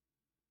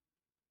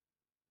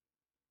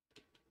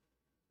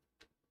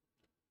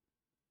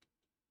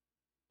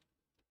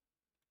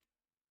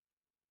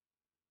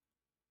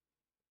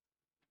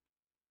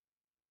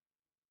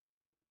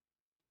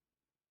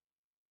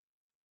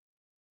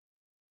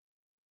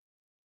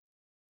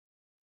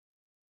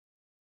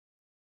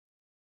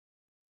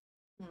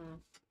 Hmm.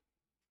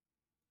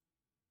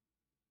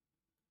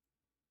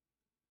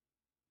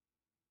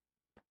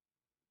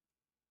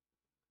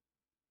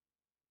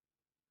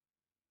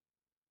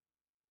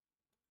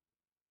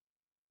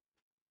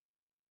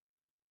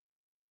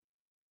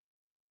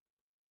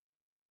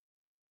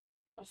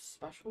 A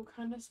special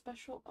kind of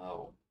special?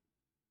 Oh.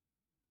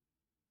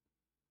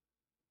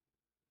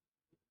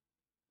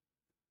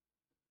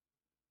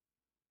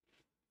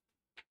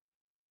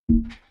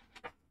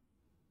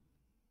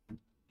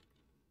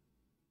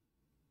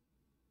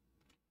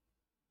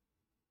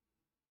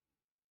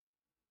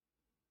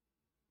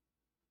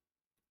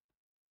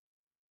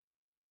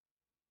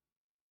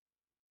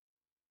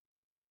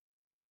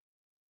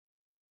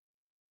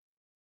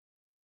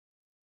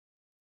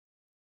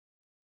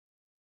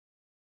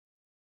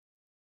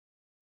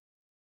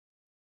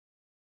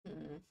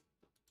 Hmm.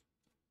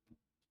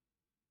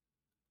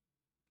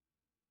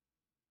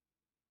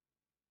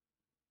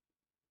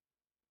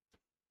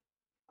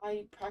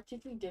 I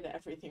practically did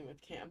everything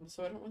with Cam,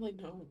 so I don't really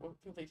know what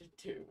really to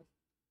do.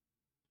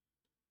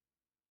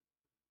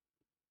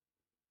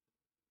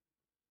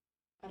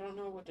 I don't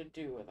know what to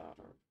do without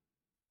her.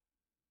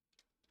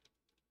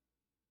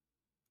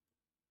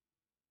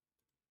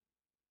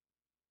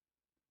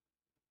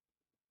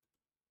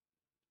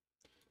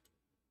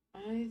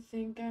 I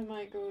think I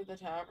might go to the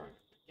tavern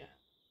again.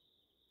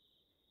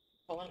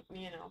 Pulling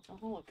me an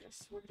alcoholic, I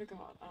swear to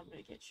God, I'm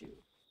gonna get you.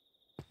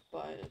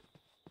 But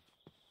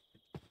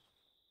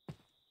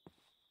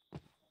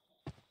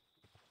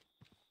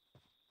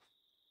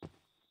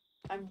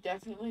I'm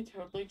definitely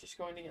totally just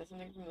going to get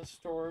something from the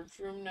storage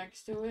room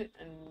next to it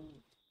and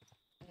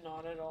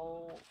not at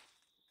all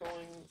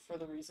going for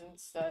the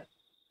reasons that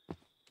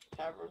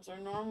taverns are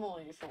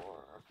normally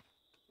for.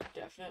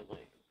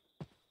 Definitely.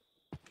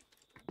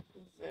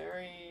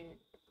 Very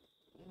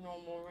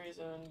normal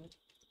reason.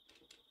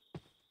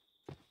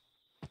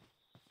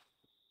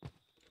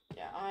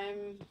 Yeah,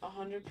 I'm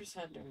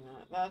 100% doing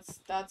that.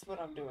 That's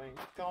what I'm doing.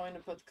 Going to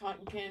put the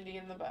cotton candy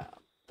in the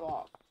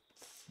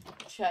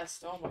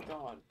chest. Oh my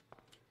God.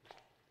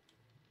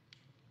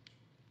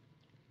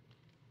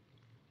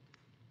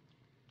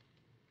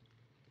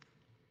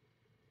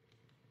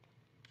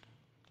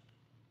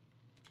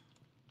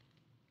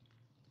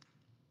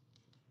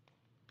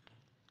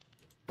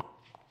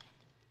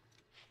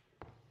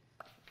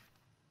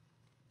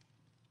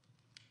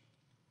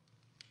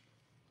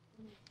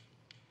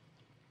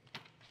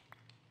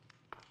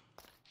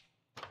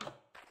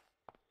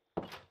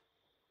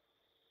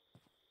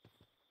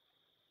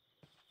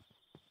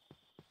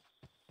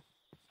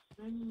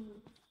 I'm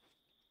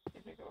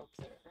gonna go up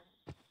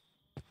there.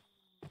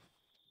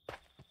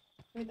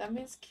 Wait, that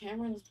means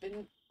Cameron's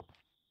been.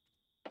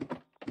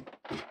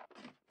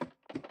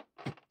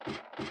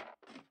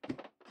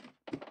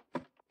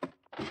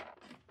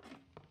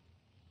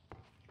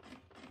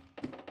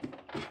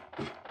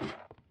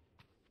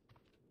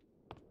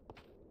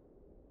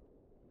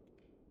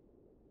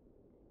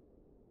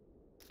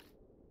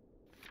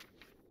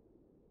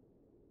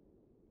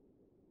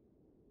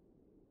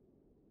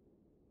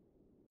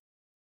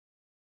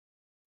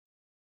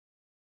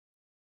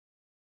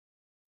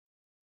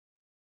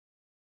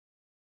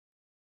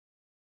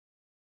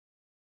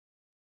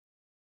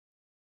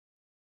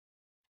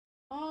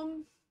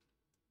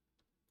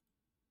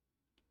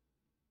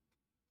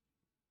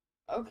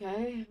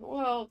 Okay,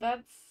 well,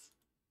 that's...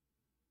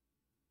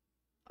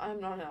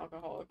 I'm not an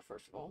alcoholic,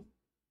 first of all.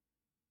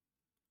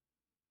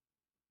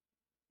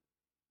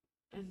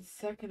 And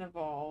second of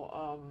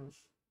all,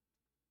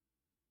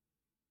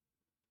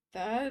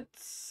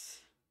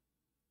 that's...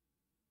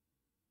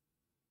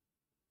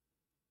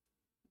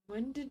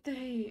 When did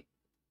they...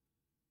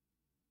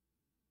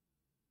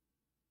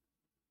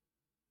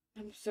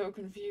 I'm so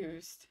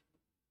confused.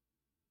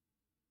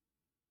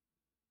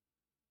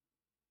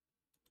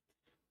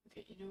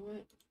 Okay, you know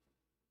what?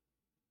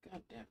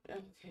 God damn it.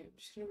 Okay, I'm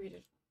just gonna read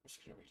it. I'm just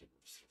gonna read it.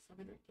 I'm just gonna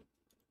fucking read it.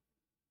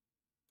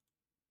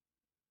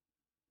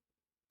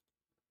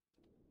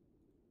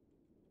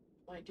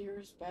 My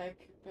dearest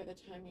Beck, by the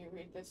time you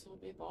read this, I'll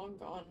be long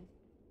gone.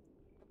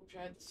 I wish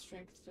I had the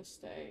strength to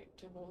stay,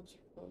 to hold you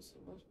close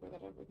and whisper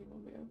that everything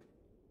will be okay.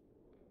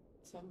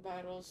 Some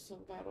battles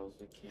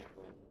we can't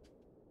win.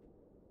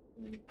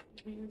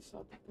 You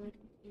saw the good,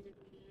 even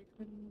when I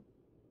couldn't.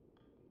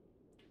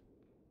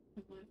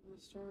 The light from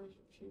the stars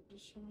refused to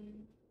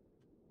shine.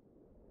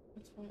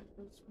 That's why it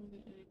hurts more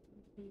than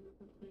anything for you,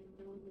 but I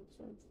know you'll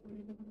start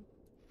freedom.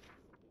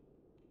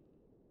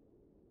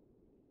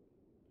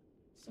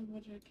 So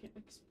much I can't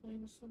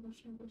explain, so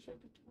much I wish I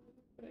could tell you,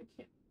 but I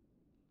can't.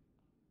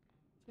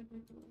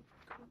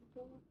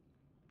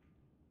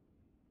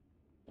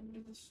 Under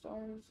the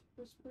stars,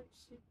 whispered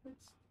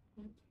secrets,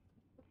 and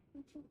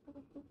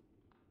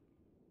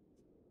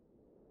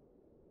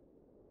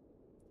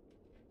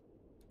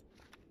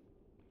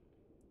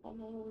I'll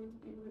always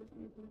be with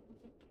you.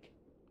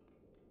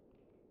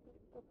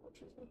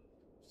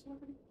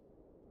 Sorry.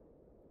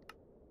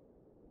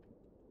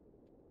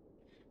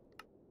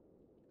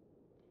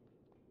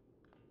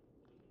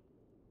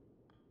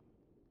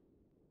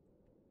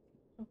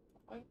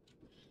 Why,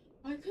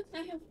 why couldn't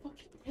they have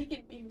fucking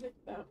taken me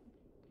with them?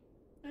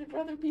 I'd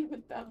rather be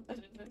with them than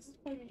in this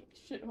fucking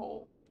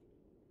shithole.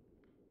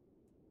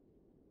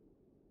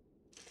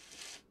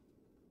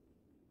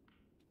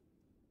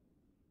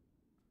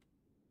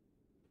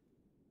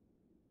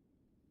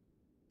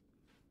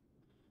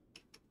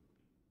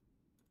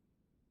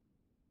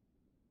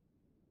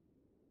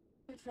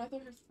 I'd rather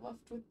have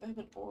left with them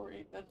and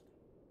Ori than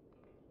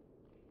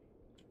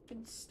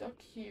been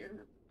stuck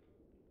here.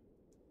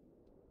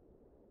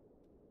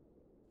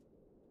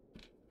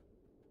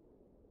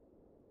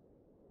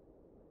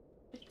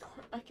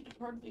 I can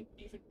hardly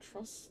even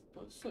trust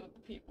most of the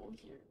people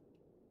here.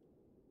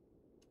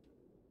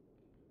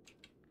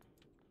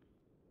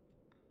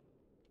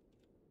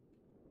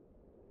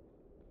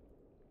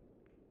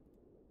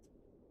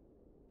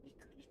 They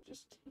could have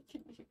just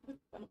taken me with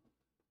them.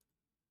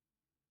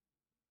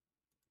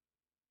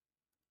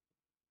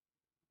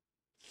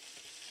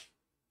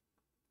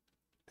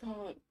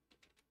 God,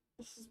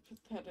 this is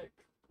pathetic.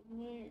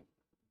 Why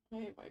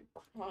am I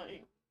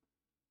crying?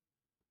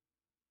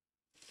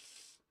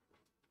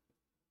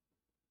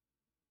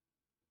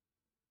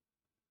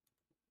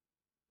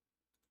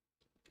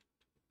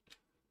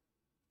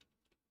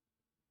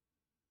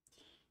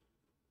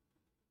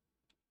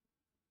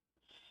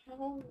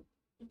 How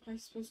am I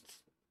supposed to...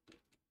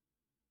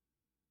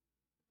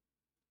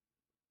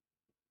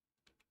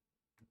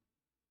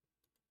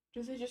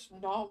 Do they just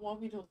not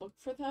want me to look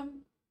for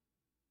them?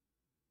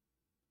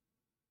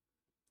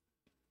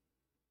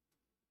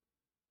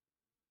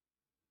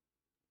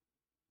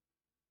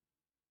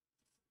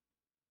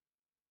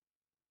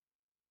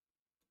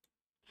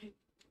 I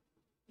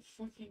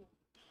fucking...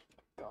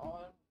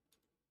 God.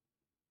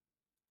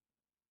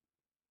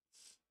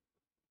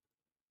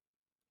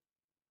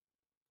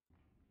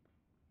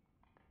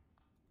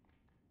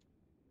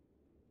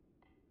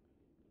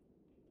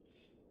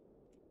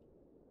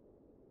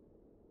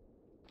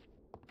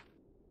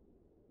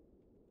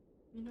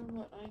 You know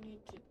what? I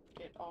need to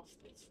get off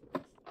this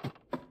roof.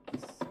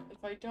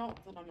 If I don't,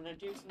 then I'm gonna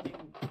do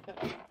something that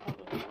I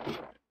probably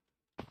regret.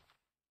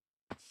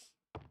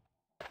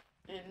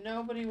 And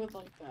nobody would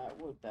like that,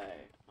 would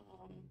they?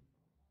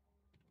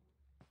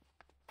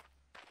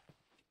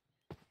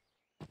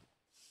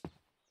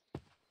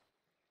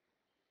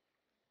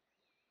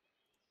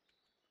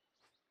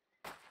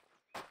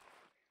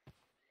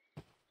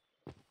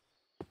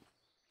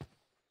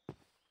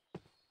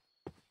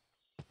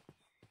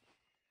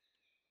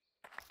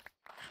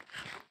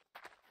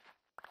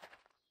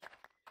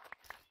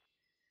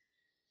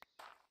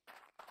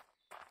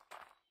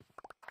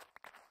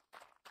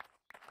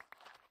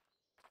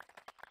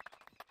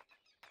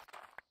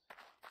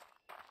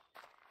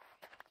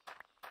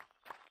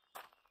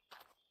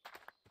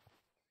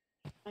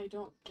 I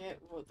don't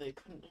get what they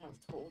couldn't have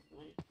told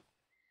me.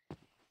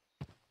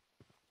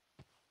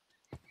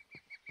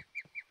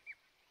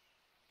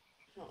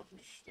 I don't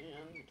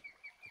understand.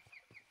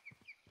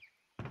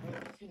 They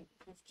couldn't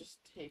have just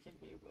taken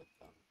me with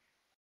them.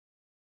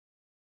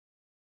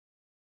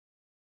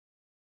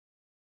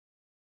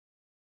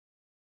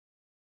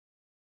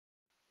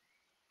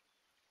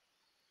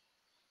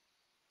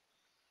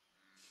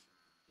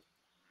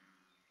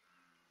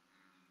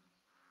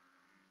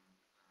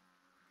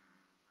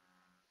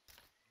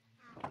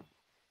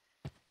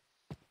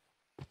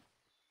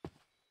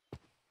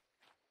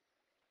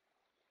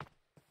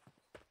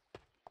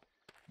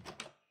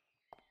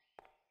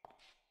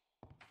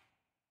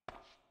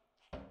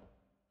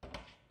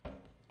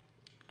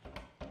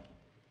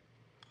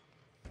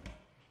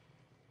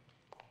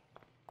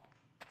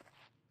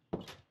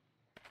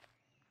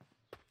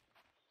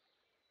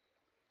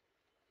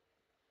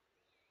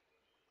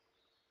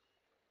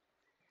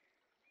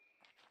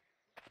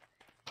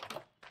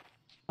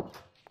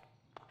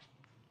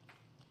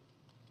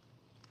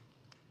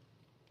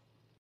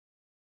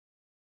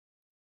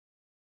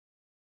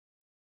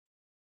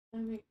 I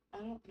mean, I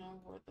don't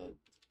know where the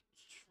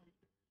train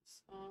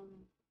is.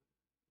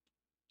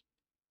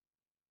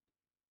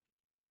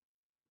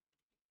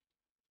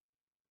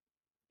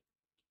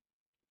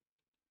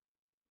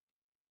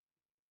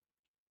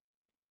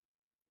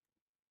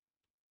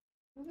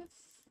 Where the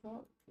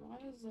fuck? Why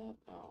is that?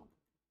 Oh.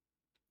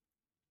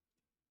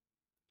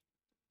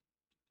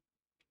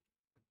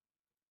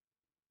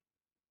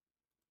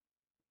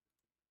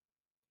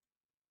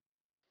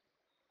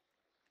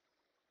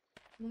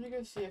 I'm gonna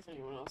go see if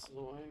anyone else is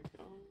awake.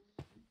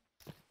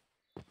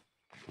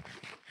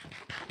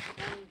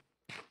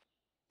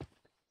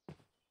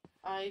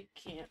 I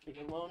can't be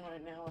alone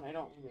right now, and I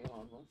don't really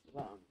want to with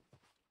them.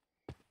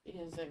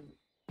 Because they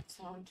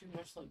sound too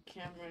much like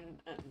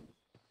Cameron and...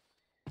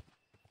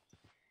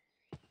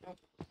 Nope,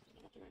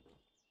 not doing that.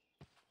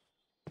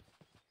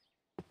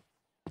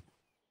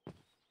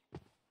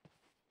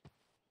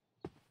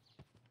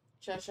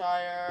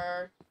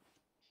 Cheshire.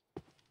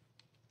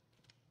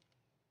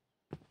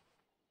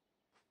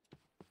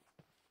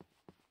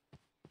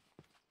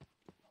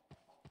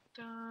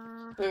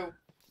 Who?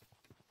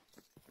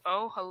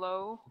 Oh,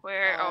 hello.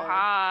 Where? Hi. Oh,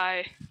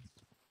 hi.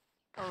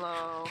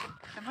 Hello.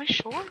 Am I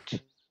short?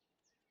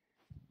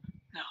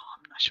 No,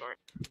 I'm not short.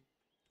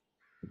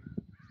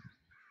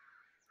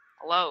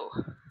 Hello.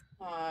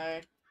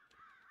 Hi.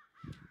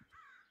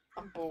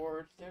 I'm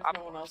bored. There's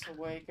no one else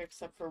awake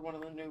except for one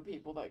of the new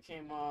people that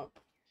came up.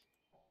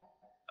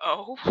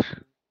 Oh.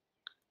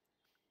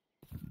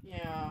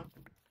 Yeah.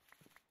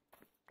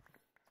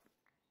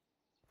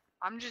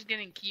 I'm just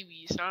getting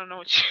kiwis. I don't know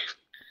what you...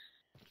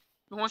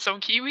 You want some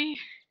kiwi?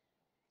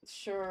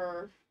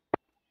 Sure.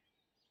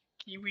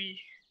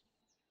 Kiwi.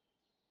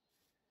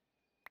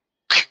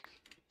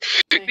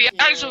 Thank The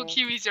actual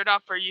you. kiwis are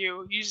not for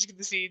you. You just get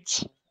the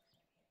seeds.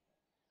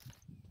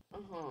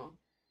 Uh-huh.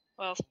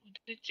 Well,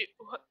 did you...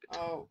 What?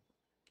 Oh.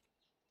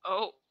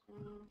 Oh.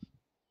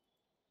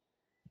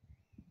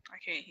 I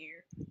can't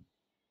hear.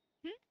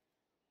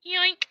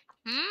 Yoink.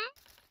 Hmm?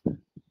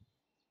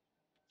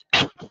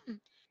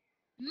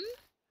 Hmm?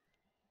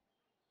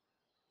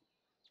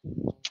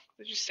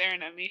 They're just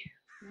staring at me.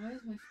 Why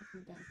is my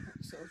fucking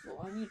backpack so full?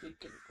 I need to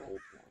get a gold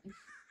one.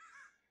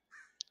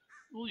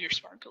 Ooh, you're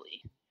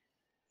sparkly.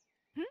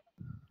 Hmm?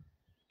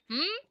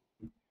 Hmm?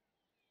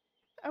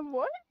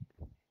 What?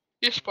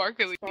 You're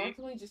sparkly.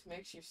 Sparkly just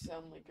makes you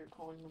sound like you're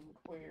calling them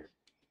queer.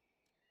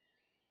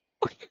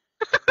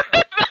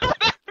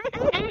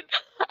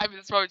 I mean,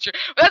 that's probably true.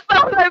 But that's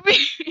not what I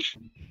mean!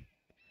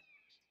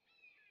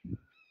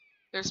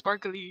 They're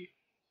sparkly.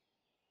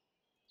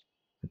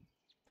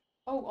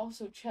 Oh,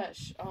 also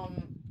Chesh,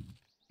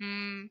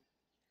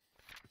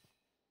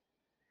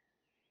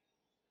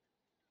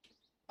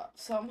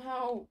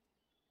 somehow,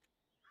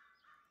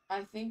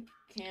 I think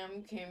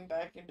Cam came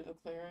back into the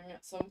clearing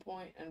at some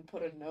point and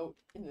put a note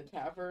in the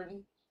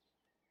tavern.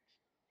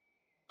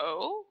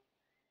 Oh?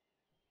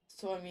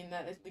 So, I mean,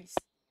 that at least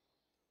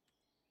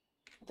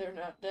they're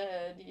not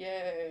dead.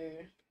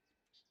 Yay.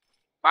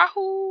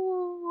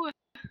 Wahoo!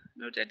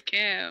 No dead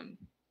Cam.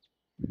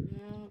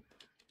 Yep.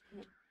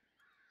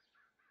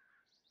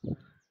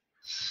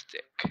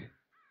 Stick.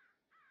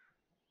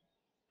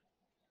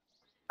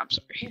 I'm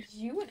sorry. Did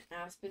you and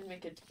Aspen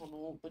make a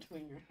tunnel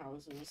between your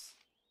houses?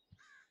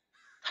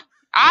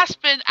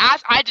 Aspen,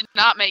 I did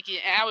not make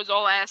it. I was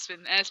all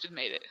Aspen. Aspen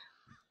made it.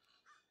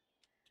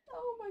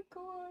 Oh my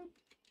god.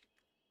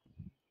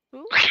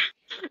 Who?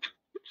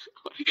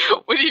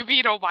 What do you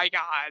mean, oh my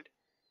god?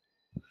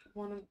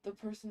 One of the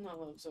person that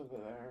lives over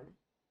there.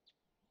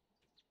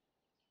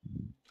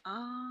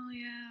 Oh,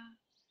 yeah.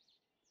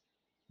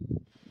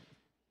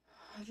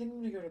 I think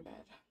I'm gonna go to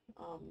bed.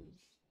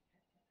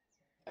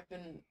 I've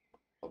been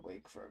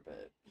awake for a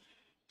bit.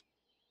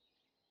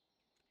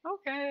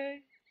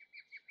 Okay.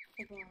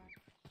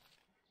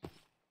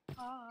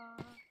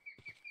 Bye-bye.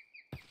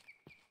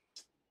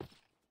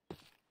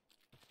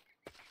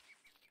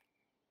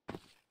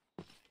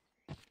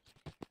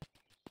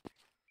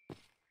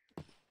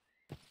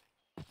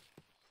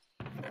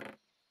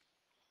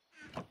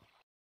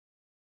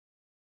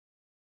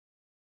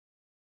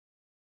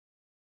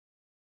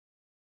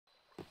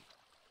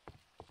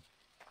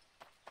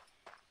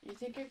 You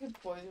think I could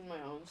poison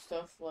my own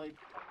stuff like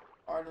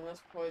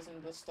Artemis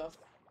poisoned the stuff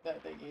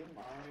that they gave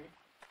Mari?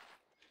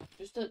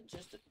 Just a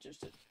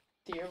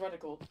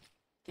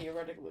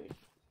theoretically.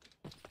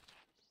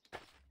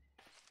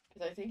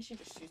 Because I think she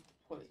just used the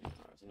poison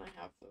arrows, and I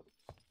have those.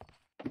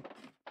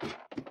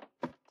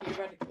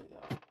 Theoretically,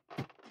 though.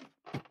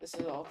 This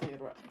is all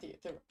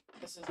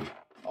this is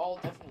all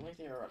definitely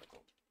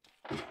theoretical.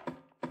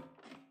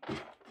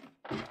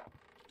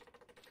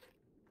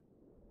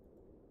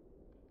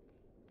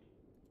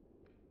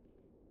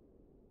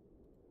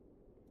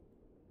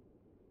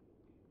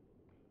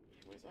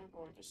 Anyways, I'm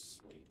going to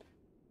sleep.